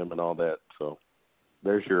like him and all that. So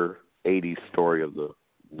there's your 80s story of the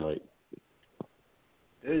night.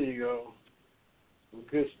 There you go. Well,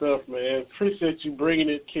 good stuff, man. Appreciate you bringing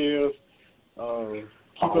it, Kev.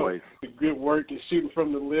 Keep Always. up the good work and Shooting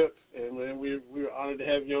from the Lip. And, man, we're honored to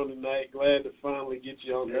have you on tonight. Glad to finally get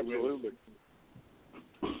you on there. Absolutely.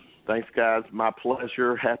 Thanks, guys. My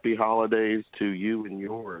pleasure. Happy holidays to you and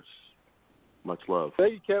yours. Much love.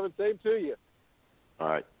 Thank you, Kevin. Same to you. All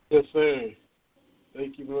right. Yes, sir.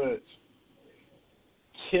 Thank you much.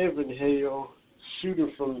 Kevin Hale,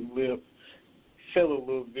 Shooter from the Lip, fellow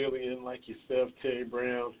Louisvillian like yourself, Terry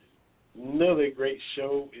Brown. Another great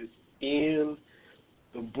show is in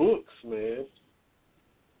the books, man.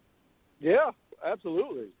 Yeah,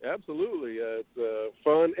 absolutely. It's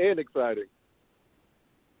fun and exciting.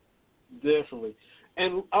 Definitely.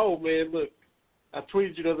 And, oh, man, look, I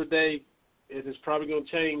tweeted you the other day, it is probably going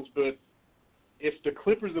to change, but if the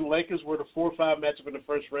Clippers and Lakers were the 4-5 matchup in the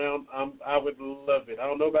first round, I would love it. I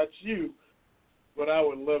don't know about you, but I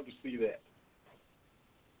would love to see that.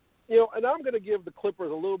 And I'm going to give the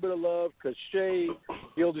Clippers a little bit of love because Shai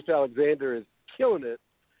Gilgeous-Alexander is killing it,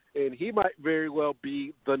 and he might very well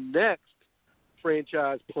be the next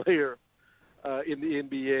franchise player in the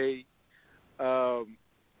NBA. I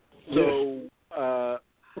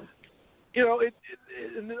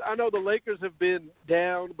know the Lakers have been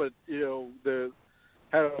down, but they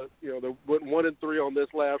went 1-3 on this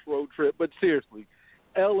last road trip. But seriously,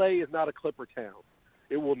 LA is not a Clipper town.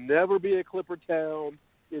 It will never be a Clipper town.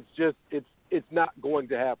 It's just it's not going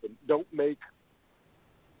to happen. Don't be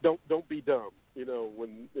dumb.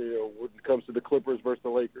 When it comes to the Clippers versus the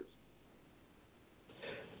Lakers.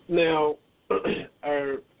 Now,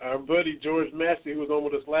 our buddy George Massey, who was on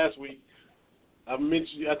with us last week, I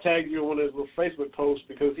tagged you in one of his little Facebook posts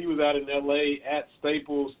because he was out in L.A. at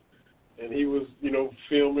Staples, and he was,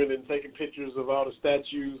 filming and taking pictures of all the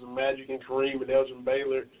statues of Magic and Kareem and Elgin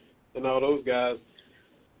Baylor and all those guys.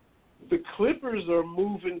 The Clippers are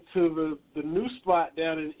moving to the new spot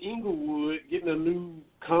down in Inglewood, getting a new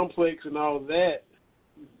complex and all of that.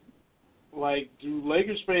 Like, do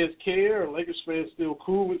Lakers fans care? Are Lakers fans still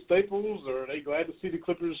cool with Staples, or are they glad to see the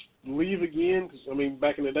Clippers leave again? Because,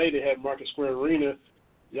 back in the day they had Market Square Arena.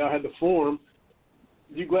 Y'all had the Forum.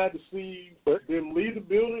 You glad to see them leave the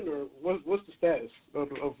building, or what's the status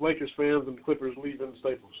of Lakers fans and the Clippers leaving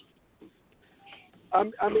Staples?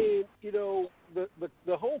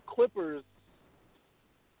 The whole Clippers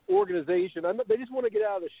organization, they just want to get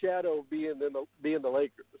out of the shadow of being the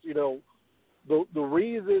Lakers. The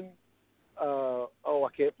reason, I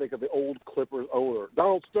can't think of the old Clippers owner,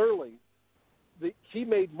 Donald Sterling, he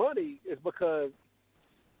made money is because,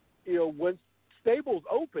 when Staples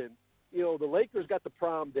opened, the Lakers got the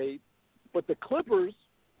prime date, but the Clippers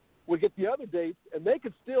would get the other dates, and they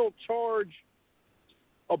could still charge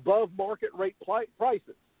above market rate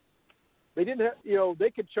prices. They didn't have, they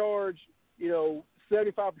could charge,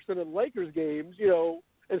 75% of the Lakers games,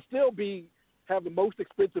 and still have the most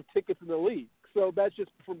expensive tickets in the league. So that's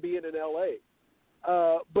just from being in L.A.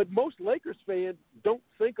 But most Lakers fans don't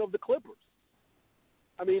think of the Clippers.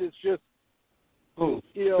 It's just,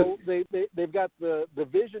 they've got the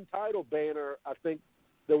Division title banner, I think,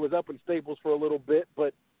 that was up in Staples for a little bit,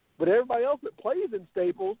 but everybody else that plays in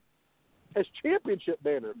Staples has championship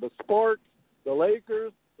banner. The Sparks, the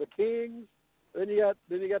Lakers, the Kings, then you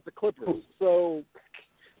got the Clippers. So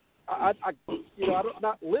I'm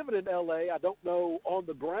not living in L.A. I don't know on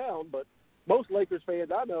the ground, but most Lakers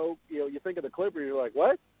fans I know, you think of the Clippers, you're like,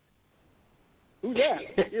 what? Who's that?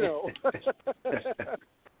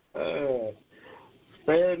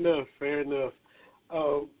 Fair enough.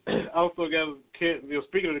 Also got,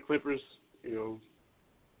 speaking of the Clippers,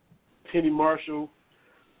 Penny Marshall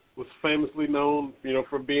was famously known,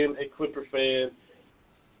 for being a Clipper fan.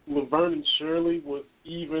 Laverne and Shirley was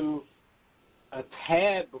even a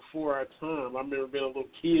tad before our time. I remember being a little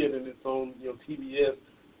kid and it's on, TBS.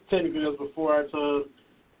 Technically, that was before our time.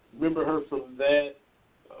 Remember her from that.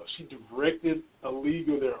 She directed A League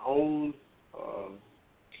of Their Own.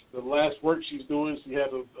 The last work she's doing, she had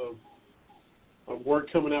a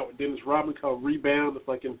work coming out with Dennis Rodman called Rebound. It's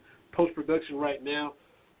like in post-production right now.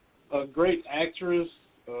 A great actress,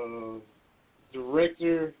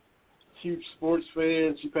 director, huge sports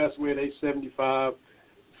fan. She passed away at age 75.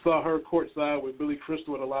 Saw her courtside with Billy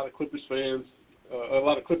Crystal and a lot of Clippers fans, a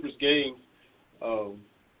lot of Clippers games.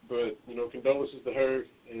 But, condolences to her,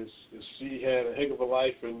 as she had a heck of a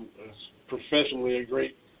life and professionally a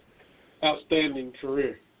great, outstanding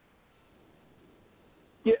career.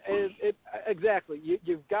 Yeah, and exactly.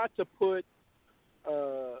 You've got to put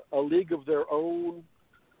A League of Their Own,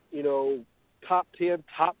 top 10,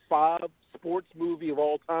 top 5 sports movie of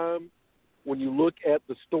all time. When you look at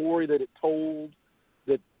the story that it told,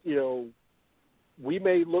 that, we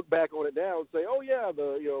may look back on it now and say, oh, yeah,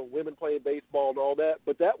 the women playing baseball and all that,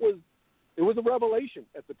 but it was a revelation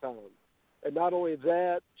at the time. And not only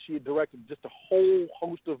that, she had directed just a whole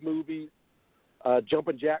host of movies,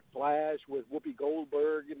 Jumpin' Jack Flash with Whoopi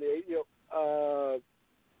Goldberg,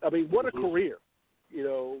 what a career.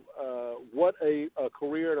 What a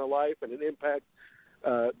career and a life and an impact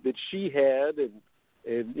that she had,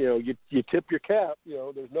 and you tip your cap.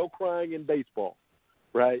 There's no crying in baseball.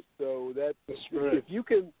 Right, so that's right. If you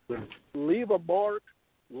can leave a mark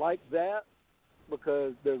like that,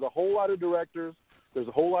 because there's a whole lot of directors, there's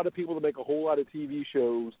a whole lot of people that make a whole lot of TV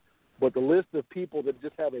shows, But the list of people that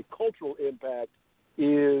just have a cultural impact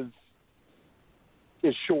is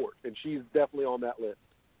short, and she's definitely on that list.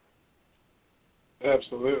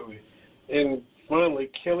 Absolutely. And finally,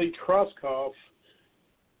 Kelly Krauskopf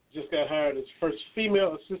just got hired as first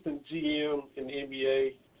female assistant GM in the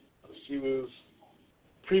NBA. She was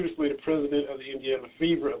previously the president of the Indiana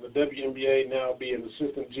Fever of the WNBA, now being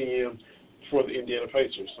assistant GM for the Indiana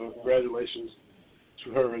Pacers. So congratulations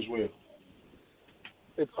to her as well.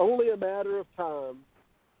 It's only a matter of time.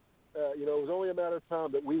 It was only a matter of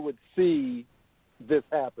time that we would see this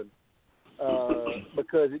happen,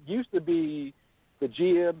 because it used to be the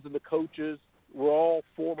GMs and the coaches were all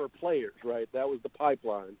former players, right? That was the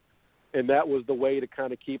pipeline, and that was the way to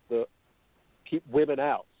kind of keep women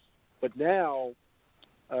out. But now,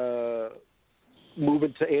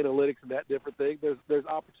 moving to analytics and that different thing, there's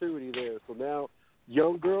opportunity there. So now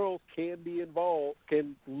young girls can be involved,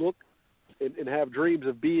 can look and have dreams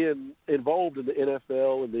of being involved in the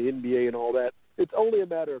NFL and the NBA and all that. It's only a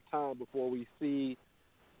matter of time before we see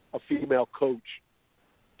a female coach,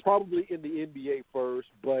 probably in the NBA first,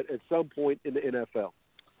 but at some point in the NFL.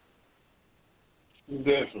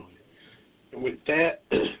 Definitely. And with that,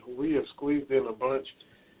 we have squeezed in a bunch,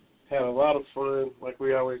 had a lot of fun like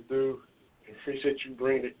we always do. Appreciate you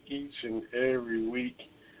bringing it each and every week.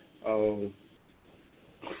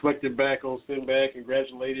 Reflected back on Sinbad,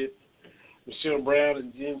 congratulated Michelle Brown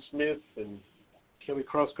and Jen Smith and Kelly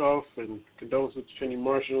Krauskopf, and condolences to Penny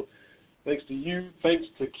Marshall. Thanks to you. Thanks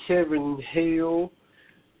to Kevin Hale.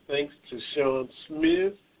 Thanks to Sean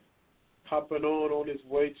Smith hopping on his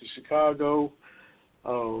way to Chicago.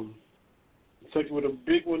 Taking with a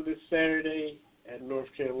big one this Saturday at North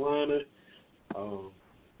Carolina.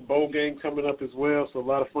 Bowl game coming up as well, so a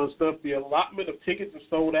lot of fun stuff. The allotment of tickets is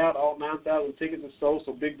sold out. All 9,000 tickets are sold,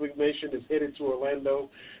 so Big Blue Nation is headed to Orlando.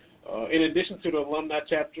 In addition to the alumni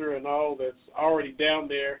chapter and all that's already down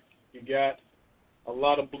there, you got a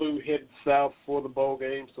lot of blue headed south for the bowl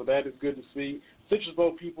game, so that is good to see. Citrus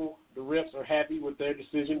Bowl people, the refs are happy with their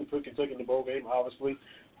decision to put Kentucky in the bowl game, obviously.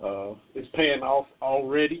 It's paying off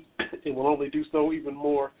already. It will only do so even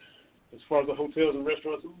more as far as the hotels and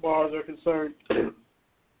restaurants and bars are concerned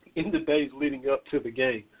in the days leading up to the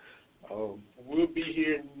game. We'll be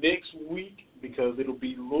here next week because it'll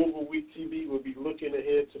be Louisville Week TV. We'll be looking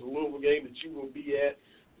ahead to the Louisville game that you will be at.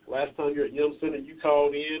 Last time you were at Yum Center, you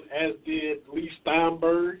called in, as did Lee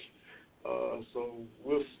Steinberg. So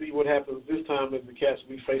we'll see what happens this time as the Cats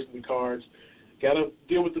will be facing the Cards. Got to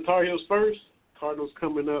deal with the Tar Heels first. Cardinals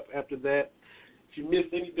coming up after that. If you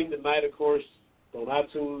missed anything tonight, of course, on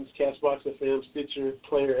iTunes, Castbox FM, Stitcher,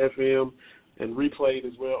 Player FM, and replayed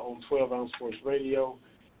as well on 12 Ounce Sports Radio.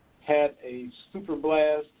 Had a super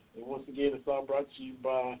blast. And once again, it's all brought to you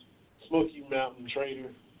by Smoky Mountain Trader.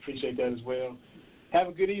 Appreciate that as well. Have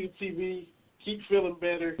a good evening, TV. Keep feeling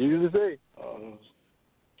better. You to say.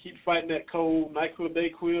 Keep fighting that cold. NyQuil,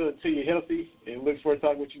 DayQuil until you're healthy. And look forward to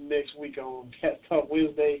talking with you next week on Cat Talk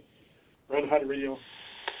Wednesday. Run Hardy Radio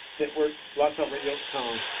Network,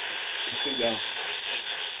 BlogTalkRadio.com. See y'all.